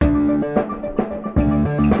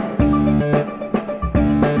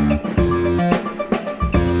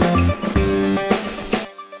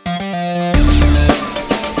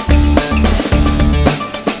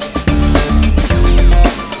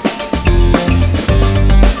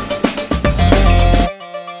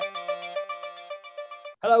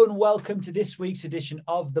Hello and welcome to this week's edition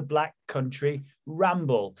of the Black Country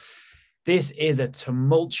Ramble. This is a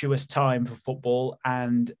tumultuous time for football,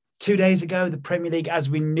 and 2 days ago, the Premier League, as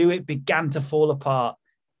we knew it, began to fall apart.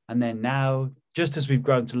 And then now, just as we've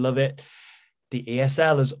grown to love it, the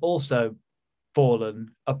ESL has also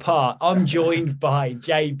fallen apart. I'm joined by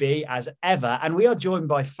JB as ever, and we are joined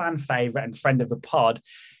by fan favourite and friend of the pod,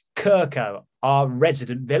 Kirko, our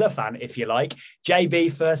resident Villa fan, if you like.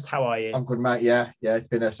 JB, first, how are you? I'm good, mate. Yeah. It's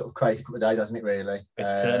been a sort of crazy couple of days, hasn't it, really?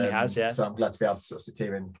 It certainly has, yeah. So I'm glad to be able to sort of sit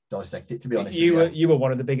here and dissect it, to be honest. You were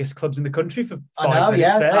one of the biggest clubs in the country for 5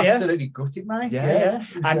 minutes there, absolutely gutted, mate. Yeah.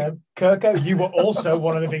 And Kirko, you were also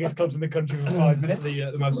one of the biggest clubs in the country for 5 minutes.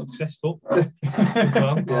 The most successful.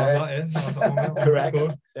 Correct.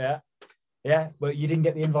 Yeah. Well, you didn't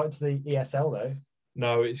get the invite to the ESL, though.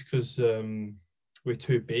 No, it's because we're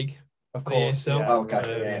too big. Of course.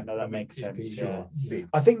 Yeah. No, that makes sense. Yeah.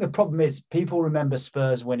 I think the problem is people remember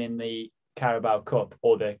Spurs winning the Carabao Cup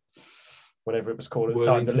or the whatever it was called at the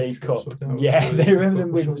time, the League Cup. Yeah, they remember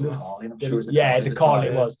them winning the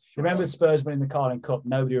Carling was. Remember Spurs winning the Carling Cup?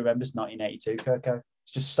 Nobody remembers 1982, Kirko.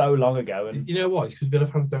 It's just so long ago. And you know what? It's because Villa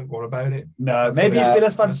fans don't go on about it. No, maybe if Villa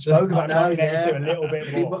fans spoke about 1982 a little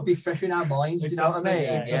bit more. It would be fresh in our minds, do you know what I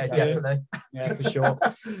mean? Yeah, definitely. Yeah, for sure.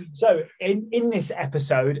 So in this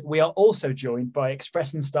episode, we are also joined by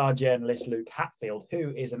Express and Star journalist Luke Hatfield, who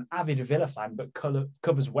is an avid Villa fan but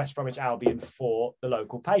covers West Bromwich Albion for the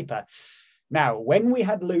local paper. Now, when we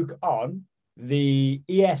had Luke on, the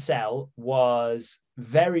ESL was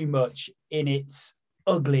very much in its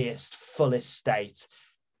ugliest, fullest state.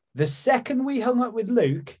 The second we hung up with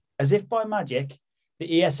Luke, as if by magic, the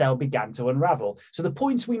ESL began to unravel. So the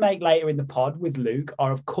points we make later in the pod with Luke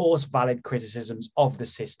are, of course, valid criticisms of the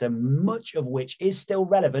system, much of which is still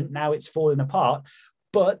relevant now it's fallen apart.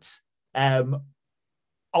 But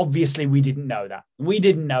obviously we didn't know that. We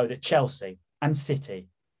didn't know that Chelsea and City,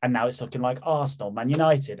 and now it's looking like Arsenal, Man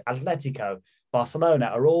United, Atletico, Barcelona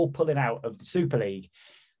are all pulling out of the Super League.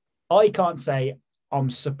 I can't say I'm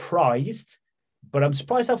surprised, but I'm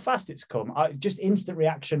surprised how fast it's come. Just instant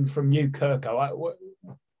reaction from you, Kirko.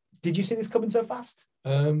 Did you see this coming so fast?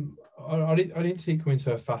 I didn't see it coming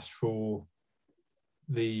so fast for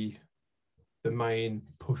the main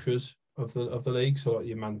pushers of the league. So like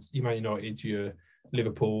your Man United, your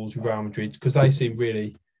Liverpool's, your Real Madrid, because they seem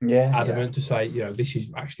really adamant to say, this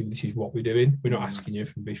is what we're doing. We're not asking you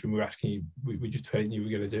for ambition. We're asking you. We're just telling you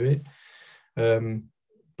we're going to do it.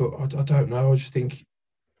 But I don't know. I just think,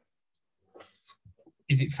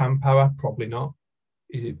 is it fan power? Probably not.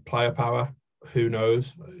 Is it player power? Who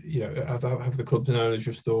knows? Have the clubs and owners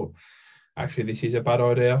just thought, actually, this is a bad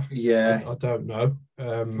idea? Yeah. I don't know.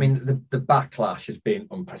 I mean, the backlash has been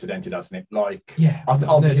unprecedented, hasn't it?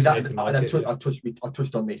 Obviously, I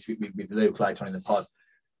touched on this with Luke later on in the pod.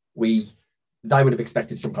 They would have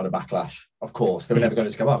expected some kind of backlash, of course. They were never going to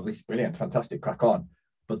just go, oh, this is brilliant, fantastic, crack on.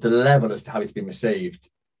 But the level as to how it's been received,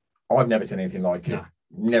 I've never seen anything like it.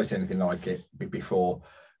 Never seen anything like it before.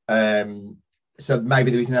 So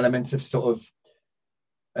maybe there is an element of sort of,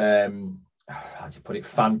 how do you put it,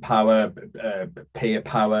 fan power, peer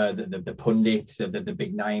power, the pundits, the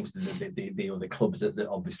big names, the other clubs that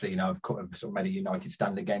obviously have sort of made a united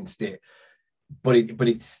stand against it. But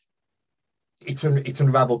it's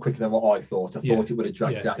unravelled quicker than what I thought. I thought it would have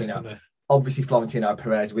dragged out. Obviously, Florentino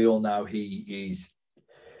Perez, we all know he's.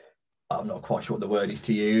 I'm not quite sure what the word is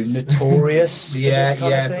to use. Notorious. He came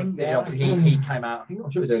out,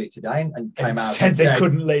 I'm sure it was early today, and came out and said they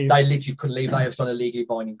couldn't leave. They literally couldn't leave. They have signed a legally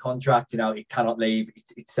binding contract. It cannot leave.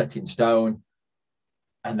 It's set in stone.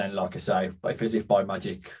 And then, like I say, as if by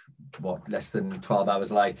magic, less than 12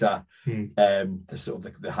 hours later,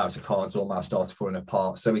 the house of cards almost starts falling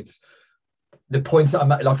apart. So it's the points that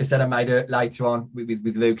I made later on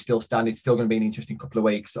with Luke still stand. It's still going to be an interesting couple of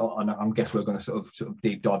weeks. And I guess we're going to sort of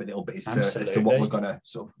deep dive a little bit as to what we're going to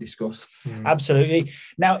sort of discuss. Absolutely.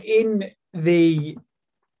 Now, in the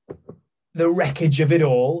wreckage of it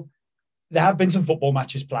all, there have been some football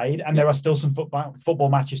matches played, and there are still some football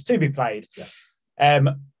matches to be played. Yeah.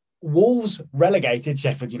 Wolves relegated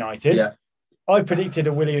Sheffield United. Yeah. I predicted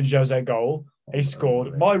a Willian Jose goal. He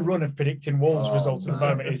scored. My run of predicting Wolves results at the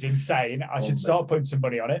moment is insane. I should start putting some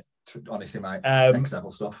money on it. Honestly, mate, next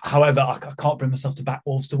level stuff. However, I can't bring myself to back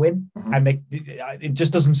Wolves to win, and it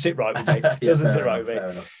just doesn't sit right with me.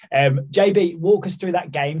 JB, walk us through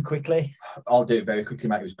that game quickly. I'll do it very quickly,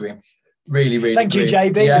 mate. It was grim. Really, really. Thank grim. you,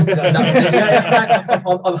 JB.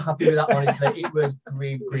 I'm happy with that. Honestly, it was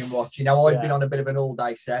grim watch. I've been on a bit of an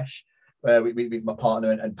all-day sesh. With my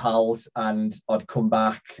partner and pals, and I'd come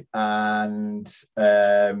back and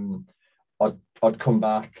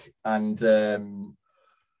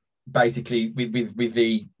basically with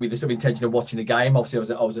the sort of intention of watching the game.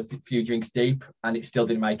 Obviously, I was a few drinks deep, and it still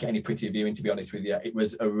didn't make it any prettier viewing. To be honest with you, it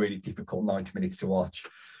was a really difficult 90 minutes to watch,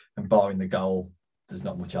 and barring the goal, there's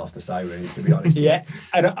not much else to say, really, to be honest. Yeah,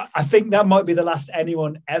 and I think that might be the last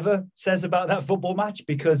anyone ever says about that football match,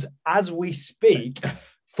 because as we speak,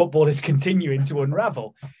 football is continuing to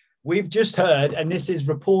unravel. We've just heard, and this is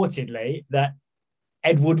reportedly, that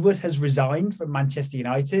Ed Woodward has resigned from Manchester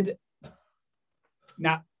United.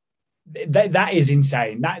 Now, that is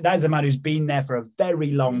insane. That is a man who's been there for a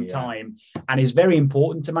very long time and is very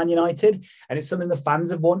important to Man United, and it's something the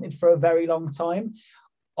fans have wanted for a very long time.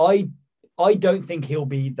 I don't think he'll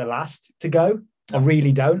be the last to go. I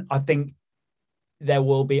really don't. I think there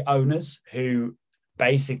will be owners who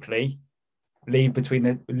basically leave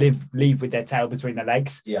with their tail between their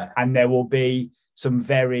legs. Yeah. And there will be some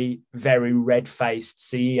very, very red-faced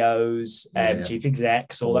CEOs, chief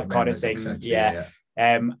execs, all that kind of thing.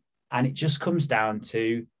 And it just comes down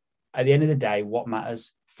to, at the end of the day, what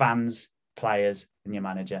matters: fans, players, and your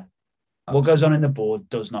manager. Absolutely. What goes on in the board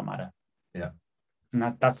does not matter. Yeah.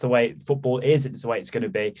 And that's the way football is. It's the way it's going to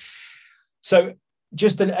be. So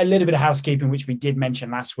just a little bit of housekeeping, which we did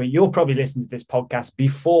mention last week. You'll probably listen to this podcast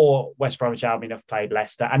before West Bromwich Albion have played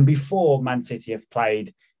Leicester and before Man City have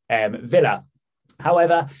played Villa.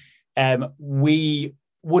 However, we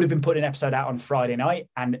would have been putting an episode out on Friday night.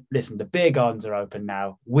 And listen, the beer gardens are open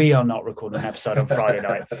now. We are not recording an episode on Friday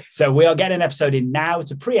night. So we are getting an episode in now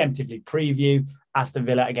to preemptively preview Aston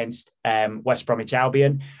Villa against West Bromwich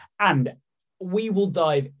Albion. And we will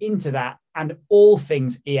dive into that and all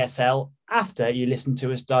things ESL after you listen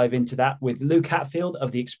to us dive into that with Luke Hatfield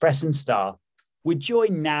of the Express and Star. We're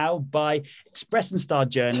joined now by Express and Star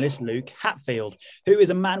journalist Luke Hatfield, who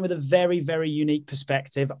is a man with a very, very unique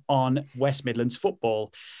perspective on West Midlands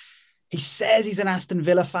football. He says he's an Aston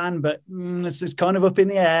Villa fan, but it's kind of up in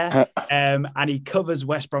the air. And he covers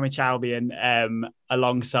West Bromwich Albion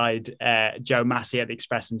alongside Joe Massey at the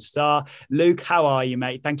Express and Star. Luke, how are you,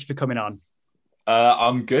 mate? Thank you for coming on.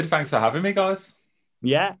 I'm good. Thanks for having me, guys.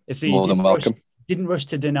 Yeah. So more than welcome. Didn't rush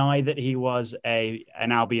to deny that he was an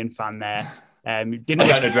Albion fan there. I don't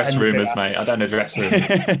address rumours, mate. I don't address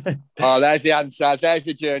rumours. Oh, there's the answer. There's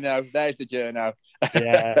the journo.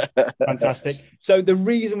 Yeah, fantastic. So the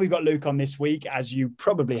reason we've got Luke on this week, as you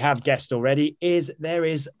probably have guessed already, is there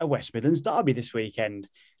is a West Midlands derby this weekend.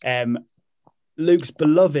 Luke's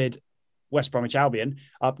beloved West Bromwich Albion.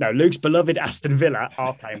 Luke's beloved Aston Villa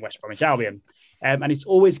are playing West Bromwich Albion. And it's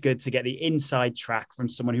always good to get the inside track from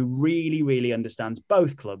someone who really, really understands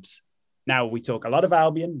both clubs. Now, we talk a lot of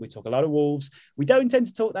Albion, we talk a lot of Wolves. We don't tend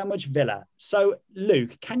to talk that much Villa. So,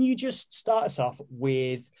 Luke, can you just start us off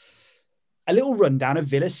with a little rundown of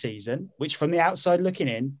Villa's season, which from the outside looking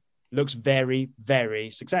in looks very,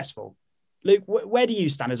 very successful? Luke, where do you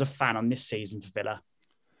stand as a fan on this season for Villa?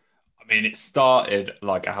 I mean, it started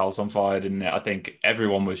like a house on fire, didn't it? I think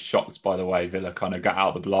everyone was shocked by the way Villa kind of got out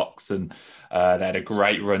of the blocks, and they had a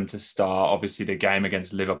great run to start. Obviously, the game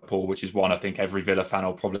against Liverpool, which is one I think every Villa fan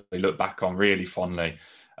will probably look back on really fondly.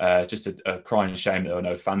 Just a crying shame that there were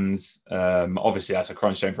no fans. Obviously, that's a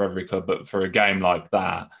crying shame for every club, but for a game like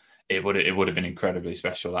that, it would have been incredibly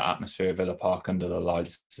special, that atmosphere of Villa Park under the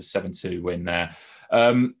lights. It's a 7-2 win there.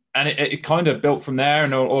 And it kind of built from there,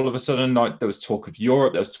 and all of a sudden, like, there was talk of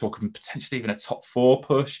Europe, there was talk of potentially even a top 4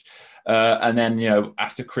 push, and then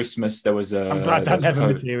after Christmas there was I'm glad that never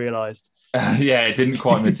materialised. Yeah, it didn't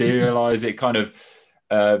quite materialise. It kind of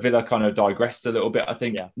Villa kind of digressed a little bit. I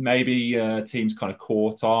think maybe teams kind of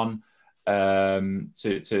caught on to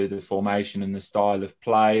the formation and the style of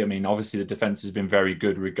play. I mean, obviously the defence has been very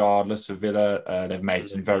good regardless of Villa. They've made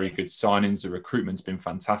some very good signings. The recruitment's been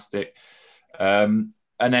fantastic.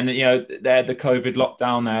 And then, they had the COVID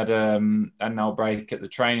lockdown, they had an outbreak at the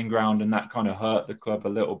training ground, and that kind of hurt the club a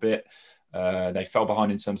little bit. They fell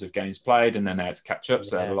behind in terms of games played, and then they had to catch up.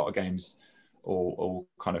 So they had a lot of games all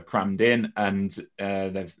kind of crammed in, and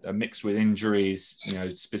they've mixed with injuries,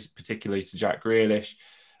 particularly to Jack Grealish.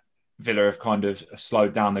 Villa have kind of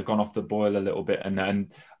slowed down. They've gone off the boil a little bit, and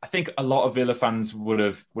I think a lot of Villa fans would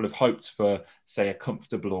have hoped for, say, a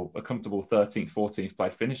comfortable 13th, 14th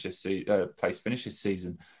place finish this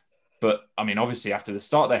season. But I mean, obviously, after the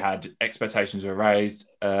start they had, expectations were raised,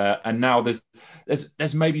 and now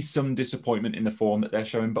there's maybe some disappointment in the form that they're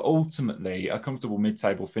showing. But ultimately, a comfortable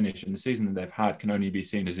mid-table finish in the season that they've had can only be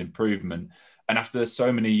seen as improvement. And after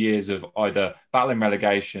so many years of either battling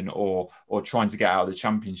relegation or trying to get out of the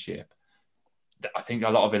Championship, I think a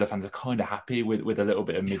lot of Villa fans are kind of happy with a little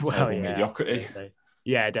bit of mid-table mediocrity. Absolutely.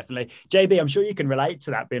 Yeah, definitely. JB, I'm sure you can relate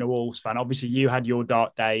to that being a Wolves fan. Obviously, you had your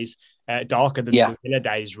dark days, darker than the Villa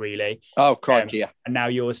days, really. Oh, crikey, yeah. And now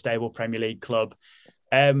you're a stable Premier League club.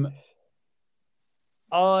 It's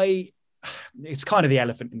kind of the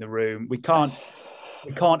elephant in the room. We can't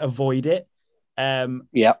avoid it.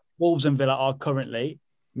 Wolves and Villa are currently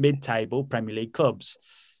mid-table Premier League clubs.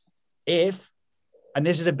 And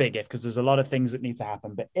this is a big if, because there's a lot of things that need to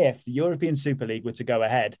happen, but if the European Super League were to go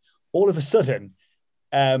ahead, all of a sudden,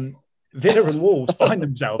 Villa and Wolves find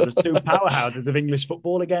themselves as two powerhouses of English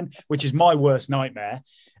football again, which is my worst nightmare.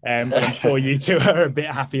 But I'm sure you two are a bit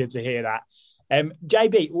happier to hear that.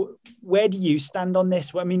 JB, where do you stand on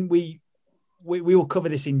this? I mean, we will cover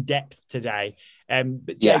this in depth today.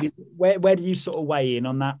 But JB, where do you sort of weigh in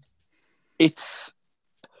on that?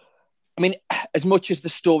 I mean, as much as the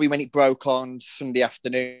story when it broke on Sunday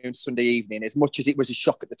afternoon, Sunday evening, as much as it was a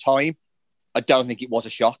shock at the time, I don't think it was a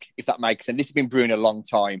shock, if that makes sense. This has been brewing a long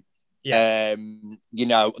time. Yeah.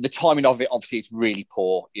 The timing of it, obviously, is really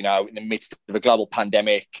poor, in the midst of a global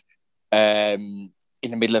pandemic, in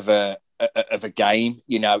the middle of a game,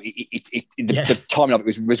 the timing of it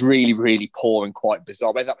was really, really poor and quite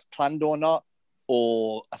bizarre. Whether that was planned or not,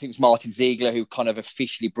 or I think it was Martin Ziegler who kind of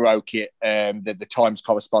officially broke it, the Times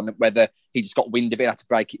correspondent, whether he just got wind of it, had to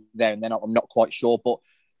break it there and then, I'm not quite sure. But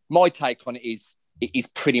my take on it is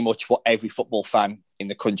pretty much what every football fan in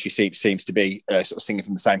the country seems to be sort of singing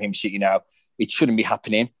from the same hymn sheet. It shouldn't be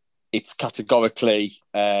happening. It's categorically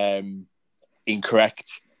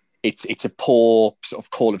incorrect. It's a poor sort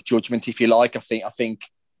of call of judgment, if you like. I think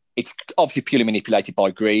it's obviously purely manipulated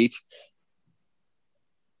by greed.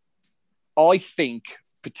 I think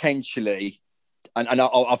potentially, and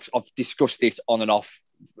I've discussed this on and off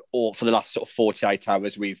or for the last sort of 48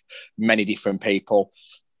 hours with many different people.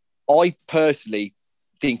 I personally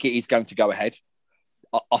think it is going to go ahead.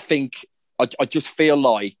 I just feel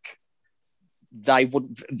like they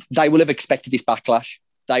will have expected this backlash.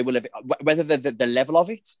 They will have, whether the level of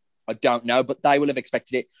it, I don't know, but they will have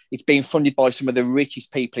expected it. It's being funded by some of the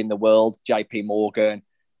richest people in the world, JP Morgan.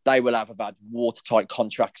 They will have had watertight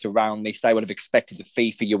contracts around this. They would have expected the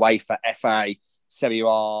FIFA, UEFA, FA, Serie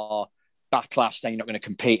A, backlash saying you're not going to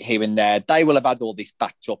compete here and there. They will have had all this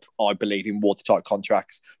backed up, I believe, in watertight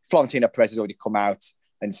contracts. Florentino Perez has already come out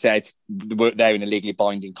and said they're in a legally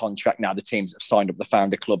binding contract now. The teams have signed up the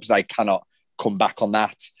founder clubs. They cannot come back on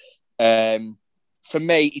that. For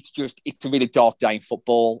me, it's a really dark day in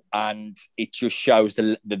football, and it just shows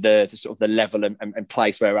the sort of the level and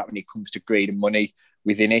place where we're at when it comes to greed and money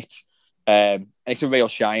within it. And it's a real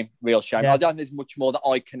shame. Yeah. I don't think there's much more that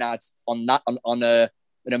I can add on that on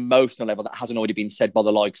an emotional level that hasn't already been said by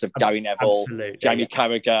the likes of Gary Neville, Jamie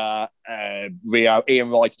Carragher, Rio. Ian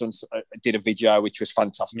Wright did a video which was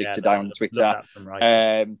fantastic today on Twitter.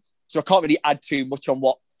 So I can't really add too much on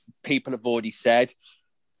what people have already said.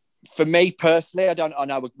 For me personally, I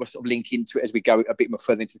know we're sort of linking into it as we go a bit more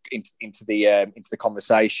further into the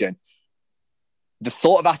conversation. The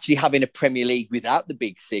thought of actually having a Premier League without the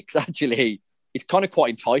Big Six actually is kind of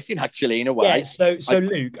quite enticing, actually, in a way. Yeah, so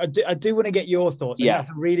Luke, I do want to get your thoughts. Yeah.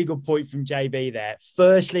 That's a really good point from JB there.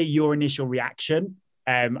 Firstly, your initial reaction,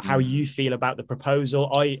 how you feel about the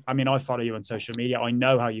proposal. I mean, I follow you on social media. I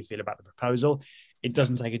know how you feel about the proposal. It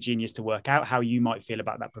doesn't take a genius to work out how you might feel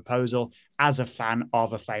about that proposal as a fan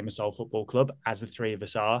of a famous old football club, as the three of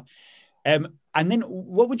us are. And then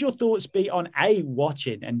what would your thoughts be on A,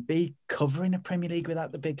 watching, and B, covering a Premier League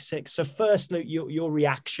without the Big Six? So first, Luke, your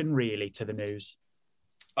reaction really to the news.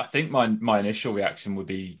 I think my initial reaction would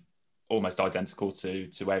be almost identical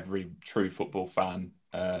to every true football fan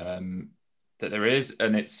that there is.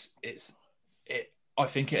 And I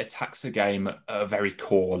think it attacks the game at a very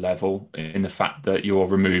core level in the fact that you're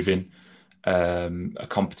removing a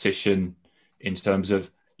competition in terms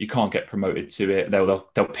of you can't get promoted to it.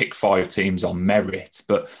 They'll pick 5 teams on merit,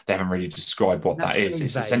 but they haven't really described what that is.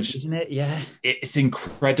 It's vague, essentially, isn't it? Yeah, it's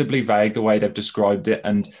incredibly vague the way they've described it,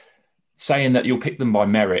 and saying that you'll pick them by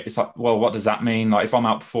merit. It's like, well, what does that mean? Like if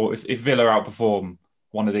Villa outperform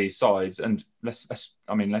one of these sides, and let's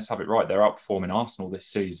have it right, they're outperforming Arsenal this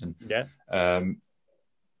season. Yeah.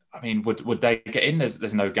 I mean, would they get in?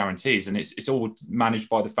 There's no guarantees, and it's all managed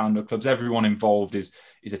by the founder clubs. Everyone involved is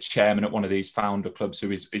a chairman at one of these founder clubs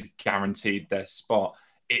who is guaranteed their spot.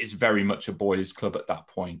 It is very much a boys' club at that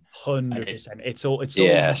point. 100%. It's all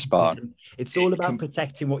spot. It's all about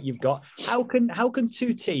protecting what you've got. How can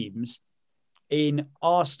two teams in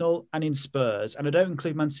Arsenal and in Spurs, and I don't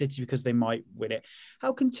include Man City because they might win it,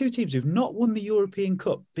 how can two teams who've not won the European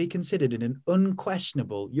Cup be considered in an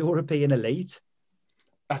unquestionable European elite?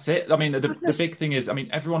 That's it. I mean, the big thing is, I mean,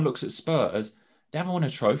 everyone looks at Spurs they haven't won a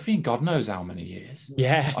trophy in God knows how many years.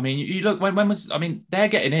 Yeah. I mean, you look, they're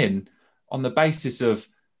getting in on the basis of,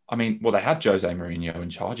 they had Jose Mourinho in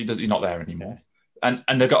charge. He's not there anymore. And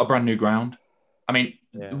they've got a brand new ground.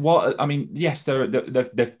 Yes,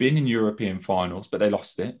 they've been in European finals, but they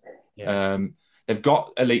lost it. Yeah. They've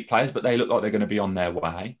got elite players, but they look like they're going to be on their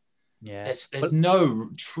way. Yeah. There's no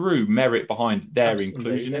true merit behind their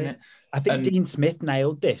inclusion in it. I think Dean Smith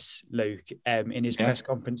nailed this, Luke, in his press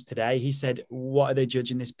conference today. He said, what are they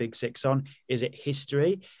judging this Big Six on? Is it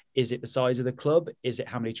history? Is it the size of the club? Is it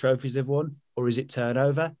how many trophies they've won? Or is it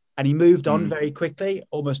turnover? And he moved on very quickly,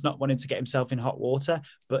 almost not wanting to get himself in hot water,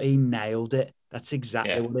 but he nailed it. That's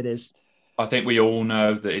exactly what it is. I think we all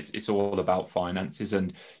know that it's all about finances,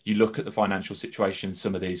 and you look at the financial situation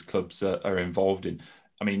some of these clubs are involved in.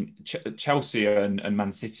 I mean, Chelsea and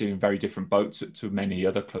Man City are in very different boats to many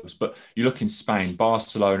other clubs. But you look in Spain,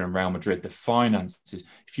 Barcelona and Real Madrid, the finances,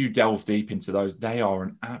 if you delve deep into those, they are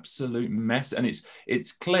an absolute mess. And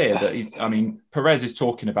it's clear that Perez is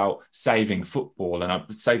talking about saving football,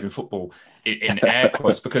 and saving football in air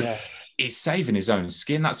quotes, because he's saving his own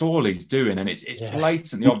skin. That's all he's doing. And it's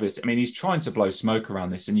blatantly obvious. I mean, he's trying to blow smoke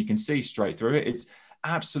around this, and you can see straight through it. It's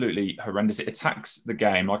absolutely horrendous. It attacks the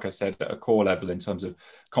game, like I said, at a core level in terms of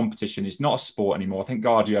competition. It's not a sport anymore. I think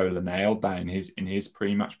Guardiola nailed that in his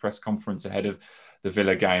pre-match press conference ahead of the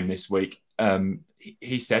Villa game this week.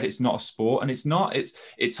 He said it's not a sport, and it's not.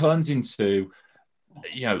 It turns into,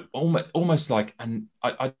 almost like, and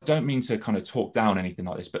I don't mean to kind of talk down anything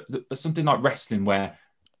like this, but something like wrestling where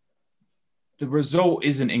the result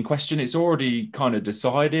isn't in question. It's already kind of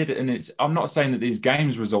decided. And I'm not saying that these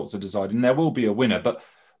games results are decided, and there will be a winner, but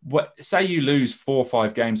say you lose 4 or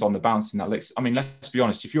 5 games on the bounce in that league. I mean, let's be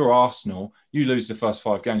honest. If you're Arsenal, you lose the first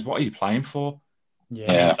 5 games. What are you playing for?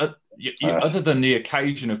 Yeah. Other than the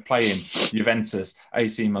occasion of playing Juventus,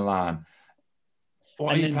 AC Milan,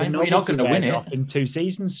 what are you playing for? You're not going to win it. Off in 2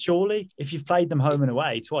 seasons, surely. If you've played them home and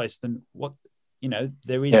away twice, then what?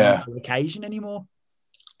 There isn't an occasion anymore.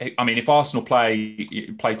 I mean, if Arsenal play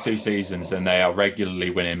 2 seasons and they are regularly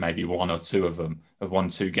winning, maybe 1 or 2 of them, have won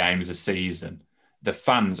 2 games a season, the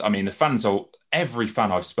fans are, every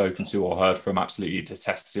fan I've spoken to or heard from absolutely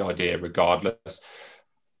detests the idea regardless.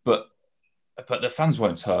 But the fans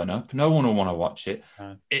won't turn up. No one will want to watch it.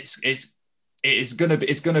 No. It's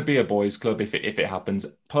gonna be a boys' club if it happens.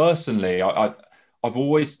 Personally, I've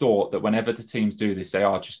always thought that whenever the teams do this, they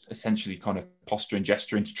are just essentially kind of posturing,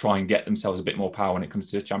 gesturing to try and get themselves a bit more power when it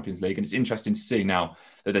comes to the Champions League. And it's interesting to see now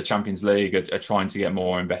that the Champions League are trying to get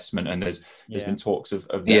more investment, and there's been talks of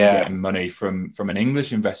them getting money from an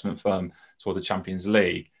English investment firm toward the Champions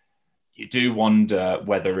League. You do wonder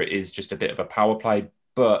whether it is just a bit of a power play,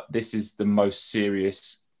 but this is the most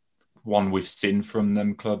serious one we've seen from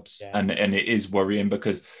them clubs. Yeah. And it is worrying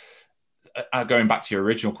because, going back to your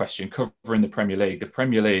original question, covering the Premier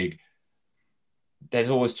League, there's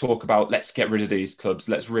always talk about let's get rid of these clubs,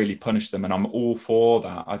 let's really punish them, and I'm all for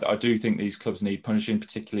that. I do think these clubs need punishing,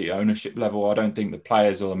 particularly at ownership level. I don't think the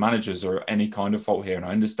players or the managers are any kind of fault here, and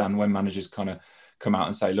I understand when managers kind of come out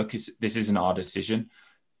and say, look, this isn't our decision,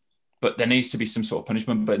 but there needs to be some sort of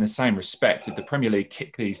punishment. But in the same respect, if the Premier League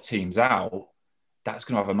kick these teams out, that's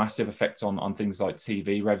going to have a massive effect on things like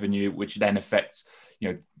TV revenue, which then affects,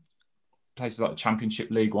 places like the Championship,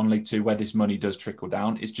 League One, League Two, where this money does trickle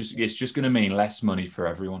down. It's just going to mean less money for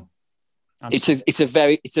everyone. It's a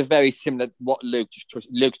very similar what Luke's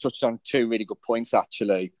touched on 2 really good points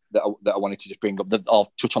actually that I wanted to just bring up.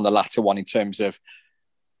 I'll touch on the latter one in terms of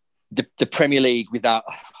the Premier League without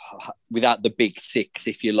the Big Six,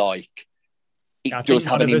 if you like. It does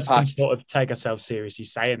have an impact. Can sort of take ourselves seriously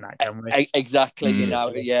saying that, can we? Exactly,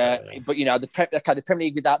 But the Premier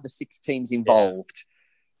League without the 6 teams involved.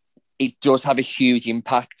 It does have a huge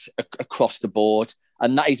impact across the board.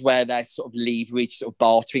 And that is where their sort of leverage, sort of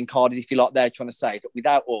bartering card is, if you like. They're trying to say that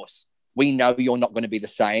without us, we know you're not going to be the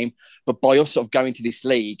same. But by us sort of going to this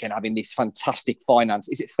league and having this fantastic finance,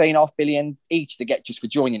 is it 3.5 billion each to get just for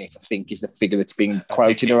joining it? I think is the figure that's being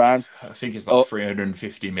quoted around. I think it's like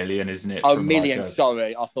 350 million, isn't it? Oh, million.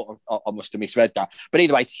 Sorry, I thought I must have misread that. But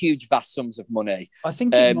either way, it's huge, vast sums of money. I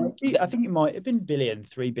think it might have been billion,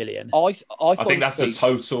 3 billion. I think that's the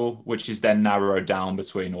total, which is then narrowed down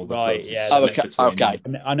between all the clubs. Yeah. Okay.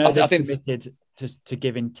 And I know they've committed to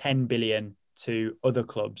giving 10 billion to other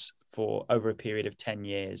clubs for over a period of 10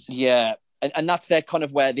 years. Yeah. And that's their kind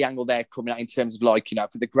of where the angle they're coming at in terms of like,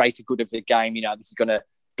 for the greater good of the game, this is going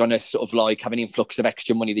to sort of like have an influx of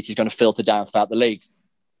extra money that is going to filter down throughout the leagues.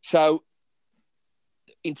 So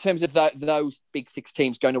in terms of those Big Six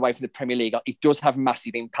teams going away from the Premier League, it does have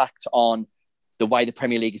massive impact on the way the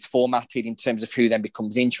Premier League is formatted in terms of who then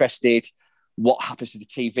becomes interested, what happens to the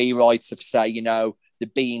TV rights of, say, the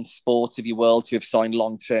beIN Sports of your world who have signed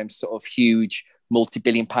long-term sort of huge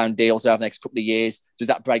multi-billion-pound deals over the next couple of years? Does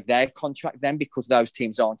that break their contract then because those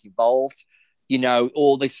teams aren't involved?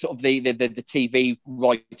 All the sort of the TV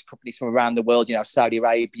rights companies from around the world, Saudi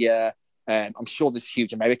Arabia. I'm sure there's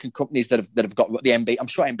huge American companies that have got the NBC. I'm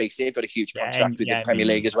sure NBC have got a huge contract with the Premier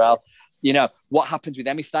League as well. What happens with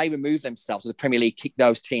them if they remove themselves or the Premier League kick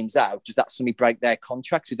those teams out? Does that suddenly break their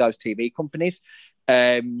contracts with those TV companies?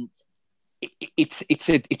 It's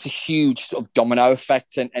a huge sort of domino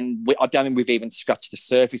effect, and I don't think we've even scratched the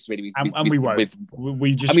surface really. We won't.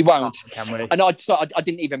 We won't. And I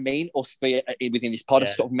didn't even mean us within this pod. I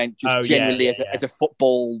sort of meant just generally as a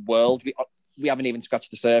football world. We haven't even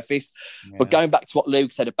scratched the surface. Yeah. But going back to what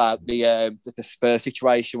Luke said about the Spurs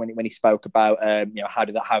situation when he spoke about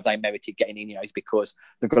how they merited getting in, it's because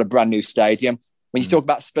they've got a brand new stadium. When you talk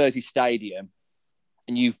about Spurs' stadium,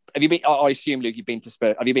 and have you been? I assume, Luke, you've been to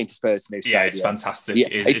Spurs. Have you been to Spurs' new stadium? Yeah, it's fantastic. Yeah,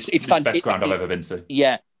 it's the best ground I've ever been to.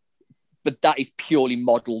 Yeah, but that is purely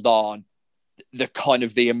modelled on the kind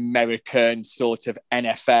of the American sort of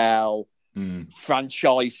NFL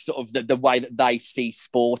franchise, sort of the way that they see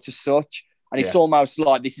sport as such. And it's almost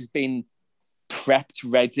like this has been prepped,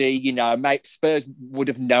 ready. Maybe Spurs would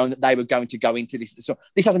have known that they were going to go into this. So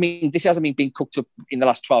this hasn't been cooked up in the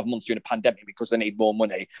last 12 months during a pandemic because they need more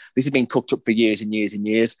money. This has been cooked up for years and years and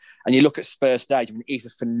years. And you look at Spurs Stadium, and it is a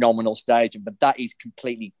phenomenal stadium, but that is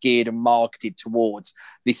completely geared and marketed towards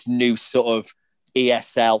this new sort of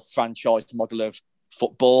ESL franchise model of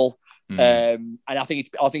football. And I think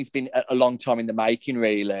it's been a long time in the making,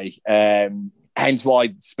 really. Hence why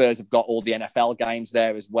Spurs have got all the NFL games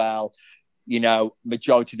there as well.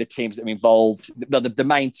 Majority of the teams that are involved, the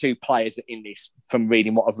main two players that in this, from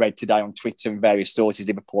reading what I've read today on Twitter and various sources,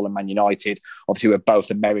 Liverpool and Man United, obviously were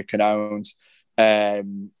both American owned.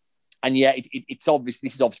 It's obvious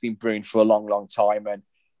this has obviously been brewing for a long, long time. And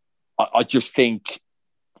I just think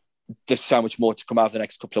there's so much more to come over the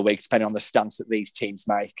next couple of weeks, depending on the stance that these teams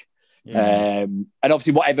make. Yeah. And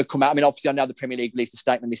obviously whatever come out, obviously I know the Premier League released a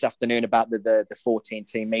statement this afternoon about the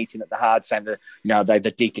 14-team meeting that they had, saying that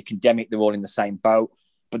they're deeply condemning, they're all in the same boat,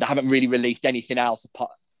 but they haven't really released anything else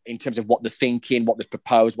in terms of what they're thinking, what they've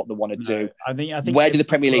proposed, what they want to do. I think where did the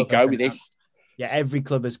Premier League go with this? Yeah, every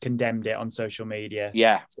club has condemned it on social media.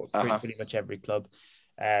 Yeah, pretty much every club.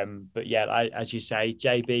 But yeah, as you say,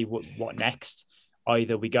 JB, what next?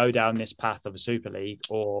 Either we go down this path of a Super League,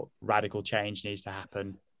 or radical change needs to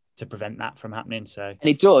happen to prevent that from happening. So, and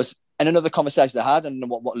it does. And another conversation I had, and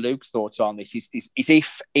what Luke's thoughts on this is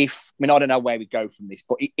if I don't know where we go from this,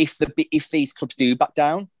 but if these clubs do back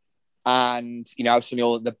down, and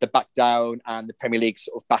the back down and the Premier League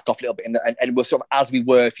sort of back off a little bit, and we're sort of as we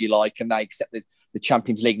were, if you like, and they accept the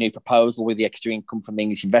Champions League new proposal with the extra income from the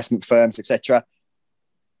English investment firms, etc.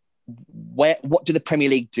 What do the Premier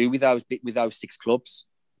League do with those 6 clubs?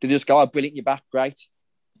 Do they just go, "Oh, brilliant, you're back, great"?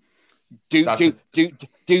 Do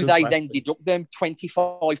they then deduct them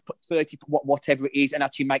 25, 30, whatever it is, and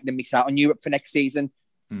actually make them miss out on Europe for next season?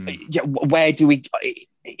 Yeah, where do we?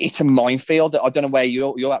 It's a minefield. I don't know where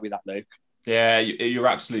you're at with that, Luke. Yeah, you're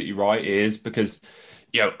absolutely right. It is because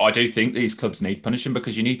I do think these clubs need punishing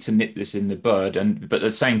because you need to nip this in the bud, but at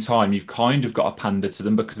the same time, you've kind of got to pander to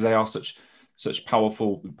them because they are such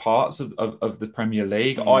powerful parts of the Premier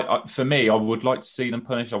League. For me, I would like to see them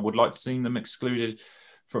punished. I would like to see them excluded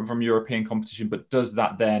from European competition, but does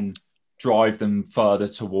that then drive them further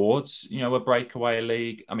towards a breakaway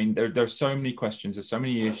league? There are so many questions, there's so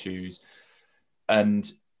many issues, and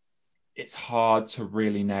it's hard to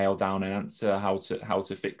really nail down an answer how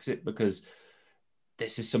to fix it, because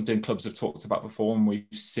this is something clubs have talked about before, and we've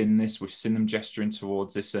seen them gesturing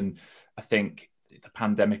towards this, and I think the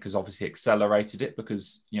pandemic has obviously accelerated it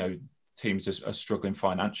because teams are struggling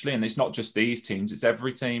financially, and it's not just these teams, it's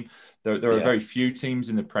every team. There are very few teams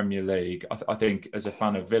in the Premier League. I think as a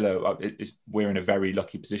fan of Villa, we're in a very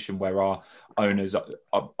lucky position where our owners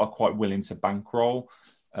are quite willing to bankroll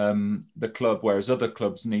the club, whereas other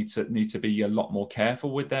clubs need to be a lot more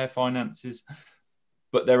careful with their finances.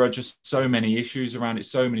 But there are just so many issues around it,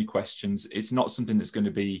 so many questions. It's not something that's going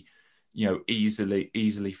to be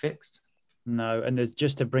easily fixed. No, and there's,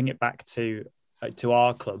 just to bring it back to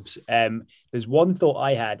our clubs, there's one thought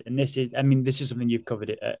I had, and this is something you've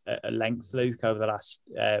covered at length, Luke, over the last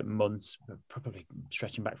months, probably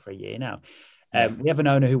stretching back for a year now. We have an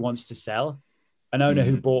owner who wants to sell, an owner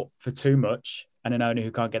who bought for too much, and an owner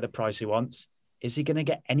who can't get the price he wants. Is he going to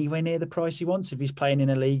get anywhere near the price he wants if he's playing in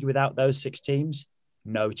a league without those 6 teams?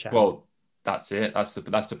 No chance. Well, that's it. That's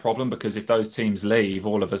the problem, because if those teams leave,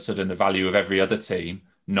 all of a sudden the value of every other team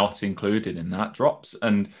not included in that drops.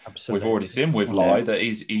 And Absolutely. we've already seen with Lai that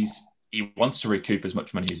he wants to recoup as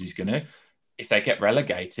much money as he's going to. If they get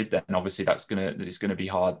relegated, then obviously it's going to be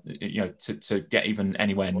hard, to get even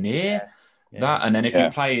anywhere near that. And then if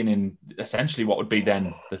you're playing in essentially what would be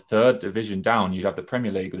then the third division down, you'd have the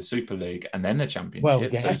Premier League, the Super League, and then the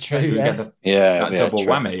Championship. You get that double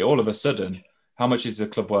whammy. All of a sudden, how much is the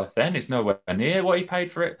club worth then? It's nowhere near what he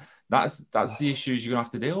paid for it. That's the issues you're going to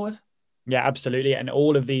have to deal with. Yeah, absolutely. And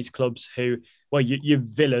all of these clubs your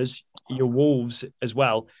Villas, your Wolves as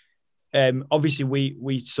well. Obviously,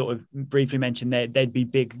 we sort of briefly mentioned they'd be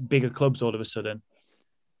bigger clubs all of a sudden.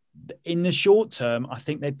 In the short term, I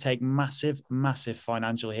think they'd take massive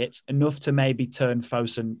financial hits, enough to maybe turn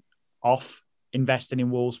Fosun off investing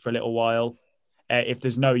in Wolves for a little while. If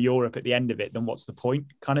there's no Europe at the end of it, then what's the point,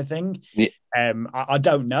 kind of thing? Yeah. I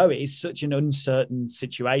don't know. It's such an uncertain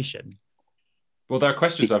situation. Well, there are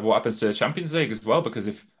questions over what happens to the Champions League as well, because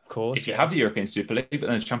if you have the European Super League, but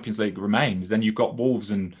then the Champions League remains, then you've got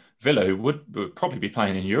Wolves and Villa who would probably be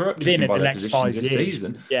playing in Europe judging by their positions this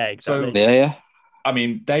season. Yeah, exactly. So, I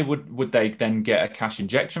mean, would they then get a cash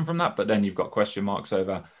injection from that? But then you've got question marks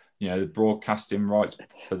over, the broadcasting rights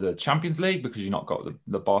for the Champions League, because you've not got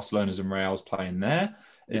the Barcelonas and Reals playing there.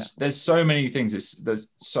 There's so many things.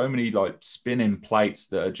 There's so many like spinning plates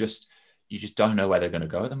that are you just don't know where they're going to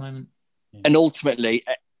go at the moment. And ultimately,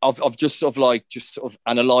 I've just sort of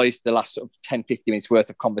analysed the last sort of 10, 15 minutes worth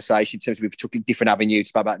of conversation in terms of we've took different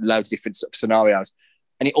avenues about loads of different sort of scenarios.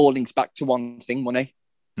 And it all links back to one thing, money.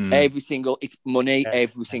 It's money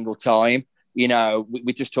every single time.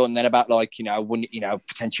 We're just talking then about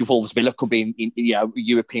potentially Wolves Villa could be in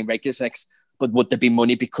European regulars next. But would there be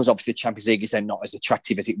money? Because obviously the Champions League is then not as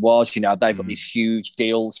attractive as it was. They've got these huge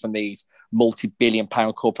deals from these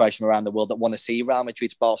multi-billion-pound corporations around the world that want to see Real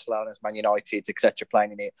Madrid, Barcelona, Man United, etc.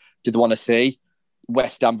 playing in it. Do they want to see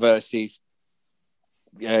West Ham versus,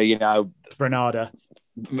 Granada?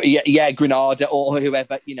 Granada or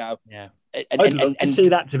whoever. Yeah. I'd love to see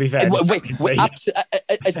that, to be fair.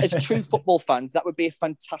 As true football fans, that would be a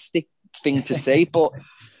fantastic thing to see.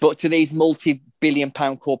 But to these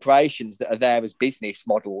multi-billion-pound corporations that are there as business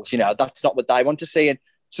models, that's not what they want to see. And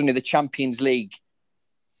suddenly the Champions League,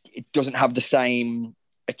 it doesn't have the same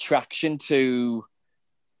attraction to,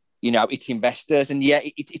 its investors. And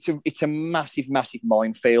it's a massive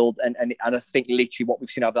minefield. And I think literally what we've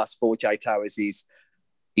seen over the last 48 hours is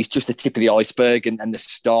just the tip of the iceberg and the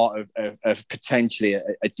start of potentially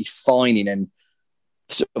a defining and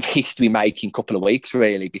sort of history-making couple of weeks,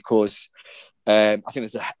 really, because I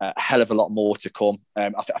think there's a hell of a lot more to come.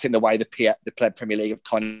 I think the way the Premier League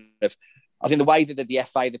have I think the way that the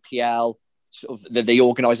FA, the PL, sort of the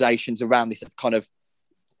organisations around this have kind of,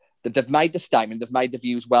 they've made the statement, they've made the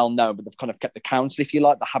views well known, but they've kind of kept the counsel, if you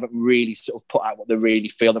like. They haven't really sort of put out what they really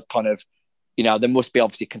feel. They've kind of, there must be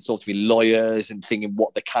obviously consulting with lawyers and thinking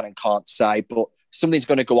what they can and can't say, but something's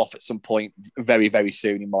going to go off at some point very, very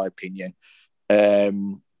soon, in my opinion.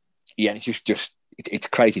 And it's just it's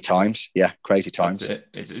crazy times. Yeah, crazy times. That's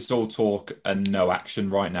it. It's all talk and no action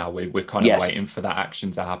right now. We're kind of waiting for that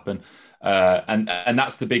action to happen. And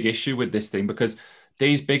that's the big issue with this thing, because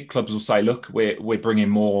these big clubs will say, look, we're bringing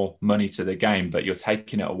more money to the game, but you're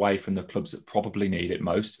taking it away from the clubs that probably need it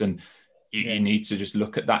most. And you need to just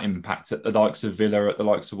look at that impact at the likes of Villa, at the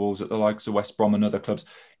likes of Wolves, at the likes of West Brom and other clubs.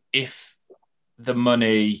 If the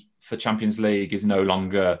money for Champions League is no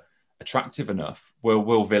longer attractive enough,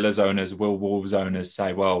 will Villa's owners, will Wolves owners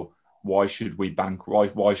say, well, why should we bankroll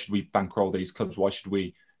these clubs? Why should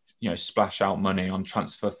we, splash out money on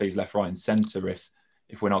transfer fees left, right, and centre if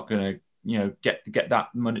we're not going to, get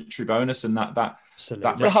that monetary bonus and that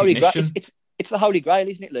recognition? It's the Holy Grail,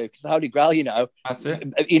 isn't it, Luke? It's the Holy Grail, That's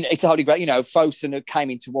it. It's the Holy Grail, Fosun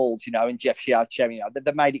came into Wolves, and Jeff Sheard,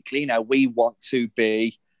 they made it clear, we want to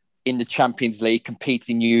be in the Champions League, compete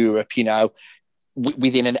in Europe,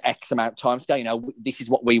 within an X amount of time scale. This is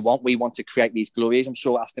what we want. We want to create these glories. I'm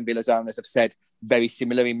sure Aston Villa's owners have said very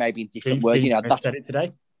similarly, maybe in different words. That's said it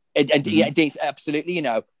today. It's absolutely,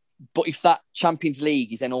 But if that Champions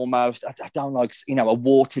League is then almost, I don't like, a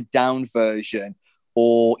watered down version,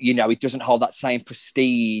 or it doesn't hold that same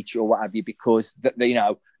prestige or what have you, because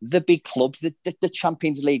the big clubs, the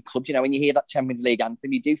Champions League clubs, when you hear that Champions League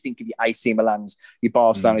anthem, you do think of your AC Milans, your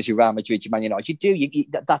Barcelonas, your Real Madrid, your Man United. You do.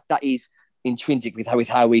 That is intrinsic with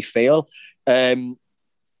how we feel. It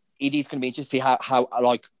is going to be interesting to see how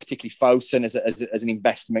like particularly Fosun as an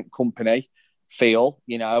investment company feel.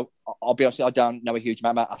 I'll be honest, I don't know a huge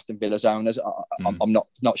amount about Aston Villa's owners. I'm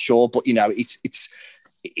not sure, but it's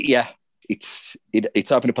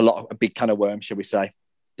opened up a big can of worms, shall we say.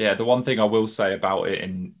 Yeah, the one thing I will say about it,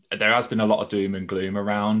 there has been a lot of doom and gloom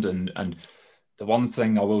around, and the one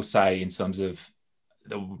thing I will say in terms of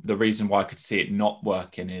the reason why I could see it not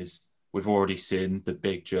working is we've already seen the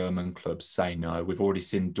big German clubs say no. We've already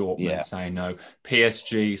seen Dortmund say no.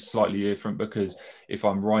 PSG is slightly different because if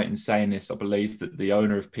I'm right in saying this, I believe that the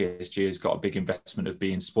owner of PSG has got a big investment of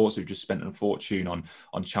beIN Sports, who just spent a fortune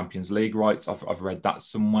on Champions League rights. I've read that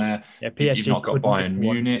somewhere. Yeah, PSG You've not got Bayern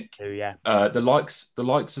Munich. The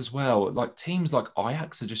likes as well. Like teams like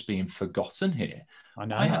Ajax are just being forgotten here. I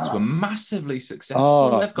know. Ajax were massively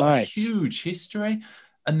successful. They've got a mate. huge history.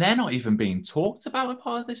 And they're not even being talked about as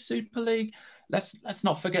part of this Super League. Let's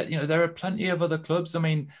not forget, there are plenty of other clubs. I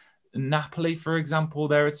mean, Napoli, for example,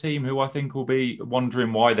 they're a team who I think will be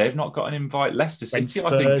wondering why they've not got an invite. Leicester City,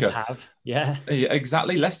 I think, have. Yeah,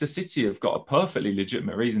 exactly. Leicester City have got a perfectly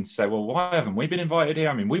legitimate reason to say, well, why haven't we been invited here?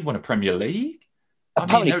 I mean, we've won a Premier League.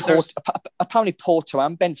 Apparently, Porto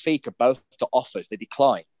and Benfica both got offers. They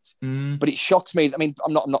declined. But it shocks me. I mean,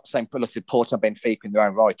 I'm not saying Porto and Benfica in their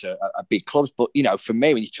own right are big clubs, but for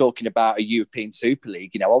me, when you're talking about a European Super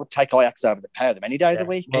League, I would take Ajax over the pair of them any day of the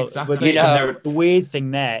week. Well, exactly. But, the weird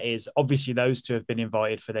thing there is obviously those two have been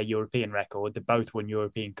invited for their European record. They both won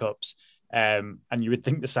European Cups. And you would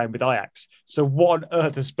think the same with Ajax. So what on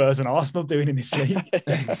earth are Spurs and Arsenal doing in this league?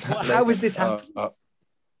 Exactly. How has this happened?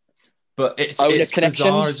 But it's connections,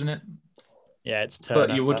 bizarre, isn't it? Yeah, it's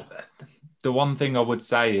turnover. But the one thing I would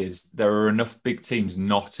say is there are enough big teams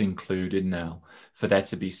not included now for there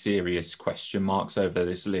to be serious question marks over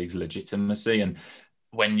this league's legitimacy. And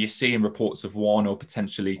when you're seeing reports of one or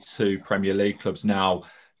potentially two Premier League clubs now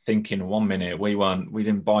thinking, 1 minute, we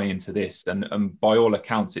didn't buy into this. And by all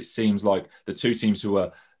accounts, it seems like the two teams who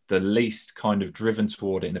were the least kind of driven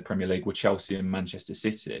toward it in the Premier League were Chelsea and Manchester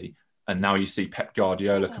City. And now you see Pep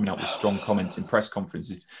Guardiola coming out with strong comments in press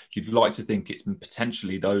conferences. You'd like to think it's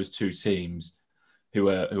potentially those two teams who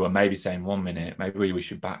are maybe saying, 1 minute, maybe we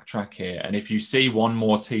should backtrack here. And if you see one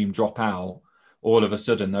more team drop out, all of a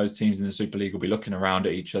sudden those teams in the Super League will be looking around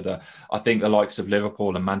at each other. I think the likes of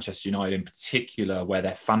Liverpool and Manchester United in particular, where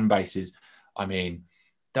their fan bases, I mean,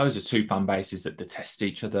 those are two fan bases that detest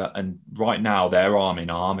each other. And right now they're arm in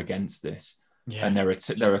arm against this. Yeah. And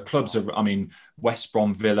there are clubs of, I mean, West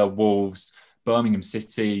Brom, Villa, Wolves, Birmingham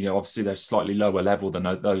City. Obviously, they're slightly lower level than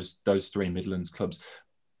those three Midlands clubs.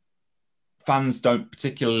 Fans don't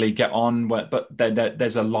particularly get on, but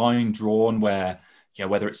there's a line drawn where,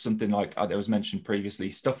 whether it's something like it was mentioned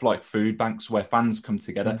previously, stuff like food banks where fans come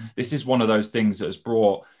together. Mm-hmm. This is one of those things that has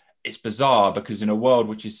brought. It's bizarre because in a world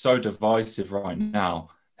which is so divisive right now,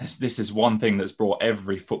 this is one thing that's brought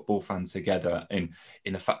every football fan together in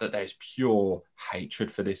the fact that there's pure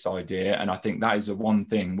hatred for this idea. And I think that is the one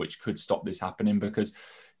thing which could stop this happening, because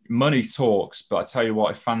money talks. But I tell you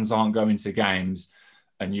what, if fans aren't going to games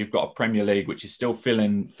and you've got a Premier League which is still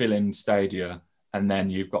filling stadia, and then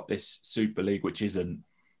you've got this Super League which isn't,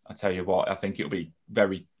 I tell you what, I think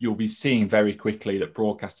you'll be seeing very quickly that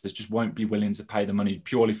broadcasters just won't be willing to pay the money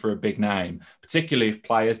purely for a big name, particularly if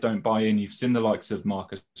players don't buy in. You've seen the likes of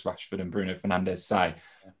Marcus Rashford and Bruno Fernandes say,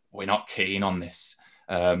 we're not keen on this.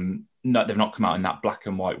 No, they've not come out in that black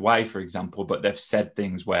and white way, for example, but they've said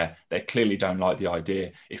things where they clearly don't like the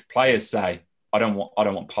idea. If players say, I don't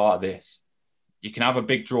want part of this, you can have a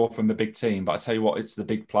big draw from the big team, but I tell you what, it's the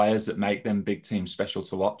big players that make them big teams special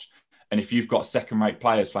to watch. And if you've got second-rate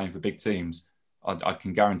players playing for big teams, I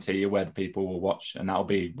can guarantee you where the people will watch, and that'll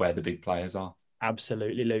be where the big players are.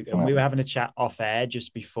 Absolutely, Luke. And we were having a chat off air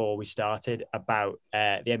just before we started about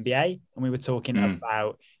the NBA, and we were talking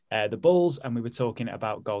about the Bulls, and we were talking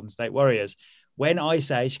about Golden State Warriors. When I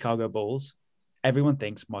say Chicago Bulls, everyone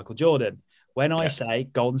thinks Michael Jordan. When I say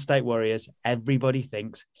Golden State Warriors, everybody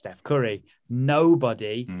thinks Steph Curry.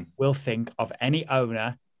 Nobody will think of any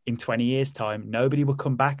owner in 20 years' time. Nobody will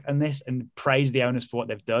come back on this and praise the owners for what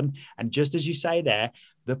they've done. And just as you say there,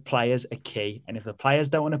 the players are key. And if the players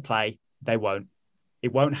don't want to play, they won't.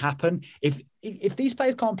 It won't happen. If these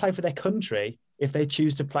players can't play for their country, if they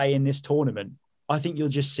choose to play in this tournament, I think you'll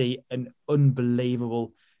just see an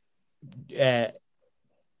unbelievable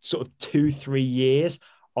sort of 2-3 years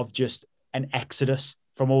of just an exodus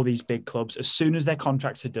from all these big clubs. As soon as their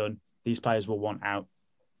contracts are done, these players will want out.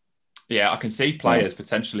 Yeah, I can see players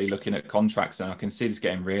potentially looking at contracts, and I can see this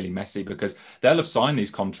getting really messy because they'll have signed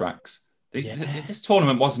these contracts. This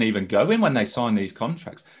tournament wasn't even going when they signed these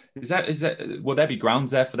contracts. Will there be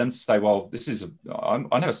grounds there for them to say, well,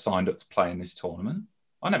 I never signed up to play in this tournament.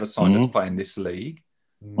 I never signed up to play in this league.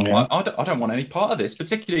 Yeah. I don't want any part of this,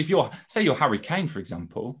 particularly if you're Harry Kane, for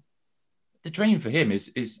example. The dream for him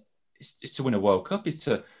is to win a World Cup, is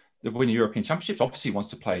to win European Championships. Obviously, he wants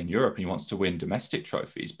to play in Europe and he wants to win domestic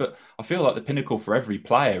trophies. But I feel like the pinnacle for every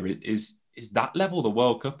player is that level, the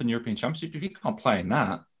World Cup and European Championship. If you can't play in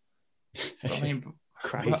that, I mean,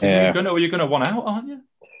 Crazy. You're gonna want out, aren't you?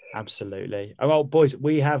 Absolutely. Well, boys,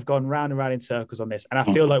 we have gone round and round in circles on this, and I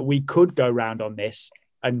feel like we could go round on this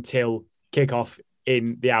until kickoff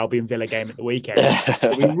in the Albion Villa game at the weekend.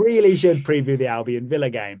 We really should preview the Albion Villa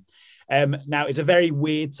game. Now, it's a very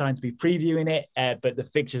weird time to be previewing it, but the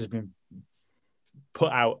fixtures have been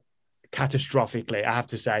put out catastrophically, I have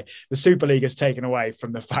to say. The Super League has taken away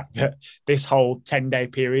from the fact that this whole 10-day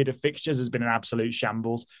period of fixtures has been an absolute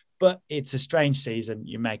shambles, but it's a strange season.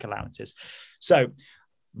 You make allowances. So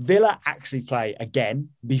Villa actually play again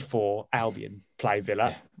before Albion play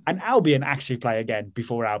Villa, and Albion actually play again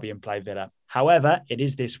before Albion play Villa. However, it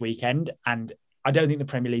is this weekend, and I don't think the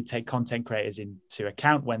Premier League take content creators into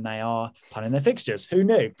account when they are planning their fixtures. Who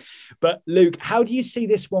knew? But Luke, how do you see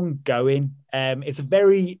this one going? It's a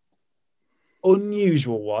very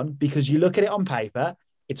unusual one because you look at it on paper,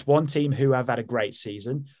 it's one team who have had a great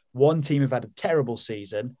season, one team have had a terrible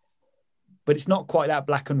season, but it's not quite that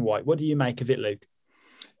black and white. What do you make of it, Luke?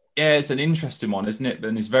 Yeah, it's an interesting one, isn't it?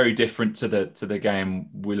 And it's very different to the game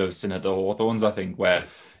we'll have seen at the Hawthorns, I think, where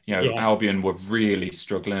Albion were really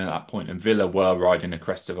struggling at that point, and Villa were riding the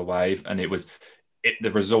crest of a wave, and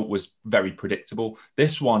the result was very predictable.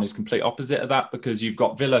 This one is complete opposite of that because you've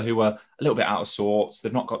got Villa who are a little bit out of sorts.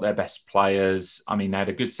 They've not got their best players. I mean, they had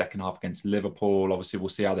a good second half against Liverpool. Obviously, we'll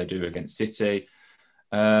see how they do against City.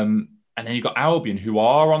 And then you've got Albion who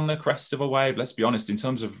are on the crest of a wave. Let's be honest, in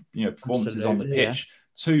terms of performances on the pitch,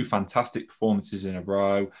 2 fantastic performances in a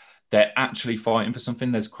row. They're actually fighting for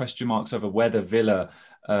something. There's question marks over whether Villa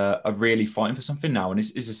are really fighting for something now. And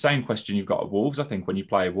it's the same question you've got at Wolves, I think, when you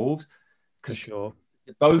play Wolves. Because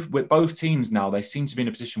both teams now, they seem to be in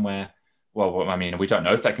a position where, well, I mean, we don't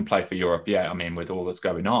know if they can play for Europe yet. I mean, with all that's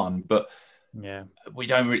going on, but we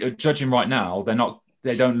don't. Judging right now,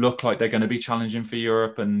 they don't look like they're going to be challenging for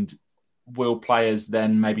Europe. And will players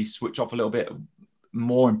then maybe switch off a little bit?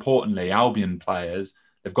 More importantly, Albion players,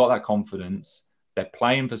 they've got that confidence. They're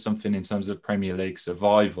playing for something in terms of Premier League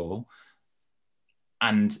survival.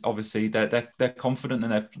 And obviously they're confident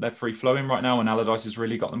and they're free flowing right now, and Allardyce has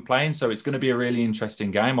really got them playing. So it's going to be a really interesting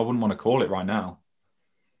game. I wouldn't want to call it right now.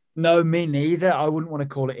 No, me neither. I wouldn't want to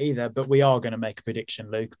call it either, but we are going to make a prediction,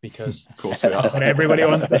 Luke, because of course we are. That's what everybody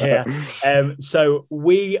wants to hear. So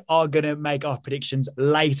we are going to make our predictions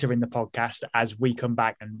later in the podcast as we come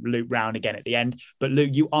back and loop round again at the end. But Luke,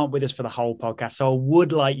 you aren't with us for the whole podcast, so I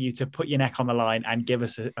would like you to put your neck on the line and give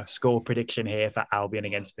us a score prediction here for Albion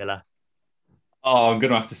against Villa. Oh, I'm going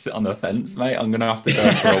to have to sit on the fence, mate. I'm going to have to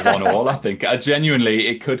go for a 1-1, I think. Genuinely,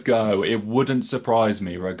 it could go. It wouldn't surprise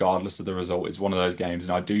me regardless of the result. It's one of those games,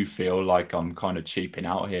 and I do feel like I'm kind of cheaping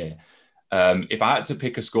out here. If I had to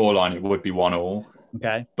pick a scoreline, it would be 1-1.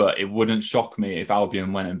 Okay. But it wouldn't shock me if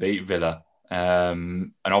Albion went and beat Villa.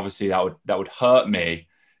 And obviously, that would hurt me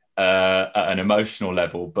at an emotional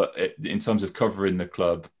level. But in terms of covering the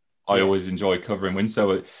club, I always enjoy covering wins,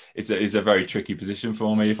 so it's a very tricky position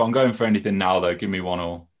for me. If I'm going for anything now, though, give me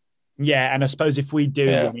 1-1. Yeah, and I suppose if we do,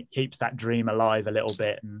 then it keeps that dream alive a little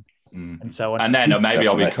bit and so on. And then maybe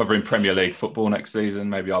I'll be covering Premier League football next season.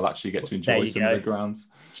 Maybe I'll actually get to enjoy some of the grounds.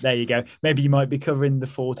 There you go. Maybe you might be covering the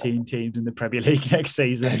 14 teams in the Premier League next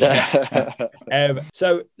season.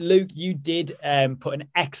 So, Luke, you did put an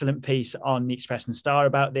excellent piece on the Express and Star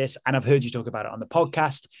about this, and I've heard you talk about it on the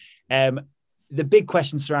podcast. The big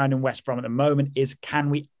question surrounding West Brom at the moment is, can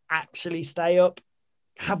we actually stay up?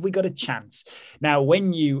 Have we got a chance? Now,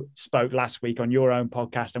 when you spoke last week on your own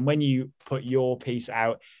podcast and when you put your piece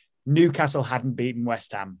out, Newcastle hadn't beaten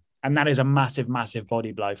West Ham. And that is a massive, massive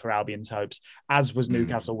body blow for Albion's hopes, as was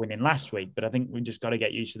Newcastle winning last week. But I think we just got to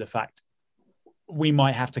get used to the fact we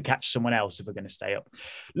might have to catch someone else if we're going to stay up.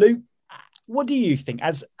 Luke, what do you think?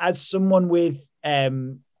 As someone with a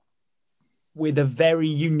very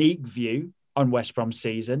unique view on West Brom's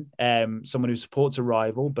season, someone who supports a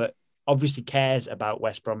rival, but obviously cares about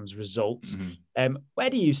West Brom's results. Where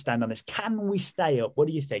do you stand on this? Can we stay up? What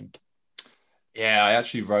do you think? Yeah, I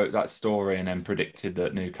actually wrote that story and then predicted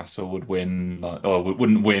that Newcastle would win, or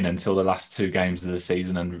wouldn't win until the last 2 games of the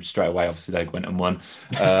season, and straight away, obviously, they went and won,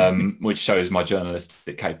 which shows my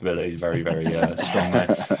journalistic capabilities very, very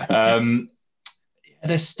strongly.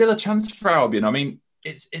 There's still a chance for Albion. I mean,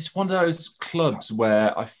 it's one of those clubs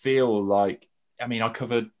where I feel like, I mean, I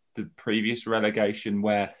covered the previous relegation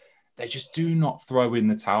where they just do not throw in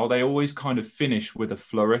the towel. They always kind of finish with a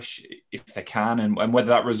flourish if they can, and whether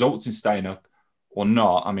that results in staying up or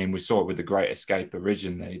not. I mean, we saw it with the Great Escape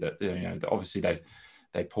originally that, obviously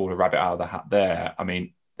they pulled a rabbit out of the hat there. I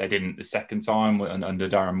mean, they didn't the second time under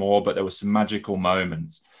Darren Moore, but there were some magical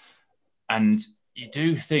moments. And you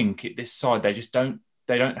do think at this side, they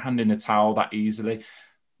don't hand in the towel that easily.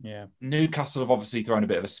 Yeah. Newcastle have obviously thrown a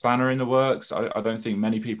bit of a spanner in the works. I don't think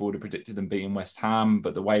many people would have predicted them beating West Ham,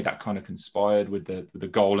 but the way that kind of conspired with the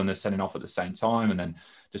goal and the sending off at the same time, and then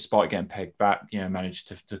despite getting pegged back,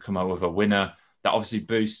 managed to come out with a winner, that obviously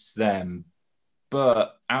boosts them.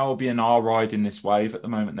 But Albion are riding this wave at the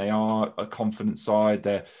moment. They are a confident side.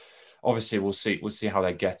 They're obviously we'll see how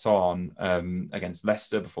they get on against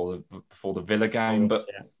Leicester before the Villa game. But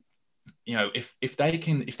if they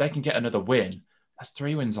can get another win, that's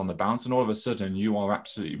 3 wins on the bounce, and all of a sudden you are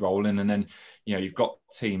absolutely rolling. And then you've got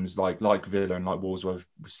teams like Villa and like Wolves, where we've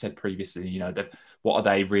said previously, what are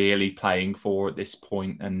they really playing for at this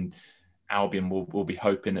point? And Albion will be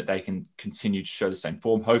hoping that they can continue to show the same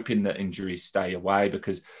form, hoping that injuries stay away,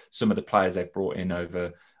 because some of the players they've brought in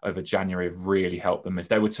over January have really helped them. If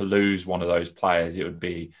they were to lose one of those players, it would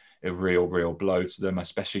be a real blow to them,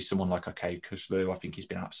 especially someone like Kushlu. I think he's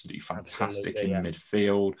been absolutely fantastic in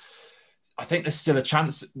midfield. I think there's still a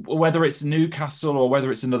chance, whether it's Newcastle or whether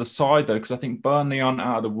it's another side, though, because I think Burnley aren't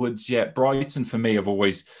out of the woods yet. Brighton, for me, they've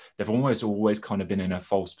always kind of been in a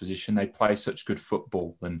false position. They play such good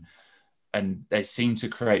football, and they seem to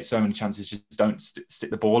create so many chances, just don't stick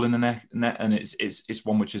the ball in the net, and it's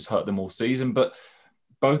one which has hurt them all season. But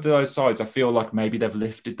both of those sides, I feel like maybe they've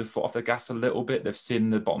lifted the foot off the gas a little bit. They've seen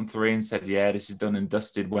the bottom 3 and said, yeah, this is done and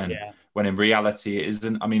dusted, when in reality it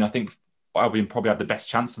isn't. I mean, I think Albion probably have the best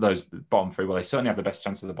chance of those bottom 3. Well, they certainly have the best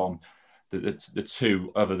chance of the bottom, the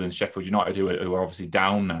 2 other than Sheffield United, who are obviously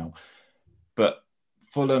down now. But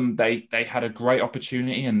Fulham, they had a great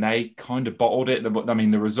opportunity and they kind of bottled it. I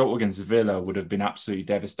mean, the result against Villa would have been absolutely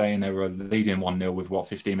devastating. They were leading 1-0 with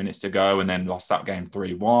 15 minutes to go, and then lost that game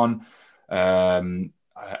 3-1.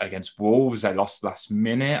 Against Wolves, they lost last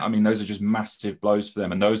minute. I mean, those are just massive blows for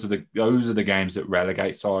them, and those are the games that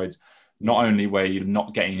relegate sides. Not only where you're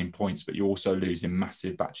not getting in points, but you're also losing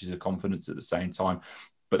massive batches of confidence at the same time.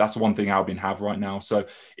 But that's the one thing Albion have right now. So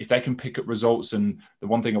if they can pick up results, and the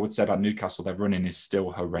one thing I would say about Newcastle, their running is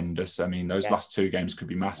still horrendous. I mean, those last 2 games could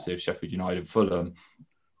be massive, Sheffield United, Fulham.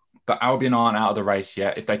 But Albion aren't out of the race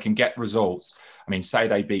yet. If they can get results, I mean, say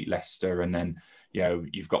they beat Leicester, and then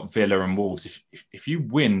you've got Villa and Wolves. If you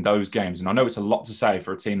win those games, and I know it's a lot to say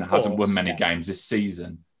for a team that hasn't won many games this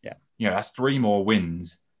season, that's 3 more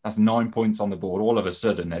wins. That's 9 points on the board. All of a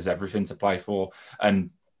sudden, there's everything to play for. And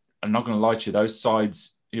I'm not going to lie to you, those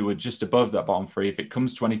sides who are just above that bottom 3, if it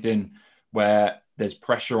comes to anything where there's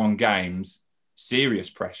pressure on games, serious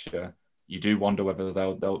pressure, you do wonder whether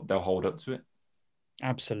they'll hold up to it.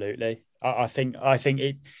 Absolutely. I think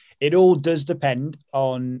it all does depend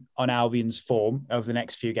on Albion's form over the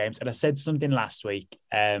next few games. And I said something last week,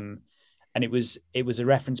 and it was a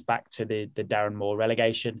reference back to the Darren Moore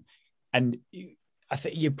relegation. And I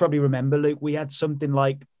think you probably remember, Luke, we had something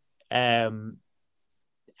like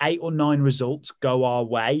 8 or 9 results go our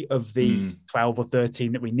way of the 12 or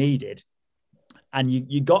 13 that we needed. And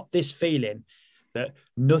you got this feeling that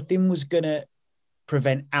nothing was going to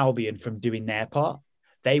prevent Albion from doing their part.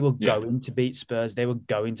 They were going to beat Spurs. They were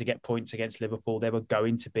going to get points against Liverpool. They were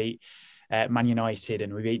going to beat Man United,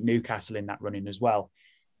 and we beat Newcastle in that running as well.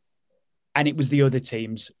 And it was the other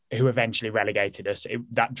teams who eventually relegated us.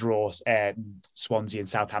 That draw, Swansea and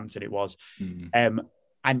Southampton, it was.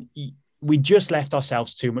 And we just left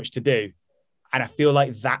ourselves too much to do. And I feel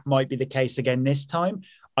like that might be the case again this time.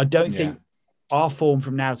 I don't think our form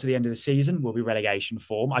from now to the end of the season will be relegation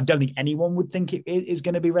form. I don't think anyone would think it is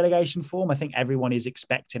going to be relegation form. I think everyone is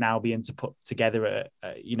expecting Albion to put together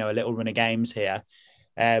a little run of games here.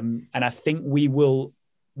 And I think we will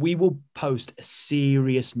post a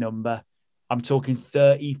serious number. I'm talking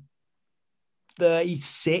 30,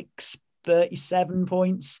 36, 37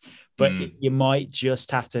 points, but you might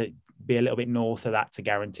just have to be a little bit north of that to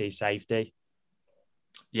guarantee safety.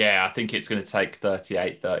 Yeah, I think it's going to take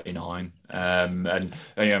 38, 39. And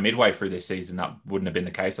midway through this season, that wouldn't have been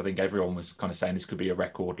the case. I think everyone was kind of saying this could be a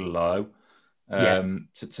record low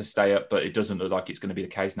to stay up, but it doesn't look like it's going to be the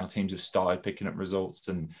case now. Teams have started picking up results,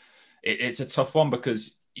 and it's a tough one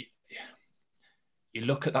because you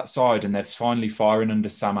look at that side and they're finally firing under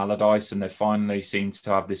Sam Allardyce, and they finally seem to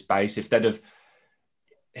have this base. If they'd have,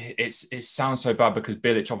 it sounds so bad because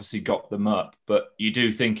Bilic obviously got them up, but you do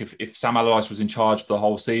think if Sam Allardyce was in charge for the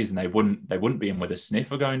whole season, they wouldn't be in with a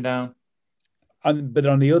sniff of going down. But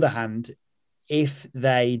on the other hand, if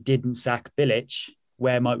they didn't sack Bilic,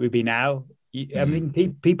 where might we be now? I mean,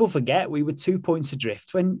 people forget we were 2 points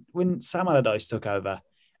adrift when Sam Allardyce took over.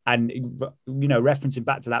 And, referencing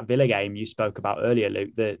back to that Villa game you spoke about earlier,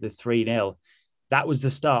 Luke, the 3-0, that was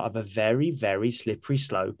the start of a very, very slippery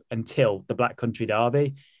slope until the Black Country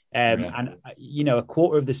Derby. And, a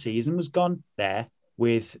quarter of the season was gone there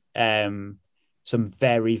with some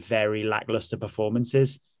very, very lackluster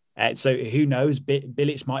performances. So who knows?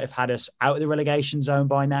 Bilic might have had us out of the relegation zone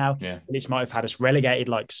by now. Yeah. Bilic might have had us relegated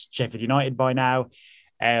like Sheffield United by now.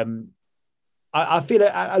 I feel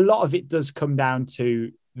a lot of it does come down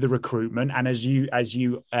to the recruitment. And as you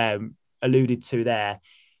alluded to there,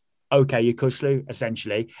 okay, Yokuslu,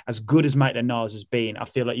 essentially, as good as Maitland-Niles has been, I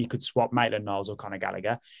feel like you could swap Maitland-Niles or Conor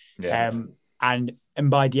Gallagher. Yeah. And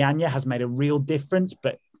Mbadianya has made a real difference,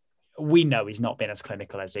 but we know he's not been as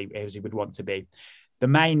clinical as he would want to be. The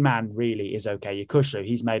main man really is okay, Yokuslu.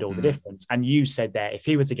 He's made all the difference. And you said there, if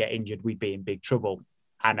he were to get injured, we'd be in big trouble.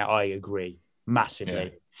 And I agree massively. Yeah.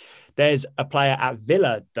 There's a player at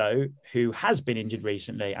Villa, though, who has been injured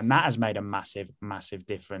recently, and that has made a massive, massive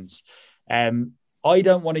difference. I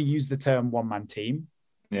don't want to use the term one-man team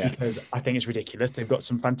because I think it's ridiculous. They've got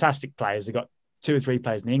some fantastic players. They've got 2 or 3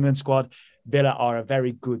 players in the England squad. Villa are a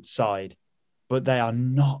very good side, but they are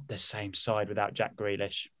not the same side without Jack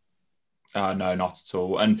Grealish. No, not at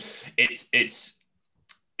all. And it's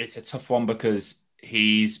a tough one because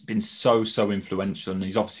he's been so influential, and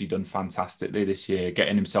he's obviously done fantastically this year,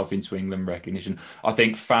 getting himself into England recognition. I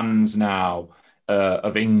think fans now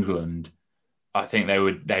of England, I think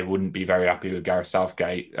they wouldn't be very happy with Gareth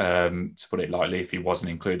Southgate, to put it lightly, if he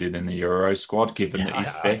wasn't included in the Euro squad, given that he's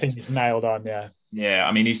fit. I think it's nailed on, yeah. Yeah,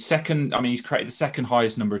 I mean, he's created the second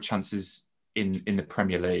highest number of chances in the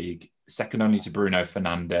Premier League, second only to Bruno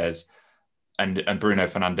Fernandes. And Bruno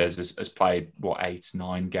Fernandes has played,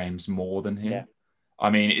 8-9 games more than him. Yeah. I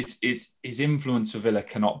mean, it's his influence for Villa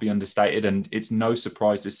cannot be understated, and it's no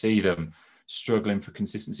surprise to see them struggling for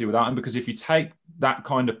consistency without him, because if you take that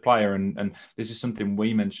kind of player, and this is something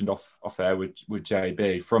we mentioned off air with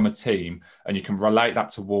JB, from a team, and you can relate that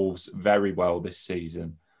to Wolves very well this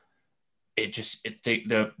season,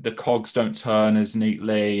 the cogs don't turn as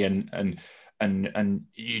neatly, and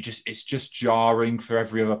it's just jarring for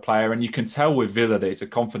every other player. And you can tell with Villa that it's a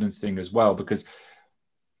confidence thing as well, because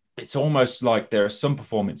it's almost like there are some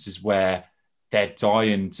performances where they're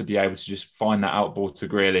dying to be able to just find that outball to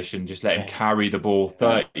Grealish and just let him carry the ball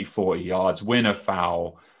 30, 40 yards, win a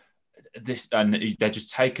foul. And they're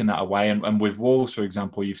just taking that away. And with Wolves, for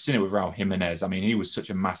example, you've seen it with Raul Jimenez. I mean, he was such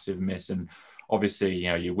a massive miss. And obviously,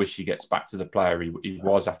 you wish he gets back to the player he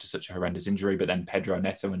was after such a horrendous injury. But then Pedro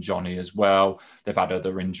Neto and Johnny as well, they've had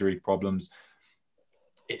other injury problems.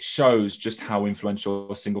 It shows just how influential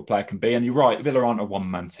a single player can be. And you're right, Villa aren't a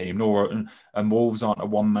one-man team, and Wolves aren't a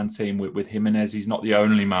one-man team with Jimenez. He's not the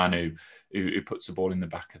only man who puts the ball in the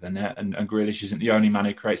back of the net, and Grealish isn't the only man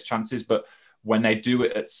who creates chances. But when they do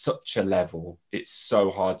it at such a level, it's so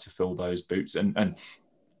hard to fill those boots. And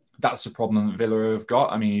that's the problem that Villa have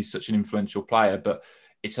got. I mean, he's such an influential player, but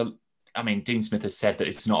Dean Smith has said that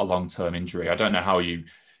it's not a long-term injury. I don't know how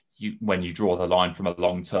when you draw the line from a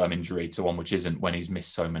long-term injury to one which isn't, when he's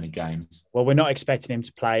missed so many games. Well, we're not expecting him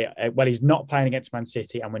to play. He's not playing against Man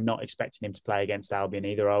City, and we're not expecting him to play against Albion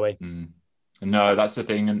either, are we? No, that's the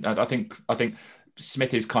thing. And I think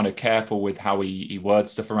Smith is kind of careful with how he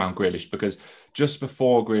words stuff around Grealish, because just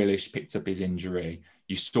before Grealish picked up his injury,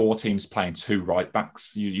 you saw teams playing 2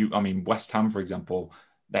 right-backs. West Ham, for example,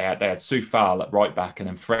 they had Soufal at right back and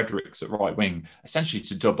then Fredericks at right wing, essentially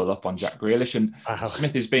to double up on Jack Grealish. And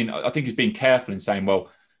Smith he's been careful in saying, we'll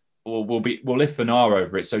lift Fanar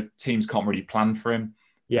over it, so teams can't really plan for him.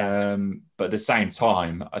 Yeah. But at the same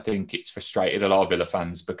time, I think it's frustrated a lot of Villa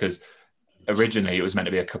fans, because originally it was meant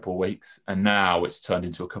to be a couple of weeks, and now it's turned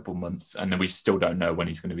into a couple of months, and then we still don't know when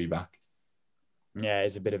he's going to be back. Yeah,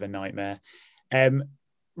 it's a bit of a nightmare.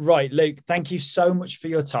 Right, Luke, thank you so much for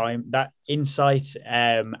your time, that insight,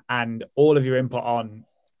 and all of your input on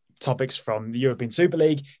topics from the European Super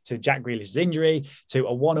League to Jack Grealish's injury to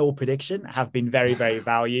a 1-1 prediction have been very, very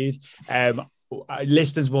valued.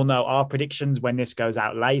 Listeners will know our predictions when this goes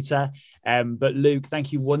out later. But Luke,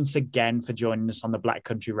 thank you once again for joining us on the Black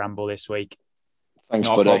Country Ramble this week. Thanks,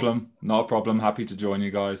 buddy. Not a problem. Happy to join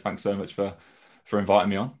you guys. Thanks so much for inviting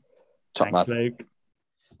me on. Thanks, Luke.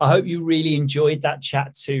 I hope you really enjoyed that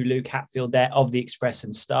chat to Luke Hatfield there of the Express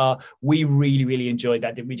and Star. We really, really enjoyed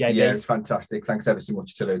that, didn't we, JB? Yeah, it was fantastic. Thanks ever so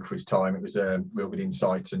much to Luke for his time. It was a real good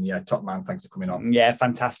insight, and top man, thanks for coming on. Yeah,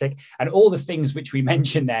 fantastic. And all the things which we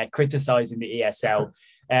mentioned there, criticising the ESL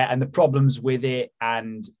and the problems with it,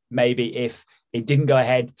 and maybe if it didn't go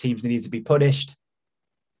ahead, teams needed to be punished.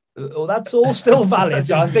 Well, that's all still valid.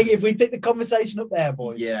 So I think if we pick the conversation up there,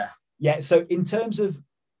 boys. Yeah. Yeah, so in terms of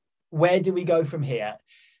where do we go from here?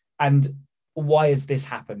 And why has this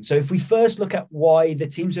happened? So if we first look at why the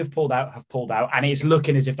teams have pulled out, and it's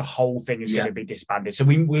looking as if the whole thing is going to be disbanded. So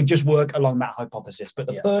we'll just work along that hypothesis. But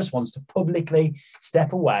the first ones to publicly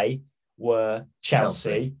step away were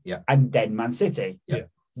Chelsea. And then Man City.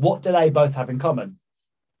 What do they both have in common?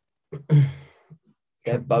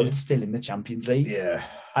 They're both still in the Champions League.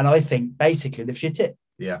 And I think basically they've shit it.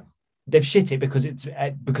 They've shit it because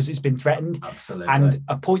it's been threatened. Absolutely. And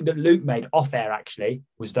a point that Luke made off air actually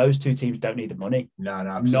was those two teams don't need the money. No,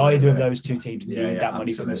 absolutely. Neither of those two teams need that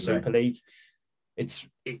money from the Super League. It's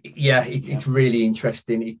really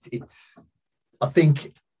interesting. It's I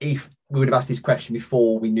think if we would have asked this question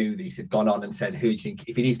before we knew this had gone on and said, who do you think,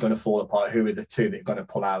 if it is going to fall apart, who are the two that are going to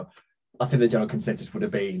pull out? I think the general consensus would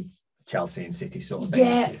have been Chelsea and City sort of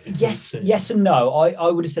thing. Yes and no. I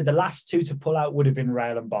would have said the last two to pull out would have been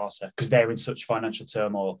Real and Barca because they're in such financial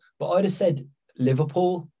turmoil. But I'd have said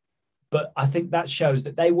Liverpool. But I think that shows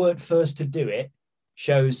that they weren't first to do it,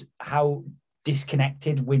 shows how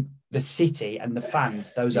disconnected with the city and the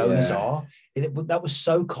fans those owners are. That was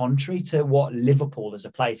so contrary to what Liverpool as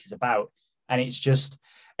a place is about. And it's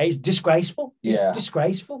disgraceful. It's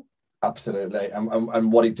disgraceful. Absolutely.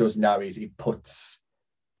 And what it does now is it puts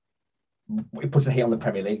the heat on the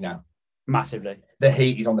Premier League now. Massively. The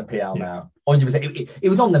heat is on the PL now. 100%. It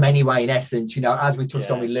was on them anyway, in essence, as we touched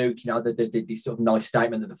on with Luke, this sort of nice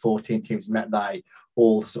statement that the 14 teams met, they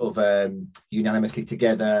all sort of unanimously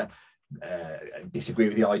together disagree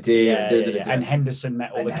with the idea. And Henderson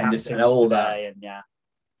met all the captains all today. That. And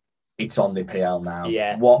it's on the PL now.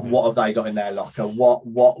 Yeah. What have they got in their locker?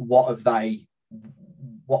 What have they...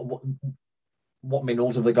 What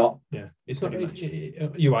minerals have they got? Yeah, it's not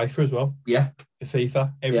UEFA as well. Yeah,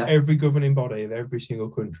 FIFA. Every governing body of every single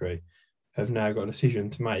country have now got a decision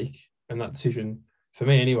to make, and that decision, for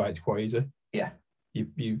me anyway, it's quite easy. Yeah,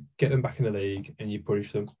 you get them back in the league and you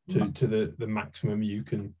push them to the maximum you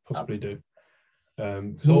can possibly do.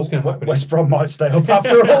 Because all's going to happen. West Brom might stay up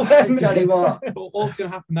after all. Then tell you what, all's going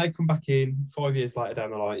to happen. They come back in 5 years later down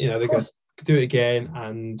the line. They're going to do it again,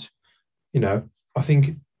 and I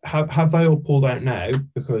think. Have they all pulled out now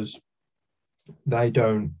because they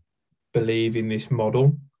don't believe in this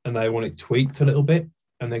model and they want it tweaked a little bit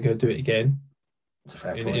and they're going to do it again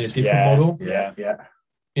in a different model? Yeah.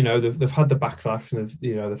 They've had the backlash and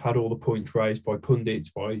they've had all the points raised by pundits,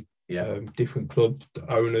 by different club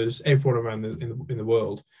owners, everyone around in the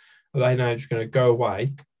world. Are they now just going to go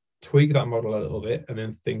away, tweak that model a little bit, and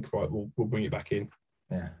then think, right, we'll bring it back in?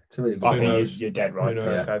 Yeah, it's a really good. I think you're dead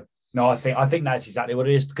right. No, I think that's exactly what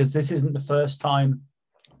it is, because this isn't the first time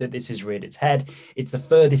that this has reared its head. It's the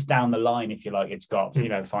furthest down the line, if you like. It's got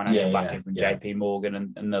financial backing from JP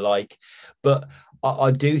Morgan and the like. But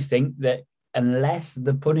I do think that unless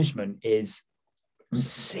the punishment is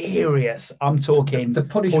serious, I'm talking the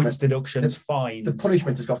punishment, points deductions, fines. The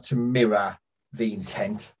punishment has got to mirror the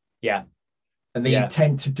intent. Yeah. And the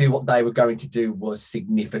intent to do what they were going to do was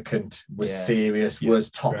significant, was serious, was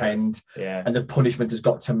top end. Yeah. And the punishment has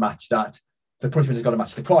got to match that. The punishment has got to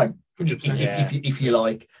match the crime, if you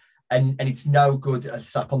like. And it's no good a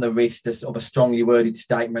slap on the wrist, a sort of a strongly worded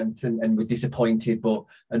statement, and we're disappointed, but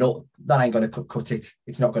that ain't going to cut it.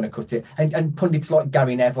 It's not going to cut it. And pundits like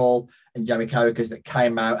Gary Neville and Jamie Carragher that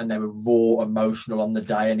came out and they were raw, emotional on the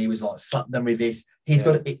day, and he was like, slap them with this.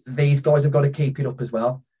 These guys have got to keep it up as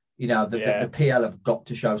well. The PL have got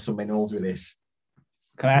to show some minerals with this.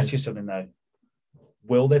 Can I ask you something, though?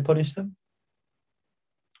 Will they punish them?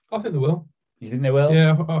 I think they will. You think they will?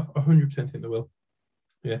 Yeah, I 100% think they will.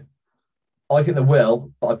 Yeah. I think they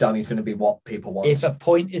will, but I don't think it's going to be what people want. If a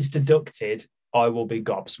point is deducted, I will be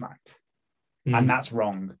gobsmacked. And that's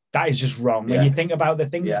wrong. That is just wrong. When you think about the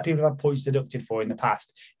things that people have points deducted for in the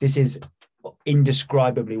past, this is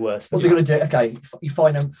indescribably worse. What they're going to do, okay, you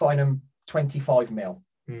fine them 25 mil.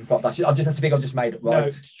 That's a figure I've just made up, right? No,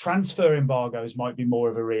 transfer embargoes might be more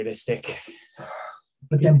of a realistic.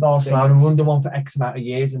 But then Barcelona were under one for X amount of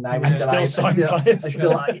years, and they were still signing players.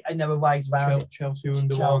 And there were ways around it. Chelsea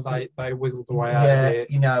under one, they wiggled the way out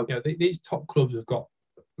of it. These top clubs have got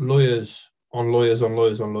lawyers on lawyers, and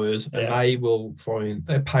they will find.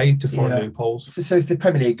 They're paid to find loopholes. So if the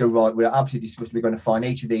Premier League go right, we're absolutely discussing. We're going to find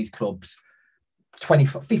each of these clubs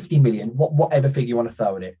 50 million, whatever figure you want to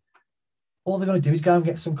throw at it. All they're going to do is go and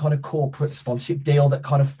get some kind of corporate sponsorship deal that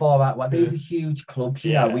kind of far out. Well, these are huge clubs,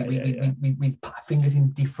 with fingers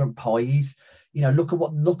in different pies. Look at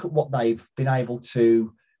what they've been able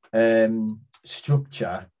to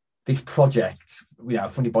structure this project.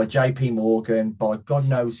 Funded by JP Morgan, by God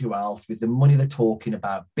knows who else, with the money they're talking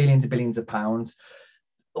about, billions of pounds.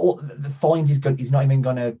 The fines is not even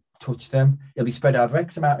going to touch them. It'll be spread over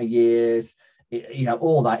X amount of years.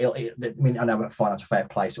 all that. I mean, I know at financial fair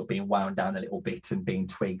play sort of being wound down a little bit and being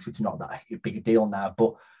tweaked, which is not that big a deal now,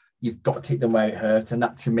 but you've got to take them where it hurts. And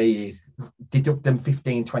that to me is deduct them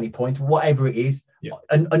 15, 20 points, whatever it is,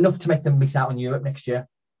 enough to make them miss out on Europe next year.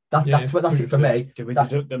 That's it for me. Do we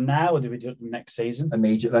deduct them now or do we deduct them next season?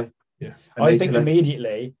 Immediately. Yeah. I think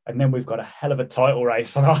immediately, and then we've got a hell of a title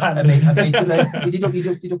race on our hands.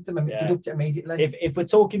 Immediately. Deduct them immediately. If we're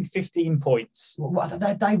talking 15 points.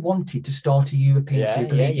 They wanted to start a European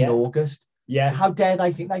Super League in August. Yeah. How dare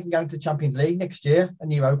they think they can go into the Champions League next year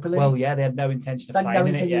and the Europa League? Well, yeah, they had no intention of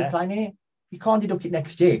playing it. You can't deduct it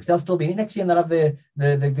next year because they'll still be in it next year and they'll have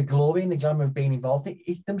the glory and the glamour of being involved.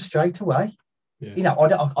 Hit them straight away. Yeah. I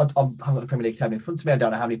haven't got the Premier League table in front of me. I don't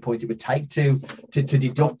know how many points it would take to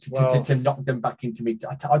deduct to knock them back into me.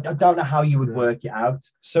 I don't know how you would work it out.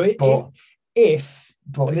 So if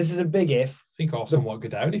this is a big if, I think Arsenal might go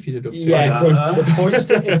down if you deduct.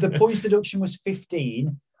 If the points deduction was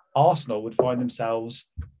 15, Arsenal would find themselves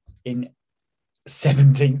in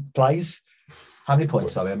 17th place. How many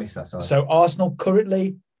points? Sorry, I missed that. Sorry. So Arsenal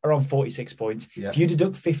currently are on 46 points. Yeah. If you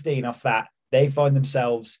deduct 15 off that, they find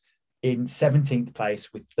themselves in 17th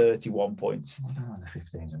place with 31 points. I don't know whether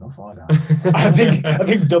 15 is enough. I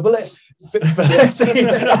think double it. 13,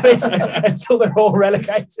 until they're all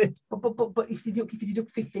relegated. But if you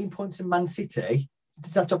deduct 15 points in Man City,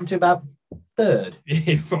 does that drop them to about third?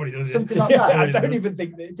 Yeah, it probably does. Something like that. I don't even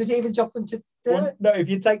think that. Does it even drop them to third? Well, no,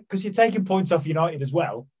 because you're taking points off United as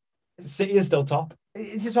well. City is still top.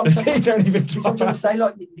 It's just what I'm saying. Don't even. I'm trying to say,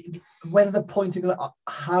 like, whether the pointing,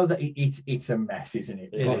 how that it's a mess, isn't it?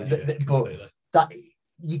 But that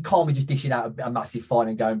you can't be just dishing out a massive fine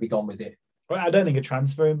and go and be gone with it. Well, I don't think a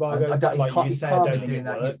transfer embargo, you can't be doing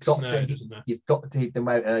that. You've got to hit them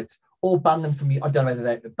where it hurts, or ban them from. I don't know whether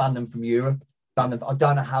they ban them from Europe. Ban them. I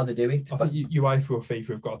don't know how they do it. I think UEFA or FIFA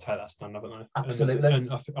have got to take that stand, haven't they? Absolutely. And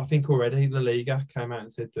I think already La Liga came out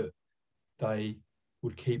and said that they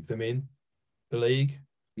would keep them in the league,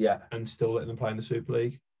 and still let them play in the Super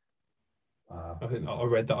League. Wow. I think I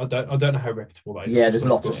read that. I don't know how reputable they are. Yeah, there's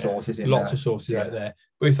lots of sources in there. Lots of sources out there.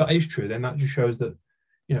 But if that is true, then that just shows that,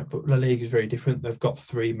 but La Liga is very different. They've got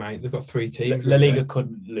three teams. La Liga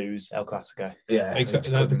couldn't lose El Clasico. Yeah,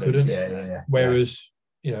 exactly. No, they couldn't. Yeah. Whereas,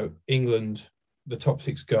 England, the top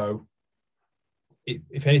six go.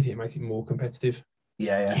 If anything, it makes it more competitive.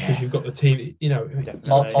 Yeah. Because you've got the team,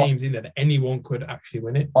 teams in there that anyone could actually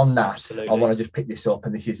win it. On that, absolutely. I want to just pick this up,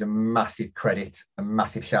 and this is a massive credit, a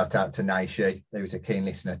massive shout out to Naishi, who was a keen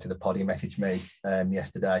listener to the pod. He messaged me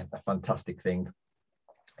yesterday, a fantastic thing.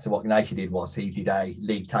 So what Naishi did was he did a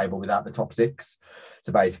league table without the top six.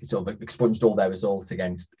 So basically sort of expunged all their results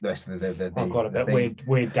against the rest of the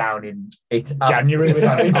we're down in January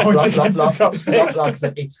without any points against the top six. Like I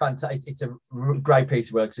said, it's fantastic. It's a great piece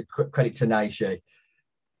of work. So credit to Naishi.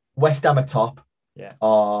 West Ham are top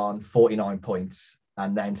on 49 points,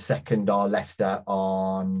 and then second are Leicester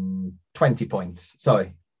on 20 points.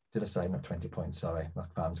 Sorry, did I say not 20 points? Sorry, my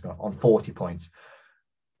phone's gone off. On 40 points.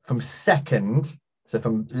 From second, so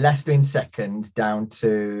from Leicester in second down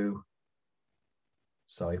to,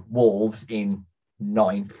 Wolves in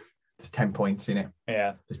ninth. There's 10 points in it.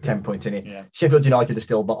 Yeah. There's 10 points in it. Yeah. Sheffield United are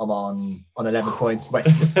still bottom on 11 points.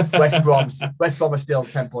 West Brom are still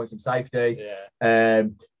 10 points in safety. Yeah.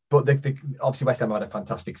 But obviously West Ham have had a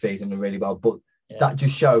fantastic season and really well. But that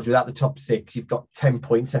just shows without the top six, you've got 10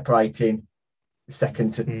 points separating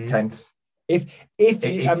second to 10th. It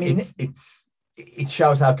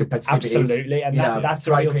shows how competitive it is. Absolutely, and that's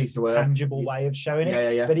a real piece of work. Tangible way of showing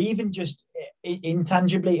it. Yeah. But even just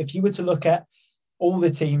intangibly, if you were to look at all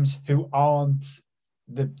the teams who aren't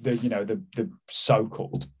the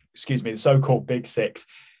so-called big six,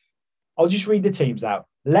 I'll just read the teams out.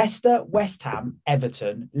 Leicester, West Ham,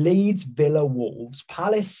 Everton, Leeds, Villa, Wolves,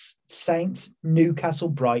 Palace, Saints, Newcastle,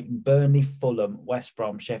 Brighton, Burnley, Fulham, West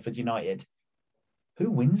Brom, Sheffield United.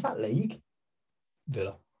 Who wins that league?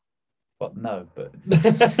 Villa. Well, no, but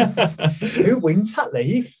who wins that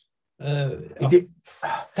league? What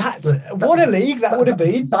a league that would have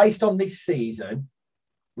been. Based on this season,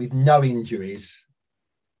 with no injuries,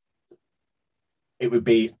 it would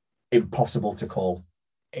be impossible to call.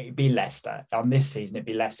 It'd be Leicester. On this season, it'd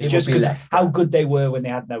be Leicester. Just because how good they were when they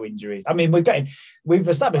had no injuries. I mean, we've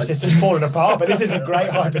established this has fallen apart, but this is a great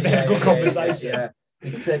hypothetical conversation.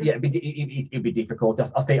 It'd be difficult.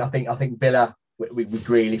 I think Villa with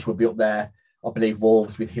Grealish would be up there. I believe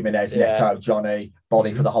Wolves with Jimenez, Neto, Johnny,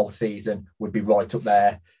 Body for the whole season would be right up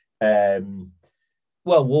there.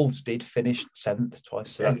 Well, Wolves did finish 7th twice,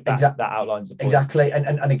 so that outlines the point. Exactly.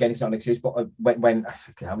 And again, it's not an excuse, but when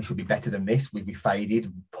we should be better than this, we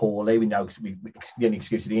faded poorly. We know the only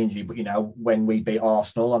excuse of the injury, but when we beat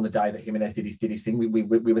Arsenal on the day that Jimenez did his thing, we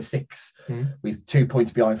were 6th with 2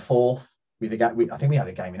 points behind 4th. I think we had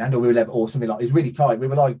a game in hand, or we were 11th or something like. It was really tight. We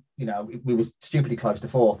were like, we were stupidly close to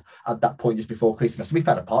 4th at that point just before Christmas. So we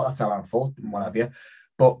fell apart. That's our own fault, and what have you.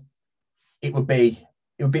 But it would be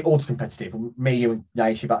ultra competitive. Me, you, and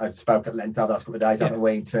Naish spoke at length over the last couple of days, haven't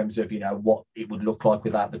we? In terms of what it would look like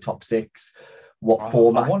without the top 6.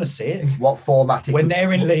 Format? I want to see it. What format? When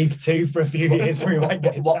they're in League Two for a few years, we might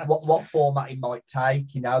get a chance. What format it might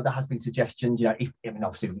take? There has been suggestions.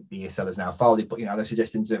 Obviously the ESL is now folded, but there's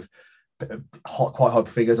suggestions of quite high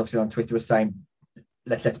figures. Obviously on Twitter was saying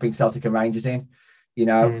let's bring Celtic and Rangers in.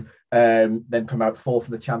 Then promote 4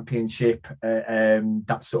 from the Championship,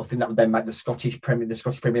 that sort of thing. That would then make the Scottish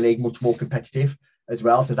Premier League much more competitive as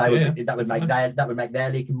well. So that would make their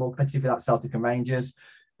league more competitive without Celtic and Rangers.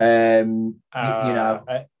 And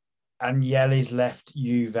Yeli's left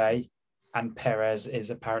Juve, and Perez is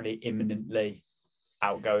apparently imminently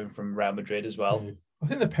outgoing from Real Madrid as well. I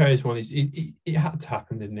think the Perez one it had to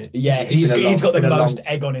happen, didn't it? Yeah, he's got the most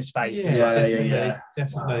egg on his face. Yeah,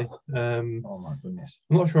 definitely. Oh my goodness!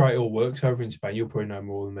 I'm not sure how it all works over in Spain. You'll probably know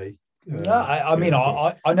more than me. I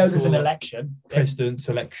know there's an election. President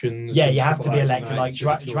elections. Yeah, you have to be elected. Like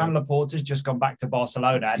Joan Laporta's just gone back to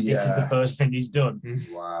Barcelona, and this is the first thing he's done.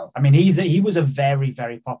 Wow. I mean, he was a very,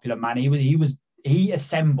 very popular man. He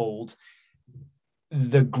assembled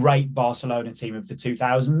the great Barcelona team of the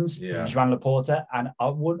 2000s, Joan Laporta, and I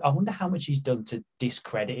wonder how much he's done to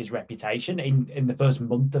discredit his reputation in the first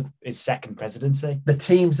month of his second presidency. The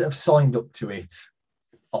teams that have signed up to it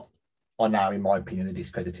are now, in my opinion,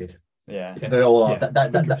 discredited. Yeah, they all are.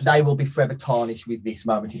 They will be forever tarnished with this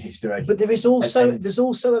moment in history. But there is also there's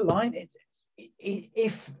also a line.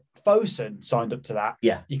 If Fosun signed up to that,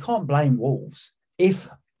 you can't blame Wolves. If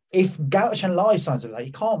Gauch and Lai signs up,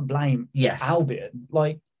 you can't blame Albion.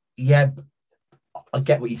 I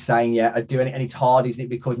get what you're saying. Yeah, I do, and it's hard, isn't it?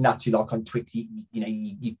 Because naturally, like on Twitter,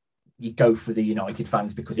 you go for the United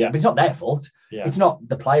fans because but it's not their fault. Yeah. It's not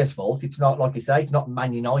the players' fault. It's not, like you say, it's not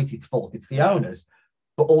Man United's fault. It's the owners.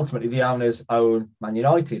 But ultimately, the owners own Man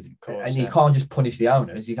United, and you can't just punish the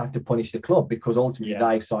owners. You have to punish the club because ultimately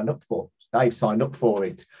they've signed up for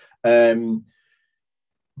it.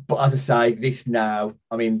 But as I say, this now,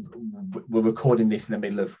 I mean, we're recording this in the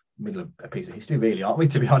middle of a piece of history, really, aren't we?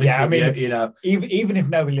 To be honest, even if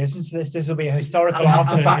nobody listens to this will be a historical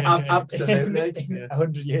after absolutely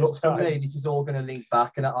 100 years time. For me, this is all going to link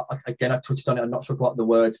back, and I touched on it. I'm not sure what the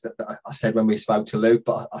words that I said when we spoke to Luke,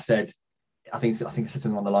 but I said, I think I said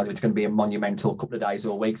something on the line. It's going to be a monumental couple of days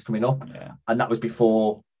or weeks coming up, and that was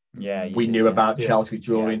before we knew about Chelsea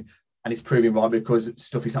withdrawing. Yeah. And it's proving right because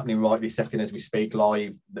stuff is happening right this second as we speak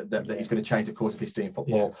live that is going to change the course of history in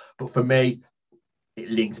football. Yeah. But for me, it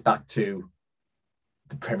links back to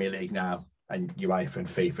the Premier League now and UEFA and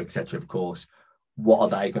FIFA, etc. Of course, what are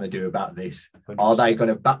they going to do about this? 100%. Are they going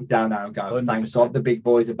to back down now and go, 100%. Thank God the big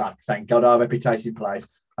boys are back. Thank God our reputation plays.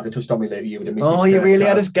 As I touched on with you would have missed. Oh, you really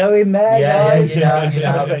had us going there, guys.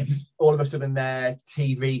 Yeah, all of us have been there.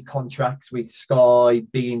 TV contracts with Sky,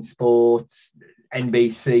 beIN Sports,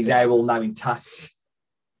 NBC, they're all now intact.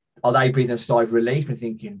 Are they breathing a sigh of relief and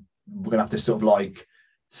thinking we're going to have to sort of like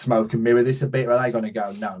smoke and mirror this a bit? Or are they going to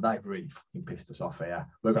go, no, they've really fucking pissed us off here.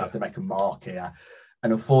 We're going to have to make a mark here.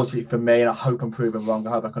 And unfortunately for me, and I hope I'm proven wrong,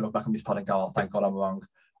 I hope I can look back on this pod and go, oh, thank God I'm wrong.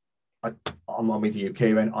 I'm on with you,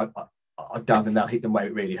 Kieran. I don't think that'll hit them where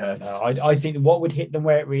it really hurts. No, I think what would hit them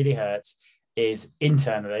where it really hurts is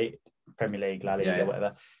internally, Premier League, La Liga,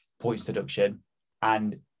 whatever, points deduction,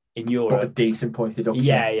 and in Europe, but a decent point deduction.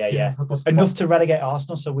 Yeah. Enough to relegate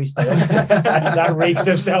Arsenal, so we stay. And that reeks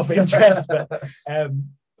of self-interest.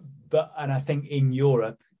 But I think in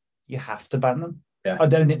Europe, you have to ban them. Yeah. I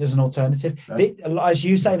don't think there's an alternative. No. As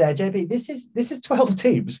you say there, JB, this is 12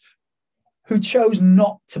 teams who chose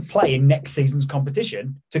not to play in next season's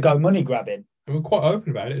competition to go money grabbing. And we're quite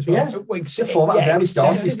open about it as well. Yeah, the format we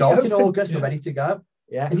started in August, we're ready to go.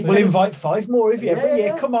 Yeah, we'll invite 5 more of you every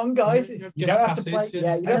year. Come on, guys! You don't have to play.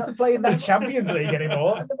 Yeah, you don't have to play in that Champions League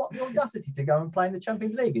anymore. And what the audacity to go and play in the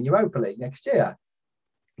Champions League and Europa League next year?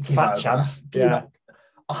 Fat chance. Yeah.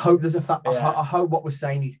 I hope there's a fact. I hope what we're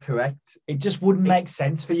saying is correct. It just wouldn't make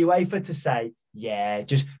sense for UEFA to say,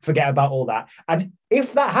 just forget about all that. And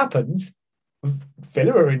if that happens,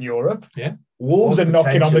 Villa are in Europe. Yeah. Wolves are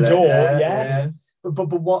knocking on the door. Yeah. But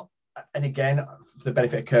what? And again, for the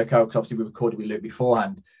benefit of Kirko, because obviously we recorded with Luke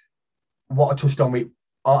beforehand, what I touched on with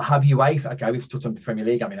have UEFA, okay, we've touched on the Premier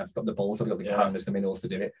League. I mean, I've got the balls, I've got the cojones, the minerals to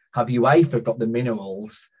do it. Have UEFA got the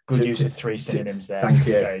minerals? Good use of three synonyms there. Thank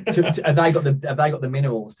you. Have they got the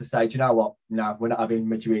minerals to say, do you know what? No, we're not having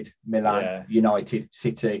Madrid, Milan, United,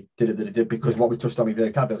 City, because what we touched on with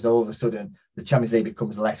the Cavs was all of a sudden the Champions League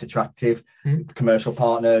becomes less attractive. Commercial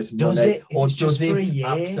partners, does money, it? Or does it?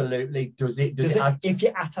 Absolutely. Does it? If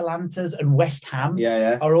your Atalantas and West Ham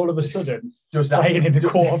are all of a sudden playing in the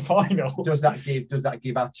quarterfinal, does that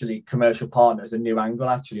give actually commercial partners a new angle?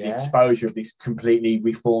 Actually, the exposure of this completely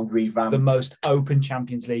reformed, revamped, the most open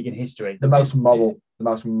Champions League in history, the most moral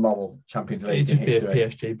Champions League in history. It'd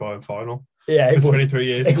just be a PSG Bayern final. Yeah, for 23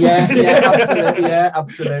 years. Absolutely.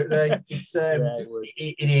 It's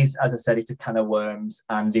it is, as I said, it's a can of worms,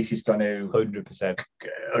 and this is going to 100%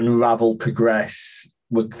 unravel, progress.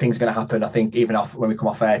 Things are going to happen. I think even when we come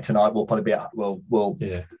off air tonight, we'll probably be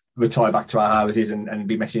retire back to our houses and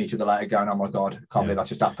be messaging each other later, going, "Oh my God, I can't believe that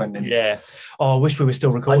just happened." And I wish we were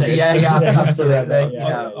still recording. Absolutely.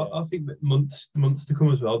 I think that months to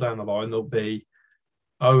come as well down the line, there'll be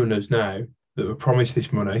owners now that were promised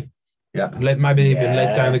this money. Yeah, maybe even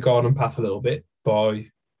led down the garden path a little bit by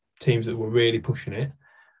teams that were really pushing it.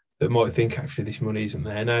 That might think, actually, this money isn't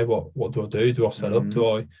there now. What do I do? Do I sell up?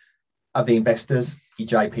 Do I have the investors, your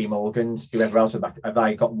JP Morgans, whoever else have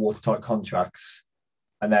they got watertight contracts?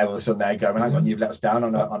 And then all of a sudden they're going, "Hang on, you've let us down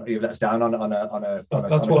on a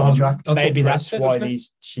contract." Maybe that's why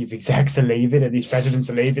these chief execs are leaving and these presidents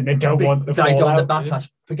are leaving. They don't want the backlash.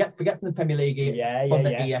 Forget from the Premier League, from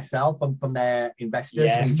the ESL, from their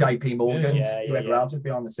investors, from JP Morgan, whoever else is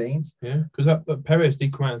behind the scenes. Yeah, because that Perez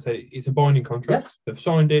did come out and say it's a binding contract. Yeah. They've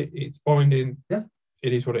signed it. It's binding. Yeah,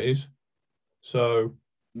 it is what it is. So,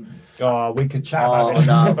 we could chat about this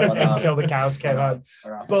until the cows came home.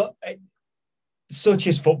 But such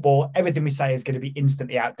is football. Everything we say is going to be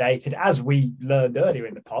instantly outdated, as we learned earlier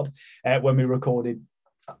in the pod when we recorded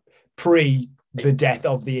pre the death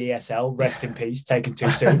of the ESL. Rest in peace, taken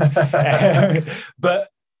too soon. But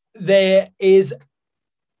there is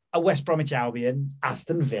a West Bromwich Albion,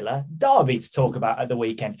 Aston Villa derby to talk about at the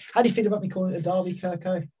weekend. How do you feel about me calling it a derby,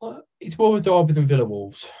 Kirko? Well, it's more of a derby than Villa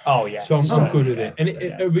Wolves. Oh, yeah. So I'm good with it.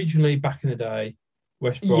 And originally, back in the day,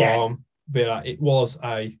 West Brom, Villa, it was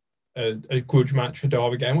a grudge match, a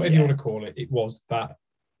derby game, whatever you want to call it. It was that,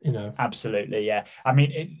 Absolutely, yeah. I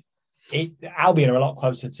mean, Albion are a lot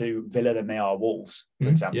closer to Villa than they are Wolves, for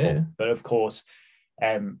example. Yeah. But of course,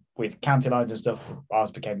 with county lines and stuff,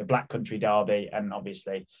 ours became the Black Country derby, and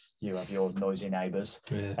obviously you have your noisy neighbours.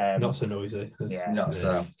 Yeah, not so noisy.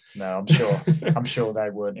 So. No, I'm sure they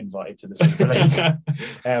weren't invited to the Super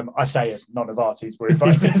League. I say as none of our teams were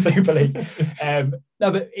invited to the Super League.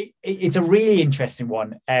 No, but it's a really interesting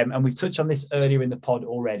one, and we've touched on this earlier in the pod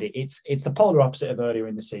already. It's the polar opposite of earlier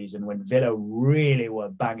in the season when Villa really were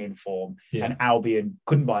banging form and Albion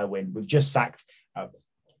couldn't buy a win. We've just sacked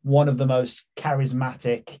one of the most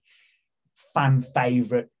charismatic, fan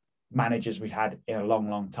favourite managers we've had in a long,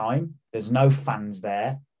 long time. There's no fans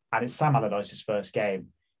there, and it's Sam Allardyce's first game.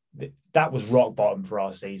 That was rock bottom for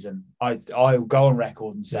our season. I'll go on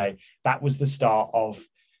record and say that was the start of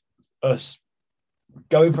us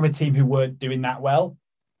going from a team who weren't doing that well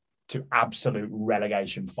to absolute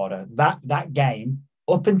relegation fodder. That game,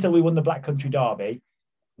 up until we won the Black Country Derby,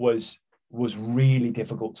 was really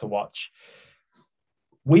difficult to watch.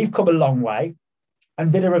 We've come a long way,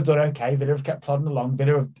 and Villa have done okay. Villa have kept plodding along.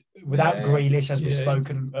 Villa have, without Grealish, as we've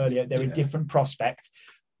spoken earlier, they're a different prospect,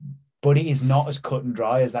 but it is not as cut and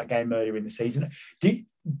dry as that game earlier in the season. Do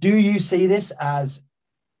you see this as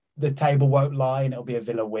the table won't lie and it'll be a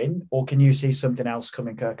Villa win, or can you see something else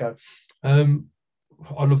coming, Kirko?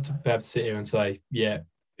 I'd love to be able to sit here and say,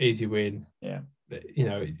 easy win. Yeah.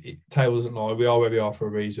 Table doesn't lie. We are where we are for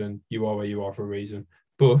a reason. You are where you are for a reason.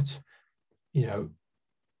 But,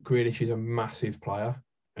 Grealish is a massive player,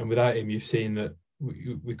 and without him, you've seen that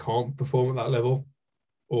we can't perform at that level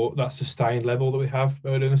or that sustained level that we have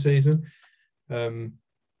early in the season. And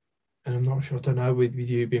I'm not sure. I don't know. With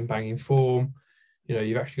you being banging form,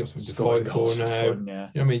 you've actually got something to fight for now. Fun,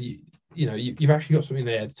 I mean, you've actually got something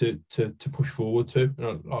there to push forward to.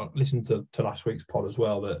 And I listened to last week's pod as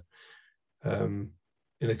well that in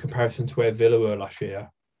the comparison to where Villa were last year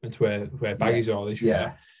and to where Baggies are this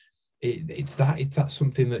year. It's that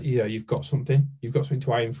something that you've got something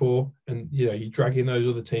to aim for, and you're dragging those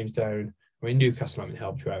other teams down. I mean, Newcastle haven't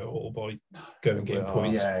helped you out at all by going and getting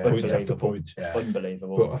points after points.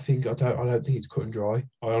 Unbelievable. But I don't think it's cut and dry.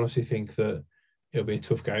 I honestly think that it'll be a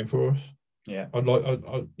tough game for us. Yeah,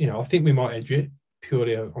 I think we might edge it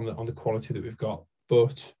purely on the quality that we've got,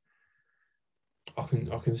 but I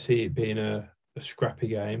can see it being a a scrappy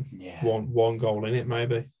game. Yeah. One goal in it,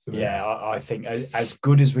 maybe. Yeah, I think as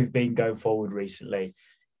good as we've been going forward recently,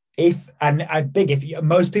 if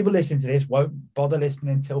most people listening to this won't bother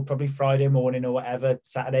listening until probably Friday morning or whatever,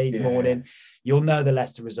 Saturday morning, you'll know the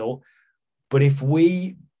Leicester result. But if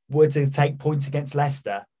we were to take points against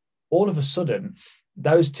Leicester, all of a sudden,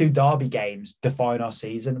 those two derby games define our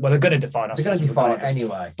season. Well, they're going to define our season. They're going to define it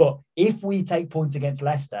anyway. But if we take points against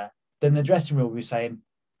Leicester, then the dressing room will be saying,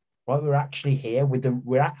 right, we're actually here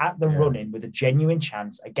we're at the run-in with a genuine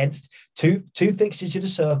chance against two fixtures you'd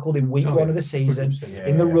have circled in week 1 of the season.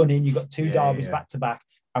 In the run-in, you've got two derbies back to back,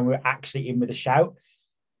 and we're actually in with a shout.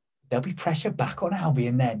 There'll be pressure back on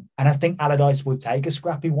Albion then, and I think Allardyce would take a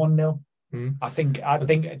scrappy 1-0. I think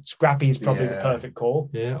scrappy is probably the perfect call.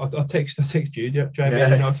 Yeah, I texted you, Jamie,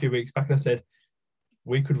 a few weeks back, and I said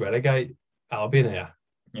we could relegate Albion here.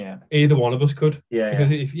 Yeah, either one of us could. Yeah, because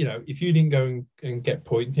if you didn't go and get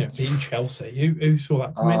points, beating Chelsea, who saw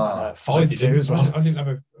that coming? 5-2 as well. I didn't have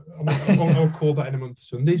I won't call that in a month of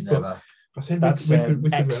Sundays, Never. but I said that's we could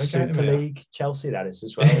relegate Super them. League Chelsea. That is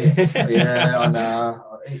as well. Yeah, I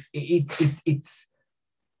know. It's.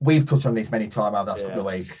 We've touched on this many times over the last couple of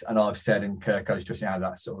weeks, and I've said, and Kirko's just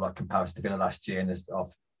that sort of like comparison to Villa last year, and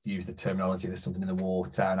I've used the terminology, there's something in the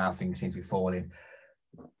water, and how things seem to be falling.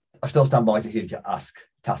 I still stand by. It's a huge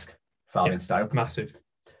task for Albion Stoke. Massive.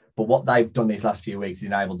 But what they've done these last few weeks is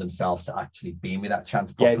enabled themselves to actually be in with that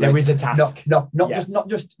chance properly. Yeah, there is a task. Not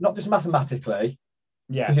just mathematically.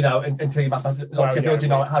 Yeah. Because until you Sheffield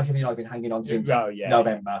United, how Sheffield United been hanging on since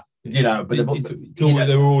November. But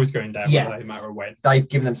they were always going down. No matter when. They've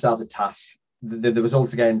given themselves a task. The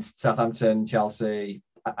results against Southampton, Chelsea,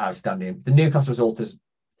 outstanding. The Newcastle result has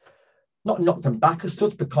not knocked them back as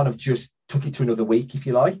such, but kind of just took it to another week, if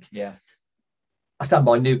you like. Yeah. I stand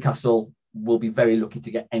by. Newcastle will be very lucky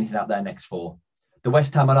to get anything out of their next 4. The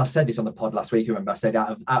West Ham, and I said this on the pod last week, remember, I said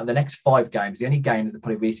out of the next 5 games, the only game that they're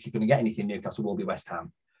probably realistically going to get anything Newcastle will be West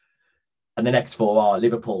Ham. And the next 4 are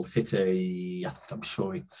Liverpool, City, I'm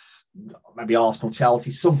sure it's maybe Arsenal,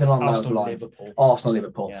 Chelsea, something along those lines. Arsenal,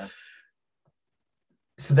 Liverpool. Yeah.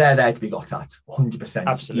 So they're there to be got at, 100%.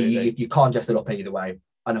 Absolutely. You can't dress it up either way.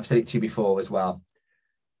 And I've said it to you before as well.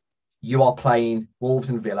 You are playing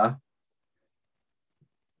Wolves and Villa.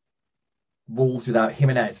 Wolves without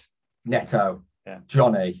Jimenez, Neto,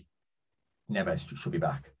 Johnny, Neves should be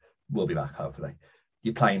back. Will be back, hopefully.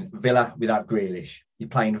 You're playing Villa without Grealish. You're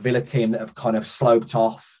playing Villa team that have kind of sloped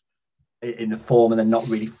off in the form and they're not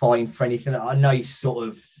really fighting for anything. I know you sort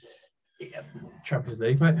of... Champions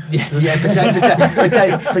League, mate.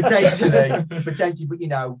 Potentially,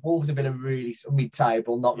 but Wolves have been a really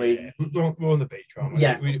mid-table, not really. We're on the beach, aren't we?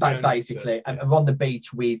 Yeah, basically, and we're on the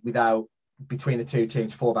beach without between the two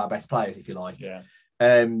teams 4 of our best players, if you like. Yeah.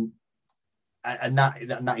 And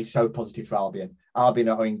that is so positive for Albion. Albion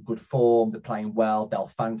are in good form. They're playing well.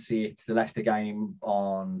 They'll fancy it. The Leicester game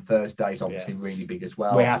on Thursday is obviously really big as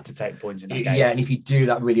well. We have to take points in that game. Yeah, and if you do,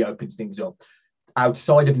 that really opens things up.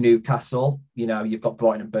 Outside of Newcastle, you've got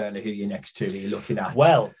Brighton and Burnley, who you're next to, that you're looking at.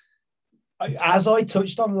 Well, as I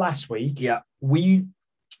touched on last week, we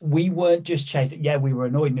weren't just chasing. Yeah, we were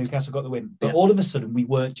annoyed Newcastle got the win, but all of a sudden we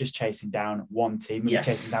weren't just chasing down one team. We were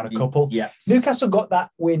chasing down a couple. Yeah, Newcastle got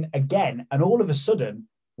that win again, and all of a sudden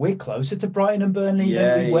we're closer to Brighton and Burnley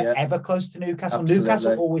than we were ever close to Newcastle. Absolutely.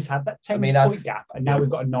 Newcastle always had that 10-point gap, and now we've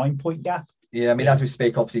got a 9-point gap. Yeah, I mean, as we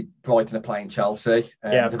speak, obviously Brighton are playing Chelsea.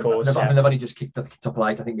 Of course. They've only just kicked off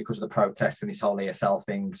late, I think, because of the protests and this whole ESL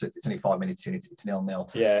thing. So it's only 5 minutes in, it's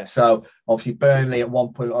 0-0. Yeah. So obviously Burnley at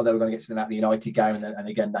one point, they were going to get something out of the United game, and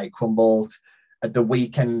again they crumbled. At the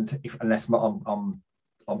weekend, unless I'm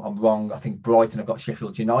wrong, I think Brighton have got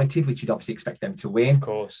Sheffield United, which you'd obviously expect them to win. Of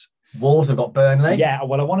course. Wolves have got Burnley. Yeah,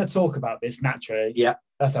 well, I want to talk about this naturally. Yeah.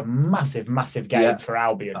 That's a massive, massive game for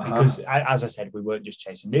Albion because, as I said, we weren't just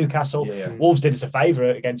chasing Newcastle. Wolves did us a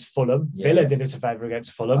favour against Fulham. Villa did us a favour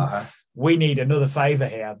against Fulham. We need another favour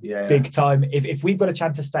here, big time. If we've got a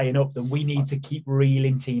chance of staying up, then we need to keep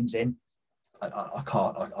reeling teams in. I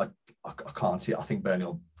can't see it. I think Burnley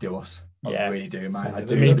will do us. I really do, mate. I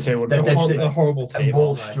do. Me too. They're a horrible team. And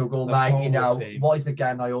Wolves struggle, mate. What is the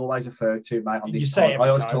game I always refer to, mate? On this time, I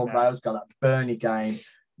always talk about that Burnley game.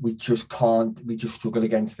 We just can't. We just struggle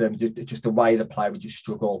against them. Just the way they play, we just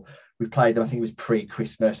struggle. We played them. I think it was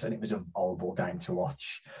pre-Christmas, and it was a horrible game to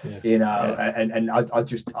watch. And I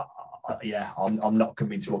just. I'm not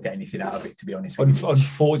convinced we'll get anything out of it, to be honest with you.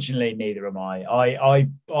 Unfortunately, neither am I.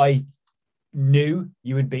 I knew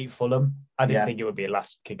you would beat Fulham. I didn't think it would be a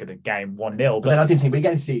last kick of the game 1-0. But then I didn't think we're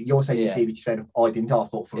getting to see. You're saying you did, which is fair enough. I didn't. I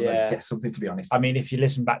thought for get something, to be honest. I mean, if you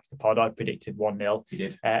listen back to the pod, I predicted 1-0. You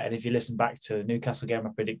did. And if you listen back to the Newcastle game, I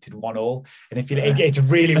predicted 1-1. And if it's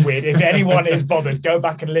really weird. If anyone is bothered, go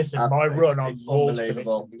back and listen. My run on Wolves predictions.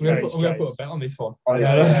 I'm going to put a bet on this one.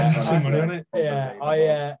 Some money on it.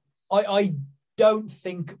 Yeah, I don't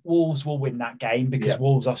think Wolves will win that game because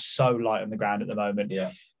Wolves are so light on the ground at the moment.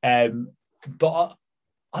 Yeah. But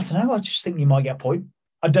I don't know. I just think you might get a point.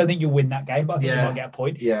 I don't think you'll win that game, but I think you might get a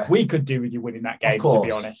point. Yeah. We could do with you winning that game, to be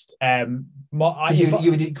honest.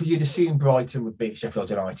 Because you'd assume Brighton would beat Sheffield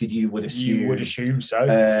United. You would assume so. So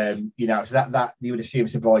that you would assume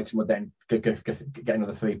so Brighton would then get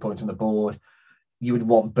another 3 points on the board. You would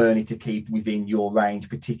want Burnley to keep within your range,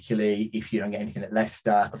 particularly if you don't get anything at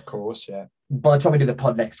Leicester. Of course, yeah. By the time we do the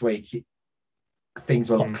pod next week,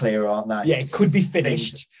 things are a lot clearer, aren't they? Yeah, it could be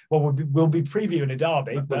finished. Well, we'll be previewing a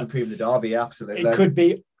derby. We'll be previewing the derby, absolutely. It could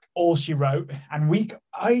be all she wrote. And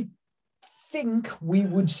I think we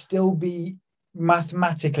would still be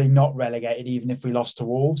mathematically not relegated, even if we lost to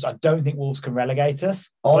Wolves. I don't think Wolves can relegate us.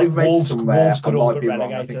 I read somewhere, Wolves could I might be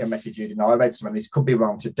wrong, I think I messaged you, I read somewhere, this could be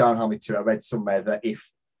wrong, so don't hold me to it. I read somewhere that if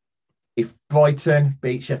Brighton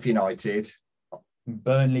beat Sheffield United,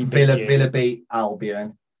 Villa beat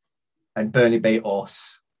Albion, and Burnley beat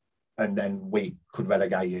us, and then we could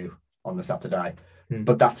relegate you on the Saturday.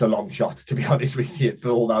 But that's a long shot, to be honest with you,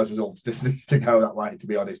 for all those results to go that way, to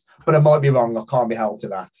be honest. But I might be wrong. I can't be held to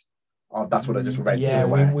that. That's what I just read. Yeah,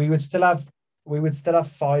 we would still have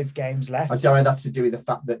 5 games left. I don't know that's to do with the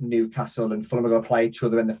fact that Newcastle and Fulham are going to play each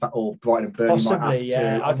other, and the fact, or Brighton and Burnley possibly, might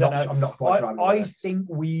have to. I don't know. I'm not quite sure. I think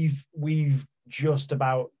we've just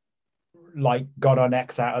about got our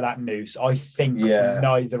necks out of that noose. I think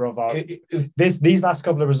neither of our these last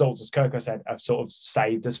couple of results, as Coco said, have sort of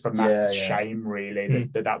saved us from that shame. Really,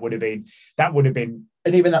 that would have been.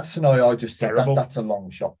 And even that scenario, I just said that's a long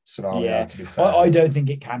shot scenario. Yeah. To be fair, I don't think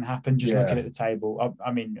it can happen. Just looking at the table,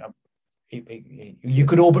 I mean, you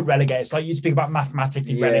could all but relegate. It's like you speak about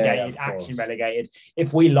mathematically relegated, actually relegated.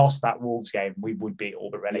 If we lost that Wolves game, we would be all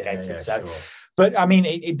but relegated. Sure. But I mean,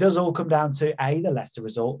 it does all come down to the Leicester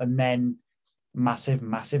result, and then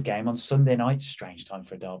massive game on Sunday night. Strange time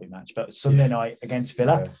for a derby match, but Sunday night against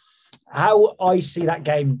Villa. How I see that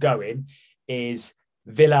game going is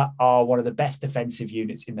Villa are one of the best defensive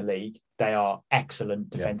units in the league. They are excellent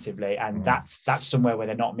defensively, and that's somewhere where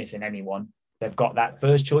they're not missing anyone. They've got that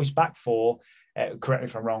first choice back four. Correct me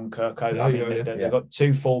if I'm wrong, Kirko. They've got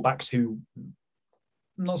 2 fullbacks who,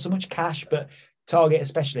 not so much cash, but Target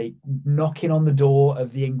especially, knocking on the door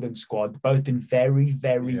of the England squad. Both been very,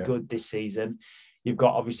 very good this season. You've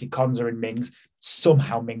got obviously Konza and Mings.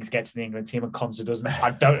 Somehow Mings gets in the England team and Konza doesn't.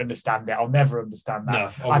 I don't understand it. I'll never understand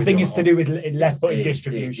that. No, I think it's to do with left-footed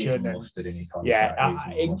distribution.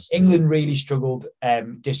 England really struggled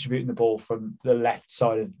distributing the ball from the left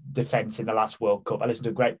side of defence in the last World Cup. I listened to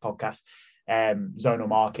a great podcast, Zonal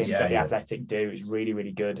Marking, that the Athletic do. It's really,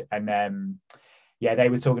 really good. And they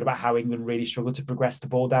were talking about how England really struggled to progress the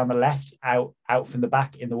ball down the left, out from the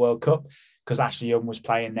back in the World Cup, because Ashley Young was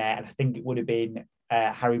playing there, and I think it would have been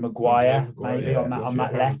Harry Maguire maybe on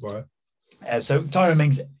that left. So Tyrone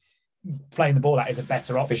Mings playing the ball out is a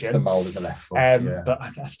better option. Fits the mould of the left foot, but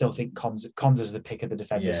I still think Konza's the pick of the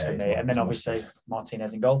defenders for me, and then obviously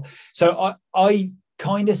Martinez in goal. So I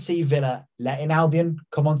kind of see Villa letting Albion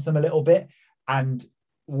come onto them a little bit, and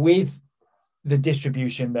with the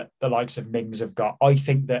distribution that the likes of Mings have got, I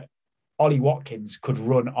think that Ollie Watkins could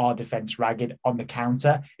run our defence ragged on the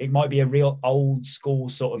counter. It might be a real old school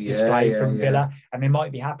sort of display from Villa, and they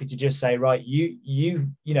might be happy to just say, right,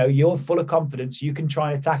 you're full of confidence, you can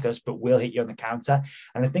try and attack us, but we'll hit you on the counter.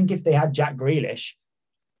 And I think if they had Jack Grealish,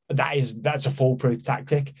 that's a foolproof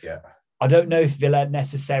tactic. Yeah. I don't know if Villa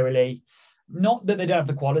necessarily, not that they don't have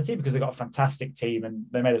the quality, because they've got a fantastic team and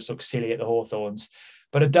they made us look silly at the Hawthorns,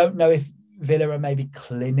 but I don't know if Villa are maybe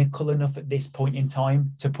clinical enough at this point in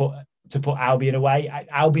time to put Albion away.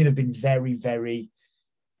 Albion have been very, very,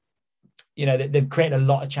 they've created a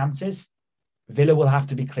lot of chances. Villa will have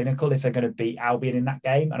to be clinical if they're going to beat Albion in that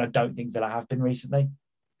game, and I don't think Villa have been recently.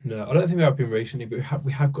 No, I don't think we have been recently, but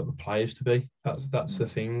we have got the players to be. That's the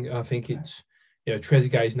thing. I think it's,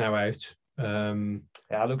 Trezeguet is now out.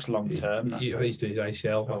 It looks long term. He's doing his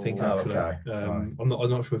ACL, I think. Actually, I'm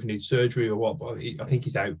not sure if he needs surgery or what, but I think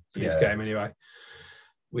he's out for this game anyway.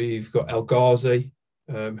 We've got El Ghazi,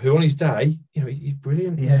 who on his day, he's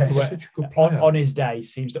brilliant. He's such a good player. On his day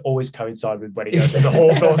seems to always coincide with when he goes to the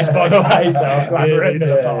Hawthorns, by the way. So I'm glad we're in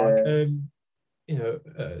the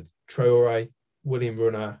park. Traore, William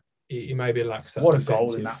Runner, he maybe lacks that. What a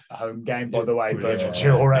goal in that home game, by the way, Virgil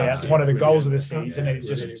Traore. That's one of the goals of the season. And it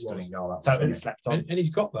just totally slept on. And he's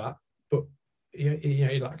got that, but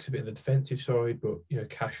he lacks a bit of the defensive side. But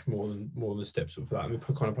Cash more than steps up for that. And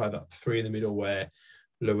we kind of play that three in the middle where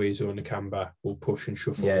Louise or Nakamba will push and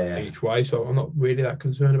shuffle each way. So I'm not really that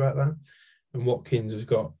concerned about that. And Watkins has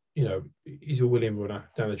got, he's a willing runner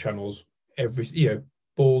down the channels.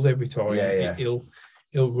 Balls every time.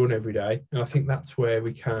 He'll run every day. And I think that's where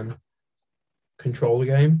we can control the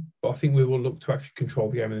game. But I think we will look to actually control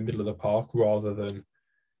the game in the middle of the park rather than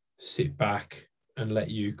sit back and let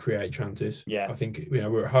you create chances. Yeah. I think,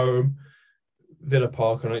 we're at home, Villa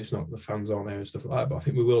Park. I know it's not, the fans aren't there and stuff like that, but I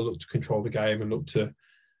think we will look to control the game and look to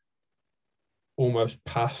almost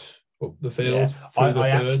pass up the field. I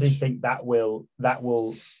actually think that will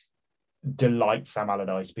delight Sam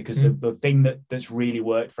Allardyce, because the thing that's really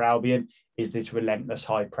worked for Albion is this relentless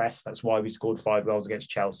high press. That's why we scored 5 goals against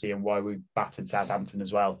Chelsea and why we battered Southampton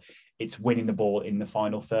as well. It's winning the ball in the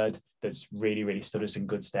final third that's really, really stood us in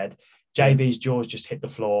good stead. JB's jaws just hit the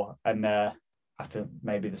floor, and I think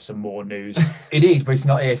maybe there's some more news. It is, but it's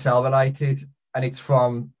not ASL related, and it's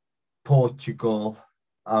from Portugal.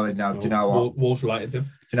 Oh no! Do you know what? Wolves related them. Do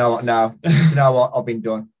you know what? No. Do you know what? I've been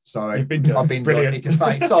done. Sorry. You've been done. I've been Brilliant. done. It's a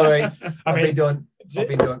fake. Sorry. I've been done.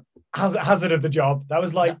 Hazard of the job. That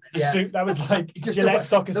was like that was like Gillette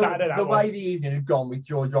Soccer Saturday. The way the evening had gone with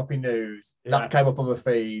jaw dropping news, that came up on the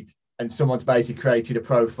feed, and someone's basically created a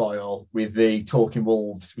profile with the Talking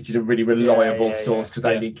Wolves, which is a really reliable source because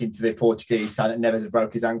they link into the Portuguese son that Neves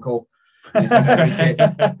broke his ankle.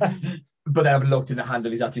 But then I've looked and the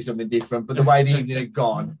handle is actually something different. But the way the evening had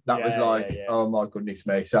gone, that was like, oh my goodness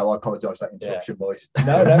me. So I apologise for that interruption, boys.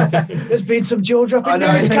 No. There's been some jaw-dropping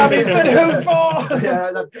news coming, but who for?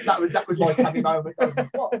 Yeah, that was my tabby moment.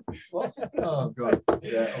 What? Oh, God.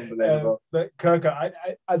 Yeah, unbelievable. But Kirk,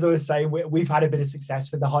 as I was saying, we've had a bit of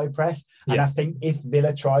success with the high press. And I think if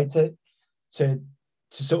Villa try to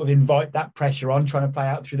sort of invite that pressure on, trying to play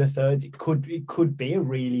out through the thirds, it could be a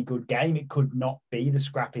really good game. It could not be the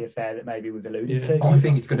scrappy affair that maybe we've alluded to. I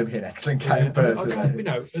think it's going to be an excellent game, personally.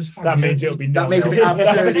 That means it'll be that makes it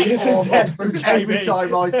absolutely awful. Every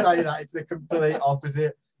time I say that, it's the complete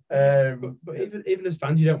opposite. But even as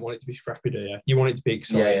fans, you don't want it to be scrappy, do you? You want it to be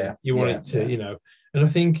exciting. You want it to, and I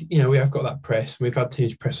think, we have got that press. We've had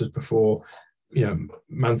teams press us before.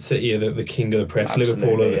 Man City are the king of the press. Absolutely,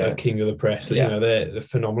 Liverpool are king of the press. They're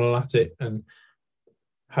phenomenal at it. And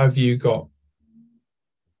have you got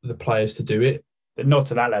the players to do it? But not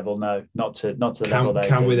to that level, no. Not to the level they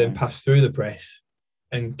can we then pass through the press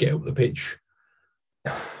and get up the pitch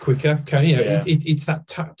quicker? It's that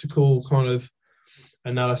tactical kind of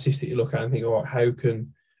analysis that you look at and think, how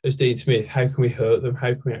can, as Dean Smith, how can we hurt them?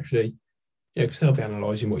 How can we actually? Because they'll be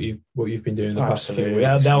analysing what you've been doing in the past few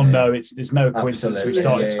weeks. They'll know there's no coincidence we've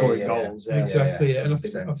started scoring goals. Exactly. And I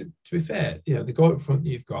think to be fair, the guy up front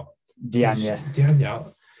you've got, Dianya,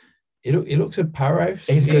 he looks a powerhouse.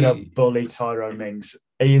 He's going to bully Tyrone Mings.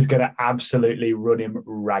 He is going to absolutely run him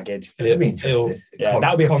ragged. That'll be interesting.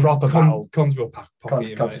 That'll be a proper battle. Cons will pocket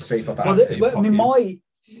him.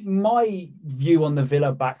 My view on the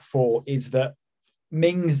Villa back four is that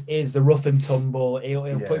Mings is the rough and tumble.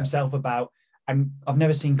 He'll put himself about. And I've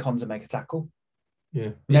never seen Konza make a tackle.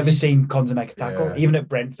 Never seen Konza make a tackle. Yeah. Even at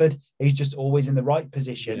Brentford, he's just always in the right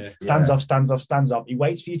position. Stands off. He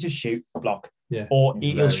waits for you to shoot, block. Or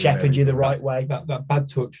he'll shepherd you the right way. That bad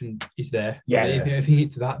touch and he's there. If he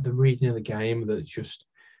hits that, the reading of the game, that's just,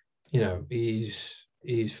 he's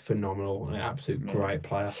phenomenal. An absolute great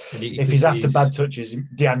player. If he's after bad touches,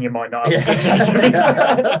 Dianya might not have a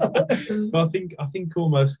good But I think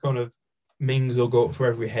almost kind of Mings will go up for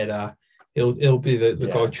every header. He'll be the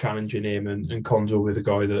guy challenging him, and Konza will be the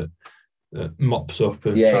guy that mops up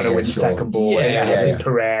and trying to win the second ball.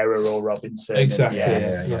 Pereira or Robinson. Exactly.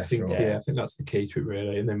 I think that's the key to it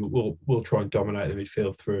really. And then we'll try and dominate the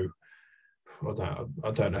midfield through.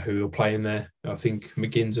 I don't know who will play in there. I think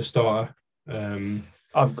McGinn's a starter.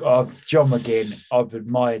 I've John McGinn. I've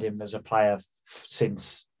admired him as a player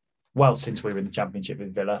since we were in the Championship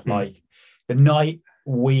with Villa. Like the night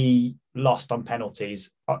we lost on penalties,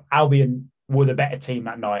 Albion were the better team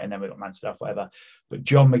that night, and then we got Man City off, whatever. But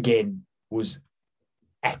John McGinn was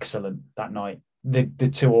excellent that night. The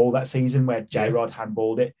 2-2 that season where J-Rod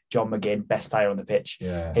handballed it, John McGinn, best player on the pitch.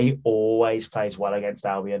 He always plays well against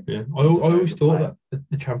Albion. I always thought that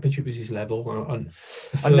the Championship was his level.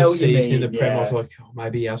 I know what you mean. In the Prem, I was like,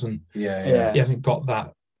 maybe he hasn't. He hasn't got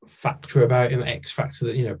that factor about him, the X factor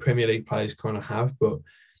that Premier League players kind of have. But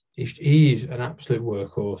he's an absolute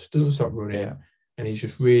workhorse. Doesn't stop running, and he's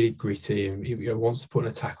just really gritty. And he wants to put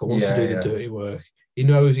in a tackle, wants to do the dirty work. he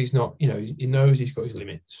knows he's not, he knows he's got his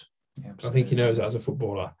limits. Yeah, I think he knows that as a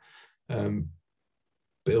footballer.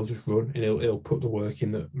 But he'll just run and he'll put the work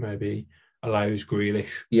in that maybe allows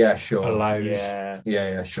Grealish, allows sure.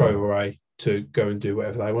 Traore to go and do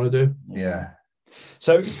whatever they want to do. Yeah.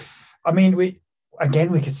 So, I mean, we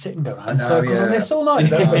could sit and go around in circles on this all night.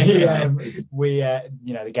 Don't we?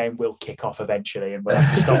 The game will kick off eventually, and we'll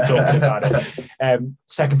have to stop talking about it.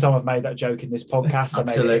 Second time I've made that joke in this podcast.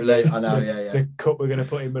 Absolutely, I know. The cut we're going to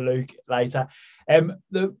put in with Luke later.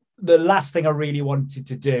 The last thing I really wanted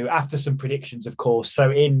to do after some predictions, of course.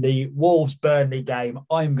 So in the Wolves Burnley game,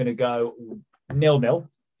 I'm going to go 0-0.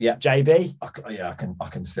 Yeah, JB. I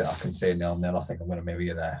can see 0-0. I think I'm going to mirror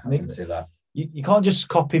you there. I can see that. You can't just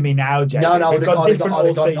copy me now, JB. No, we've got different all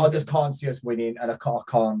seasons. I just can't see us winning, and I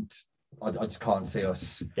just can't see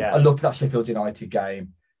us. Yeah. I looked at that Sheffield United game,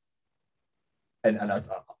 and I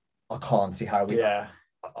can't see how we. Yeah.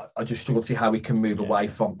 I just struggle to see how we can move away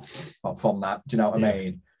from that. Do you know what I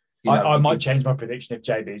mean? I might change my prediction if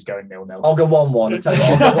JB's going 0-0. I'll go 1-1.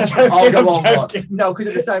 I'll go 1-1. No, because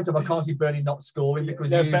at the same time, I can't see Burnley not scoring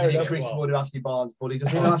because usually Chris Wood or Ashley Barnes bullies.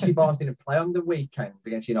 I think Ashley Barnes didn't play on the weekend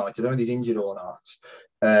against United. I don't know if he's injured or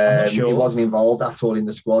not. Sure. He wasn't involved at all in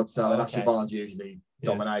the squad. So Ashley Barnes usually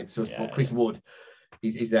dominates us. But Chris Wood,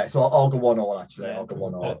 he's there. So I'll go 1-1 actually. I'll go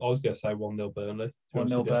 1-1. I was going to say 1-0 Burnley.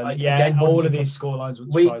 1-0 Burnley. Yeah, again, all of these scorelines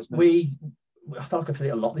would surprise me. I felt like I've said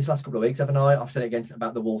it a lot these last couple of weeks, haven't I? I've said it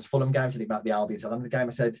about the Wolves Fulham game, I said it about the Albion Southampton game.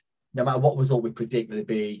 I said, no matter what result we predict, whether it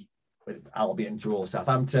be with Albion draw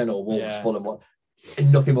Southampton or Wolves Fulham,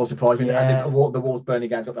 nothing will surprise me. And the Wolves Burnley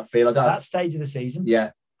game's got that feel. That stage of the season.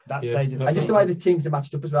 Yeah. That stage of the season. And just the way the teams are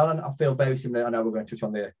matched up as well. And I feel very similar. I know we're going to touch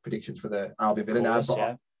on the predictions for the Albion Villa now,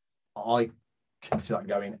 but I can see that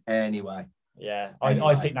going anyway. Yeah.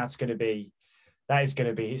 I think that is going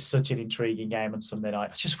to be such an intriguing game on Sunday night.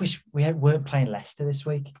 I just wish we weren't playing Leicester this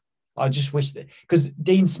week. I just wish that, because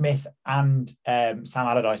Dean Smith and Sam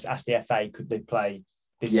Allardyce asked the FA could they play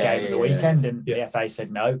this game on the weekend, and the FA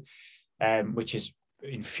said no, which is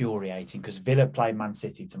infuriating because Villa play Man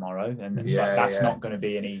City tomorrow, and that's not going to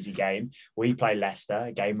be an easy game. We play Leicester,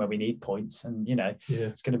 a game where we need points, and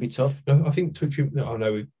it's going to be tough. I think I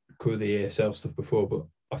know we've covered the ESL stuff before, but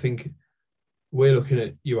I think we're looking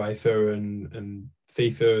at UEFA and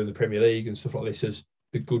FIFA and the Premier League and stuff like this as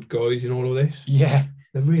the good guys in all of this. Yeah.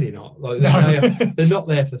 They're really not. Like they're not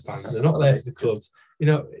there for the fans. They're not there for the clubs.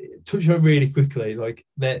 Touch on really quickly, like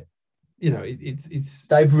they're, it's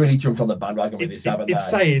they've really jumped on the bandwagon with this, haven't they? It's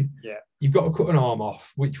saying, you've got to cut an arm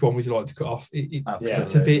off. Which one would you like to cut off?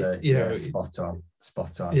 It's a bit, spot on.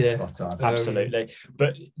 Yeah, spot on. Absolutely.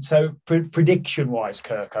 But so prediction-wise,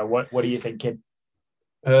 Kirko, what are you thinking?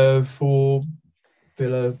 For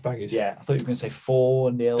Villa Baggage. Yeah, I thought you were going to say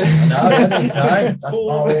 4-0. No, that's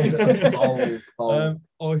bold.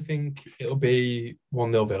 I think it'll be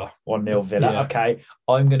 1-0 Villa. 1-0 Villa. Yeah. Okay,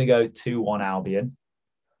 I'm going to go 2-1 Albion.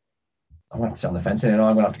 I'm going to have to sit on the fence, and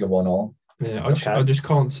I'm going to have to go 1-0. Yeah, I just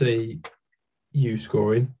can't see you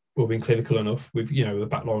scoring. We've been clinical enough. We've the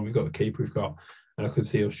back line, we've got the keeper, we've got, and I could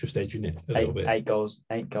see us just edging it a little bit. 8 goals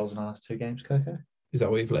in the last 2 games, Coco. Is that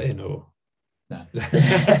what you've let in, or? No.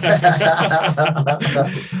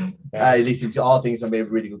 Hey, listen, I think it's going to be a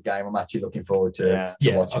really good game. I'm actually looking forward to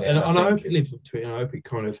watching it. And I hope it lives up to it. And I hope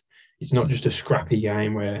it's not just a scrappy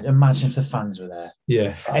game where... Imagine if the fans were there.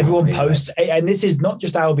 Yeah. Everyone posts, and this is not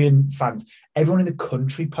just Albion fans, everyone in the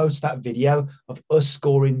country posts that video of us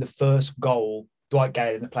scoring the first goal, Dwight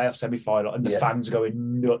Gale in the playoff semi-final, and the fans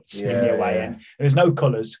going nuts in the away end. And there's no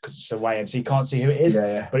colours because it's away end, so you can't see who it is,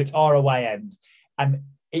 but it's our away end. And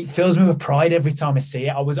it fills me with pride every time I see it.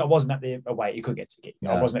 I wasn't at the away. You could get ticket.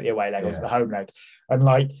 I wasn't at the away leg. I was at the home leg. And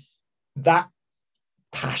like that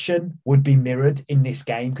passion would be mirrored in this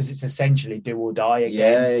game because it's essentially do or die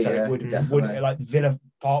again. It would like Villa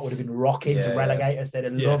Park would have been rocking to relegate us. They'd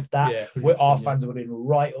have loved that. Our fans would have been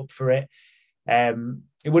right up for it.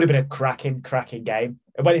 It would have been a cracking game.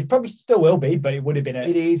 Well, it probably still will be, but it would have been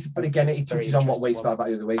It is, but again, it touches on what we spoke about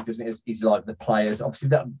the other week, doesn't it? It's like the players. Obviously,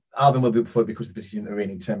 that Albion will be before because of the position they're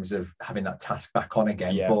in terms of having that task back on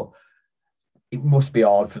again. Yeah. But it must be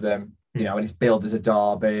hard for them, and it's billed as a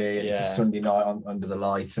derby and it's a Sunday night under the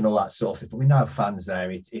lights and all that sort of thing. But we know fans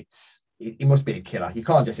there. It must be a killer. You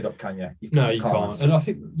can't dress it up, can you? You can't. And I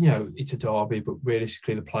think it's a derby, but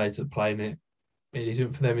realistically, the players that play in it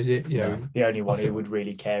isn't for them, is it? The only one who would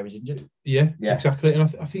really care is injured. Yeah, exactly. And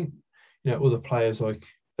I think other players, like,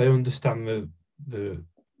 they understand the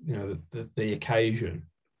occasion.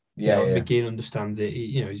 McGinn understands it.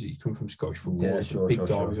 He's come from Scottish football. Big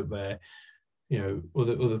derbies up there.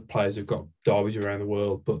 Other players have got derbies around the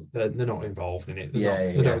world, but they're not involved in it.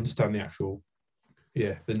 They don't understand the actual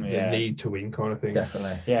the need to win kind of thing.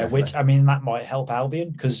 Definitely. Yeah, which I mean that might help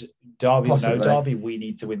Albion because Derby Possibly. or no Derby, we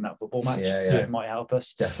need to win that football match. So it might help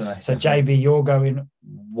us. Definitely. So JB, you're going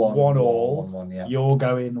 1-1. 1-1, yeah. You're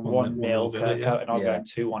going 1-0, Villa, and I'm going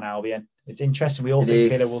 2-1 Albion. It's interesting. We all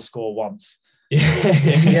think Villa will score once.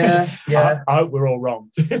 Yeah. I hope we're all wrong.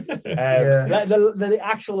 The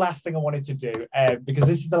actual last thing I wanted to do, because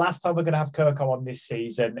this is the last time we're going to have Kirko on this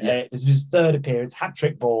season. This is his third appearance,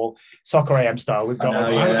 hat-trick ball, soccer AM style. We've got.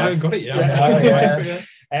 I haven't got it yet.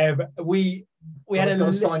 We had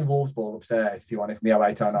a signed Wolves ball upstairs if you want it from the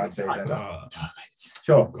 08-09 season.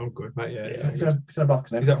 Sure, I'm good, mate. Yeah, it's in a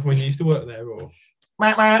box now. Is that from when you used to work there, or?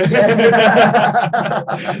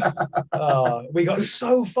 We got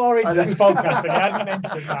so far into this podcast and you hadn't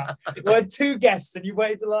mentioned that. We had 2 guests and you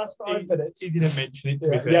waited the last 5 minutes. He didn't mention it, to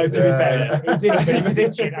be fair. Yeah, to be fair. He didn't, but he was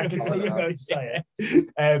itching. I can see him going to say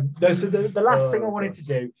it. So the last thing I wanted to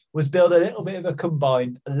do was build a little bit of a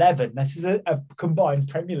combined 11. This is a combined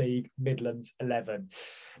Premier League Midlands 11.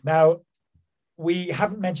 Now, we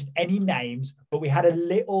haven't mentioned any names, but we had a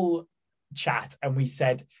little chat and we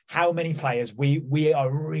said how many players we are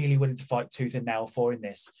really willing to fight tooth and nail for in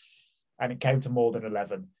this, and it came to more than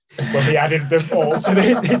 11 when we added them all. So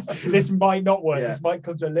this might not work. This might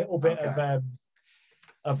come to a little bit of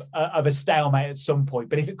a stalemate at some point,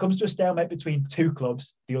 but if it comes to a stalemate between 2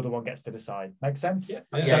 clubs, the other one gets to decide. Make sense? So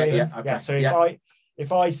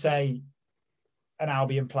if I say an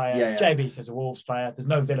Albion player, JB says a Wolves player, there's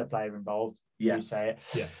no Villa player involved, you say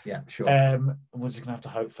it. Yeah, sure. We're just gonna have to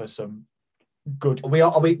hope for some good. We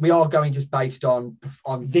are going just based on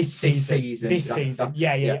this season.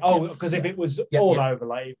 Yeah. Oh, because if it was all over,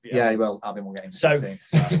 like well, Albion will get into so, the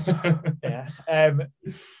team. Yeah.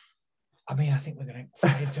 I mean, I think we're going to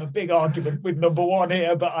get into a big argument with number 1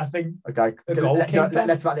 here, but I think the goalkeeper.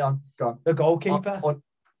 Let's rattle it on. Go on. The goalkeeper.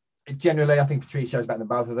 Generally, I think Patricio's better than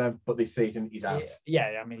both of them, but this season he's out.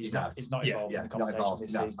 Yeah, I mean, he's not involved in the conversation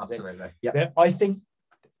this season. Absolutely. I think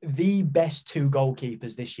the best 2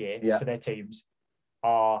 goalkeepers this year for their teams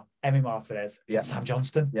are Emi Martinez and Sam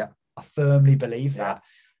Johnston. Yeah. I firmly believe that.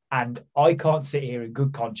 And I can't sit here in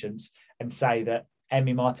good conscience and say that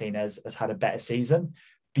Emi Martinez has had a better season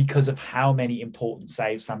because of how many important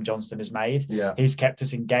saves Sam Johnston has made. Yeah. He's kept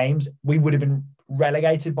us in games. We would have been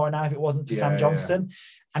relegated by now if it wasn't for Sam Johnston.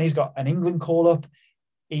 And he's got an England call-up.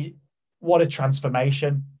 What a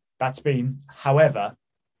transformation that's been. However,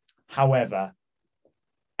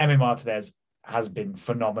 Emi Martinez has been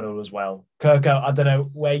phenomenal as well. Kirko, I don't know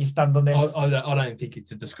where you stand on this. I don't think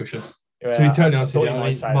it's a discussion. To be totally honest with you,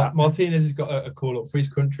 Martinez has got a call-up for his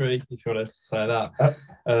country, if you want to say that.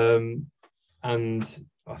 And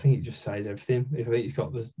I think it just says everything. I think he's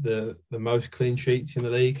got the most clean sheets in the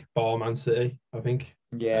league, bar Man City, I think.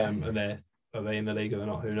 Yeah. And are they in the league or they're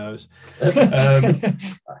not? Who knows?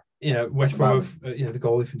 West Brom, the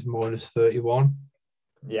goal difference minus 31.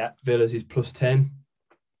 Yeah. Villa's is plus 10.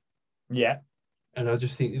 Yeah. And I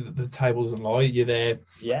just think the table doesn't lie. You're there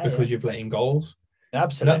because you've let in goals.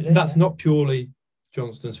 Absolutely. That's not purely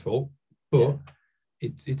Johnston's fault, but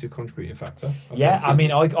it's a contributing factor.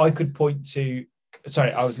 I could point to.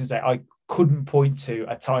 Sorry, I was going to say I couldn't point to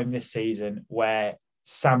a time this season where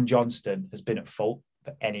Sam Johnston has been at fault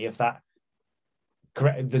for any of that.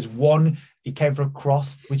 Correct. There's one he came for a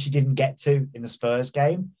cross which he didn't get to in the Spurs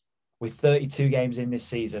game. With 32 games in this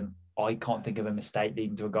season, I can't think of a mistake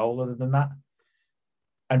leading to a goal other than that.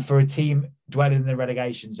 And for a team dwelling in the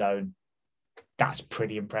relegation zone, that's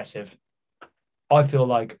pretty impressive. I feel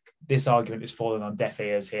like this argument is falling on deaf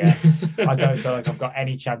ears here. I don't feel like I've got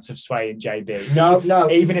any chance of swaying JB. No.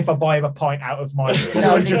 Even if I buy him a pint out of my It's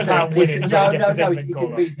a really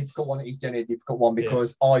difficult one. It's generally a difficult one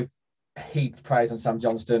because I've heaped praise on Sam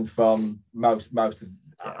Johnston from most of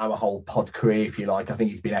our whole pod career, if you like. I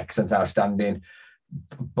think he's been excellent, outstanding.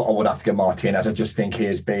 But I would have to go Martinez. I just think he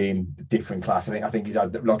has been a different class. I think he's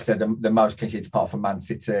had, like I said, the most clean sheets apart from Man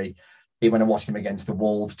City. Even when I watched him against the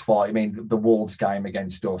Wolves twice. I mean, the Wolves game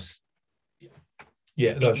against us.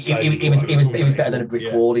 Yeah, he was better than a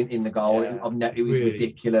brick wall in the goal. Yeah. It was really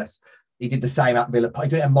ridiculous. He did the same at Villa Park.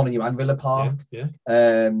 He did it at Molineux and Villa Park.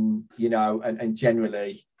 And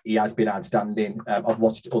generally he has been outstanding. I've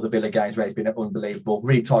watched other Villa games where he's been unbelievable.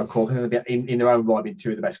 Really tight call. In their own right, been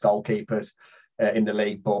 2 of the best goalkeepers in the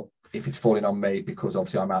league. But if it's falling on me, because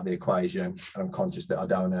obviously I'm out of the equation and I'm conscious that I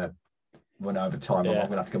don't run over time. I'm going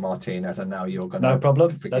to have to go Martinez, and now you're going to. No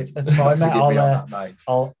problem. That's fine, mate.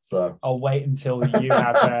 I'll wait until you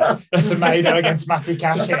have Semedo against Matty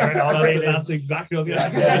Cash here, and that's exactly what's going to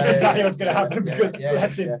happen. That's exactly what's going to happen because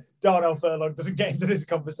bless him, Darnell Furlong doesn't get into this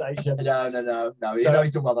conversation. No. He's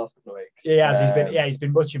done well the last couple of weeks. He has. He's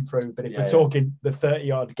been much improved. But if we're talking the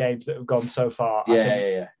 30-yard games that have gone so far,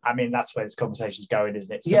 I mean, that's where this conversation's going,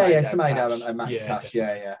 isn't it? Semedo and Matty Cash.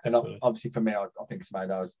 And obviously for me, I think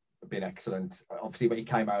Semedo's been excellent. Obviously, when he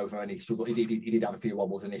came over and he struggled, he did have a few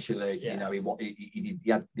wobbles initially. He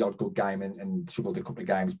had the odd good game and struggled a couple of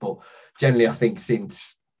games. But generally, I think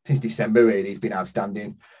since December, really, he's been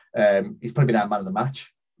outstanding. He's probably been our man of the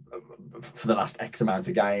match for the last X amount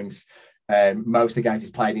of games. Most of the games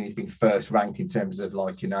he's played in, he's been first ranked in terms of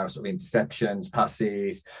sort of interceptions,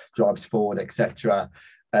 passes, drives forward, etc.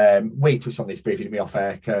 We touched on this briefly off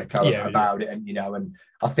air, Kirk, about it, and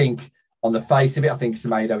I think on the face of it, I think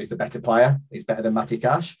Semedo is the better player. He's better than Matty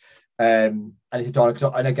Cash. And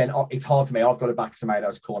again, it's hard for me. I've got to back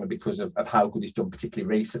Semedo's corner because of how good he's done,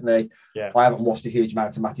 particularly recently. Yeah. I haven't watched a huge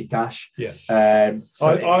amount of Matty Cash. Yeah. I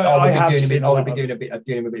would be doing him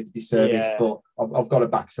a bit of disservice, but I've got to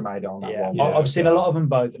back Semedo on that one. Yeah. I've seen a lot of them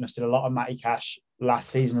both, and I've seen a lot of Matty Cash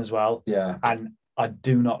last season as well. Yeah. And I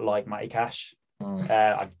do not like Matty Cash.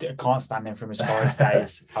 I can't stand him from his Forest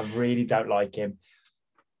days. I really don't like him.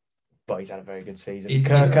 But he's had a very good season. He's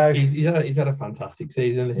had a fantastic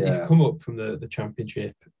season. He's come up from the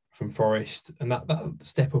Championship from Forest, and that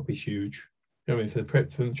step up is huge. You know what I mean?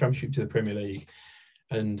 From the Championship to the Premier League,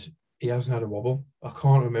 and he hasn't had a wobble. I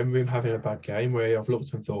can't remember him having a bad game where I've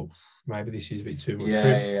looked and thought maybe this is a bit too much for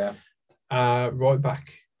him. Right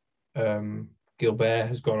back, Gilbert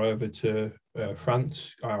has gone over to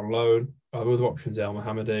France on loan. Other options, El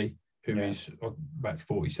Mohammadi, who is about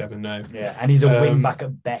 47 now. Yeah, and he's a wing back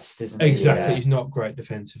at best, isn't he? Exactly. He's not great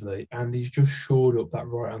defensively. And he's just shored up that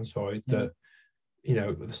right-hand side that,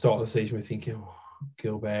 at the start of the season, we're thinking,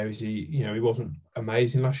 Gilbert, is he, he wasn't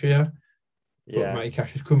amazing last year. But Matty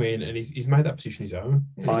Cash has come in and he's made that position his own.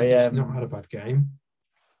 He's not had a bad game.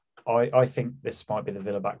 I think this might be the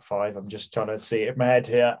Villa back five. I'm just trying to see it in my head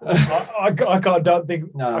here. I can't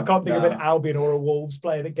think of an Albion or a Wolves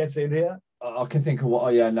player that gets in here. I can think of what.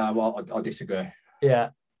 I disagree. Yeah,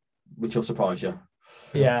 which will surprise you.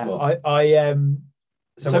 Yeah,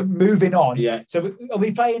 So moving on. Yeah. So are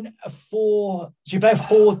we playing a 4? Should you play a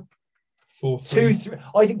 4? 4-2-3.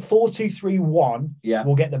 I think 4-2-3-1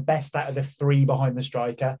 will get the best out of the 3 behind the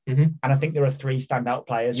striker. Mm-hmm. And I think there are 3 standout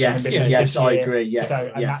players. Yes, I agree.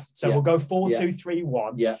 Yes. So we'll go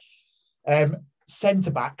 4-2-3-1. Yeah. Centre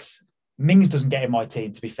backs. Mings doesn't get in my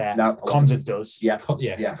team, to be fair. No, Konza does. Yeah.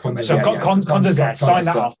 Konza's there. Sign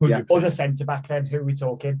that off. Yeah. Other centre back then, who are we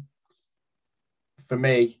talking? For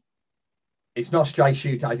me, it's not straight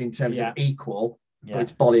shoot as in terms of equal. Yeah. But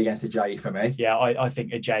it's Bolly against Ajayi for me. Yeah, I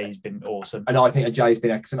think Ajayi's been awesome. And I think Ajayi's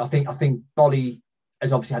been excellent. I think Bolly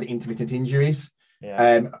has obviously had intermittent injuries.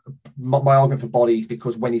 Yeah. My argument for Bolly is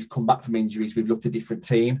because when he's come back from injuries, we've looked at a different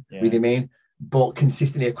team with him in. But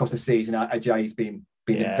consistently across the season, Ajayi's been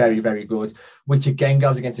very, very good, which again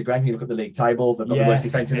goes against the grain. You look at the league table, they've got the worst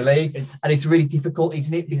defence in the league. And it's really difficult,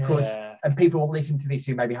 isn't it? Because and people will listen to this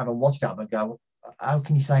who maybe haven't watched Albion and go, how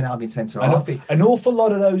can you say an Albion centre half? An awful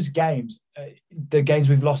lot of those games, the games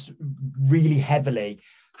we've lost really heavily,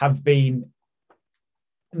 have been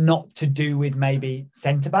not to do with maybe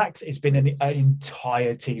centre backs. It's been an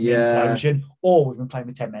entire team implosion, or we've been playing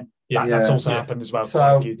with 10 men. That's also happened as well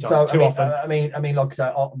quite a few times. Too often. I mean, like I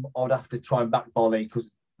say, I'd have to try and back Bolly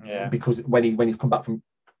because when he's come back from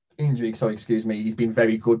injury, he's been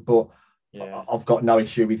very good. But I've got no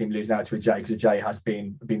issue with him losing out to Ajayi because Ajayi has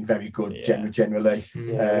been very good generally.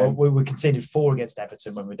 Yeah. We conceded 4 against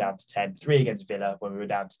Everton when we were down to 10, 3 against Villa when we were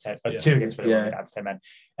down to 10, 2 against Villa when we were down to 10 men,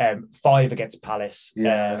 5 against Palace,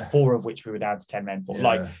 4 of which we were down to 10 men for.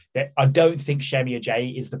 I don't think Shemi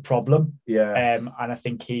Ajayi is the problem. And I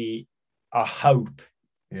think I hope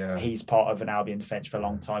he's part of an Albion defence for a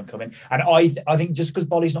long time coming. And I think just because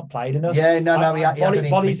Bolly's not played enough.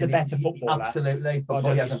 Bolly's the better footballer. Absolutely. But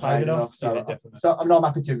Bolly hasn't played enough. So I'm not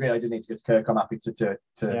happy to agree. I do need to go to Kirk. I'm happy to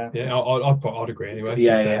I'd agree anyway.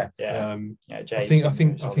 I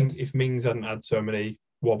think if Mings hadn't had so many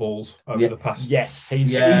wobbles over the past. Yes, he's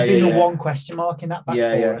been the one question mark in that back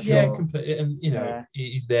four. Completely. And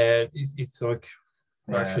he's there. It's like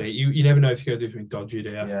actually you never know if you're going to do something dodgy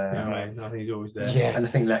there. You know what I mean? I think he's always there. And I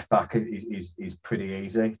think left back is pretty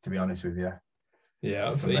easy, to be honest with you. Yeah, I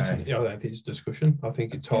don't think it's a discussion. I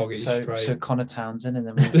think it targets straight. So Connor Townsend, and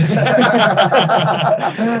then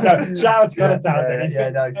shout out to Connor Townsend. He's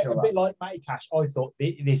been a bit like Matty Cash. I thought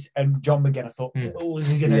this, and John McGinn. I thought, is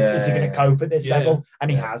he gonna cope at this level?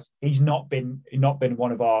 And he has. He's not been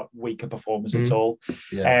one of our weaker performers at all.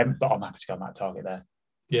 Yeah. But I'm happy to go on that target there.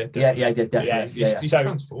 Yeah, definitely. Yeah. He's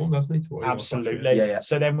transformed, hasn't he? Absolutely. Yeah.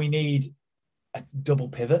 So then we need a double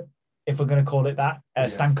pivot, if we're going to call it that.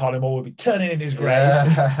 Stan Collymore will be turning in his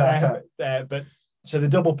grave. But so the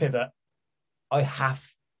double pivot, I have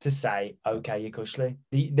to say, okay, Yukushli.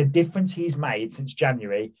 The difference he's made since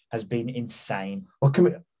January has been insane. Well,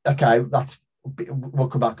 we'll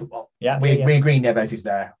come back. We agree Neves is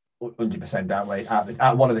there 100%, don't we?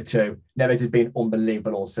 At one of the two. Neves has been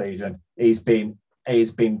unbelievable all season. He's been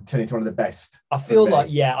turning into one of the best. I feel like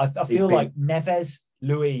Neves,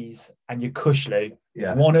 Louise, and Yukushli.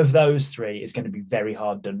 Yeah. One of those three is going to be very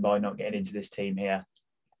hard done by not getting into this team here.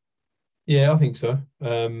 Yeah, I think so.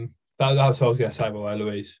 That's what I was going to say about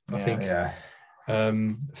Louise. I think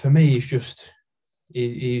for me,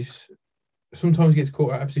 he's sometimes gets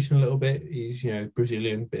caught out of position a little bit. He's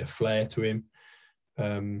Brazilian, bit of flair to him,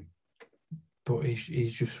 but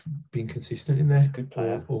he's just been consistent in there. He's a good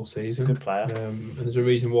player all season. Good player, and there's a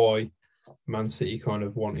reason why Man City kind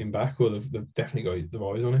of want him back, or they've definitely got their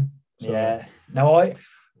eyes on him. So. Yeah. No,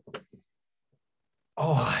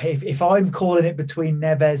 if I'm calling it between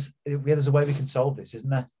Neves, there's a way we can solve this, isn't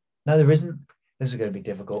there? No, there isn't. This is going to be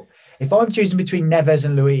difficult. If I'm choosing between Neves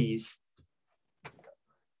and Louise,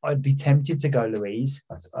 I'd be tempted to go Louise.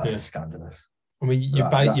 That's scandalous. I mean, you're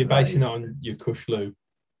basing it on your Yukushlu.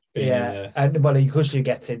 And Yukushlu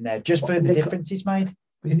gets in there just for the difference he's made.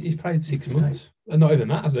 He's played 6 months. And not even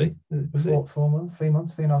that, has he? 4 months, 3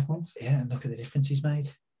 months, 3.5 months. Yeah, and look at the difference he's made.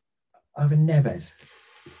 Over Neves.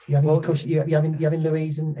 You're having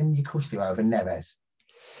Louise and Yukushlu over Neves.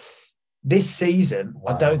 This season,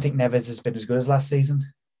 wow. I don't think Neves has been as good as last season.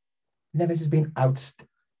 Neves has been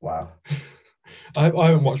wow. I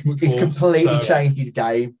haven't watched much. He's completely changed his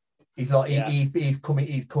game. He's like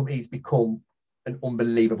he's become an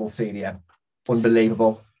unbelievable CDM.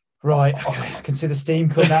 Unbelievable. Right, okay. I can see the steam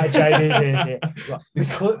coming out of JD's ears here. Right.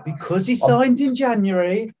 Because he signed in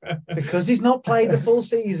January, because he's not played the full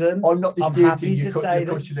season. I'm happy to say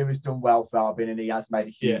that Yukushlu has done well for Albion, and he has made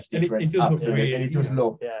a huge difference. Absolutely, and he does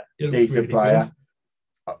look a decent player.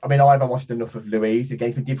 Good. I mean, I haven't watched enough of Louise. It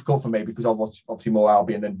gets me difficult for me because I watch obviously more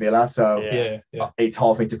Albion than Villa, so it's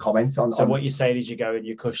hard for me to comment on. So what you're saying is you're going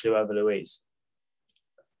Yukushlu over Louise?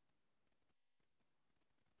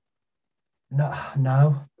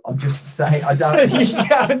 No. I'm just saying I don't. So you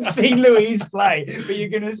haven't seen Louise play, but you're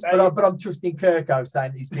going to say. But I'm trusting Kirko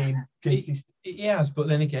saying he's been consistent. He has, but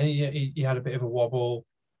then again, he had a bit of a wobble.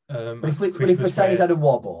 But if we're saying he's had a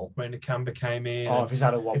wobble, when the Camber came in. Oh, if he's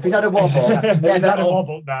had a wobble. If he's had a wobble, he's had a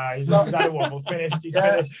wobble. No, he's had a wobble. Finished. He's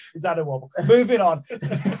finished. He's had a wobble. Moving on.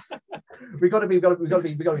 We've got to be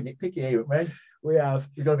nitpicky here, haven't we? We have.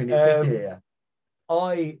 We've got to be nitpicky here.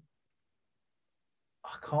 I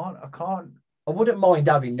can't. I wouldn't mind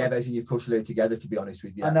having Neves and Yukushlu together, to be honest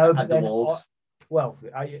with you. I know, but the Wolves. But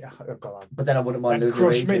then I wouldn't mind. That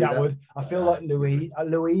crushed me. That would. I feel like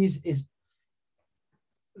Louise is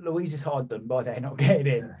hard done by they're not getting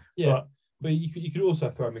in. Yeah, but you could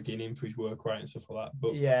also throw McGinn in for his work rate and stuff like that.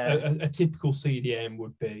 But a typical CDM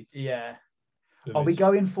would be. Yeah. Louise. Are we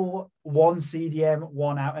going for one CDM,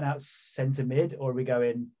 one out and out centre mid, or are we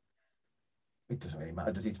going? It doesn't really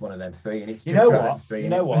matter. It's one of them three, and it's you know what?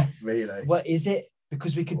 Really? Well, is it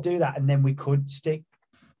because we could do that, and then we could stick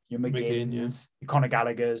your McGinns, your Conor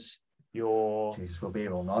Gallagher's, your. Jesus, we'll be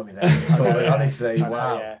here all night with that. Honestly,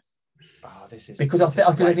 wow. Yeah. Oh, this is because I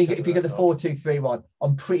think if you get the 4-2-3-1,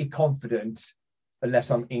 I'm pretty confident, unless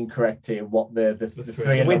I'm incorrect here, what the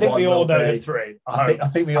three. We think we all know the three. I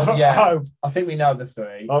think we all. Yeah, I think we know the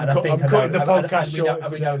three. I'm cutting the podcast short.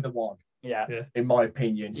 We know the one. Yeah, in my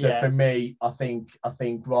opinion. So for me, I think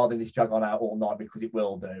rather than this drag on out all night because it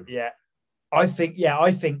will do. Yeah, I think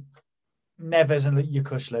Neves and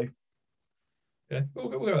Yukushlu. Yeah, we'll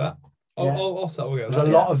go with that. I'll settle with that. There's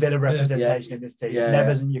a lot of Villa representation in this team. Yeah.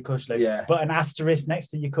 Neves and Yukushlu. But an asterisk next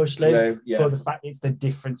to Yukushlu for the fact it's the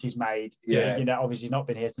difference he's made. Yeah. Obviously he's not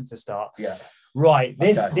been here since the start. Yeah. Right.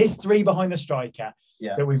 This three behind the striker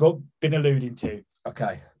that we've all been alluding to.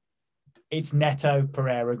 Okay. It's Neto,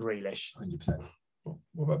 Pereira, Grealish. 100%.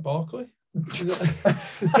 What about Barkley?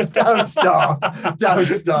 Don't start. Don't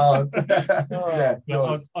start. Yeah,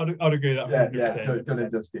 no, I'd agree with that. 100%. Done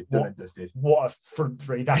and dusted. Done and dusted. What a front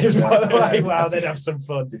three that is, by the way. Wow, they'd have some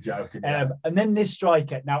fun. It's a joke. And then this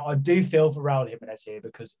striker. Now, I do feel for Raul Jimenez here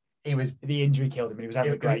because the injury killed him and he was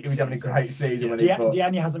having a great season.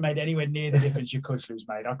 Diagne hasn't made anywhere near the difference Yukuşlu's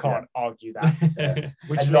made. I can't argue that.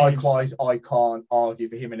 And likewise, I can't argue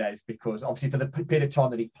for Jimenez because obviously for the period of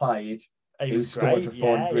time that he played, he was scoring for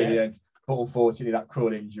fun, brilliant. But unfortunately, that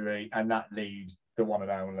cruel injury, and that leaves the one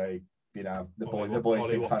and only, the boy's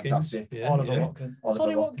been fantastic. Yeah, Oliver Watkins.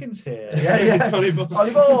 Ollie Watkins here. Yeah. Ollie Ball.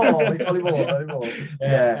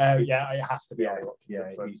 Yeah, it has to be Ollie Watkins.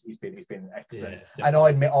 Yeah, he's been excellent. And I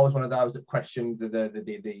admit, I was one of those that questioned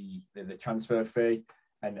the transfer fee,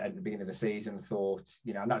 and at the beginning of the season thought,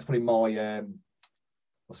 and that's probably my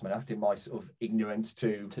my sort of ignorance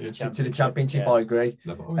to the championship. Yeah. I agree.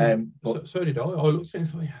 No, but so did I. I looked at it and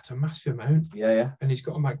thought, it's a massive amount. Yeah. And he's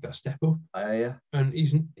got to make that step up. Yeah. And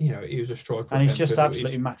he's, he was a striker. And he's just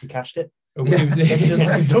absolutely Matty cashed it. He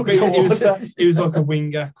was like a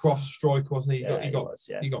winger, cross striker, wasn't he?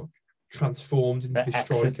 He got transformed into a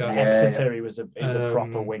striker. Exeter, he was a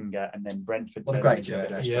proper winger, and then Brentford. What a great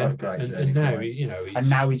journey! And now,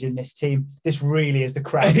 now he's in this team. This really is the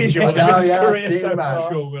crown jewel of his career so far.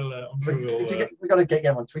 I'm sure we've got to get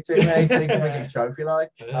him on Twitter, mate. Bring his trophy, like.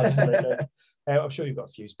 Absolutely. I'm sure you've got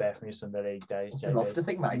a few spare from your Sunday League days, JB. I'd love to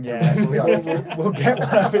think, mate. Yeah, we'll get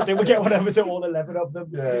one over to all 11 of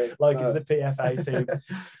them, it's the PFA team.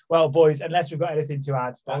 Well, boys, unless we've got anything to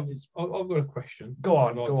add, I've got a question. Go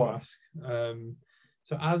on. Ask.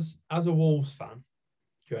 So, as a Wolves fan,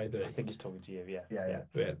 JB, I think he's talking to you. Yeah.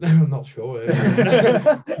 I'm not sure.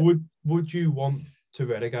 Would you want to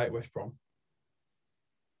relegate West Brom?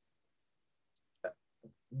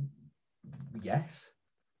 Yes.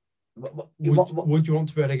 Would you want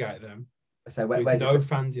to relegate them? So with no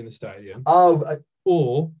fans in the stadium?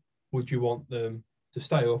 Or would you want them to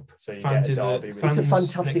stay up? So you get a derby. It's a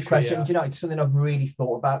fantastic question. Do you know, it's something I've really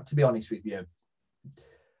thought about, to be honest with you.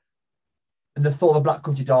 And the thought of a Black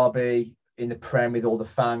Country derby in the Prem with all the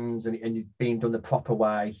fans and being done the proper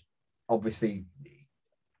way, obviously,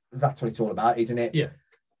 that's what it's all about, isn't it? Yeah.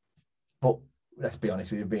 But let's be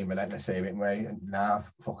honest, we've been relentless here, haven't we? And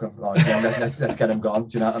fuck them. Let's get them gone.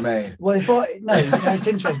 Do you know what I mean? Well, it's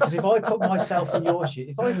interesting because if I put myself in your shoes,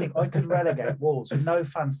 if I think I could relegate Wolves with no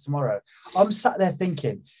fans tomorrow, I'm sat there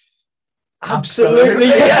thinking, absolutely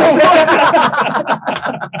yes.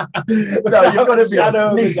 No, you've got to be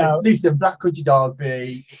listen, Black Country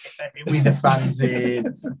derby with the fans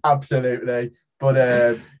in, absolutely.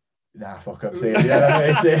 But fuck them. See you.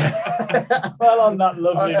 Well, on that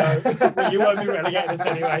lovely note, you won't be relegating us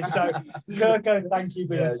anyway. So, Kirko, thank you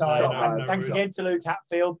for your time. And thanks again to Luke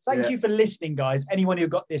Hatfield. Thank you for listening, guys. Anyone who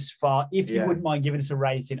got this far, if you wouldn't mind giving us a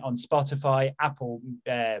rating on Spotify, Apple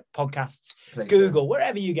Podcasts, please Google,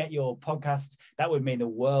 wherever you get your podcasts, that would mean the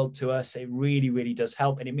world to us. It really, really does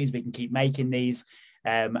help. And it means we can keep making these.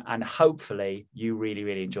 And hopefully you really,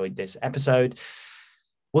 really enjoyed this episode.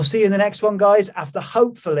 We'll see you in the next one, guys, after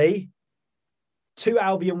hopefully 2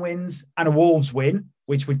 Albion wins and a Wolves win,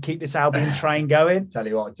 which would keep this Albion train going. Tell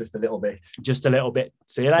you what, just a little bit.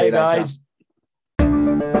 See you later, guys.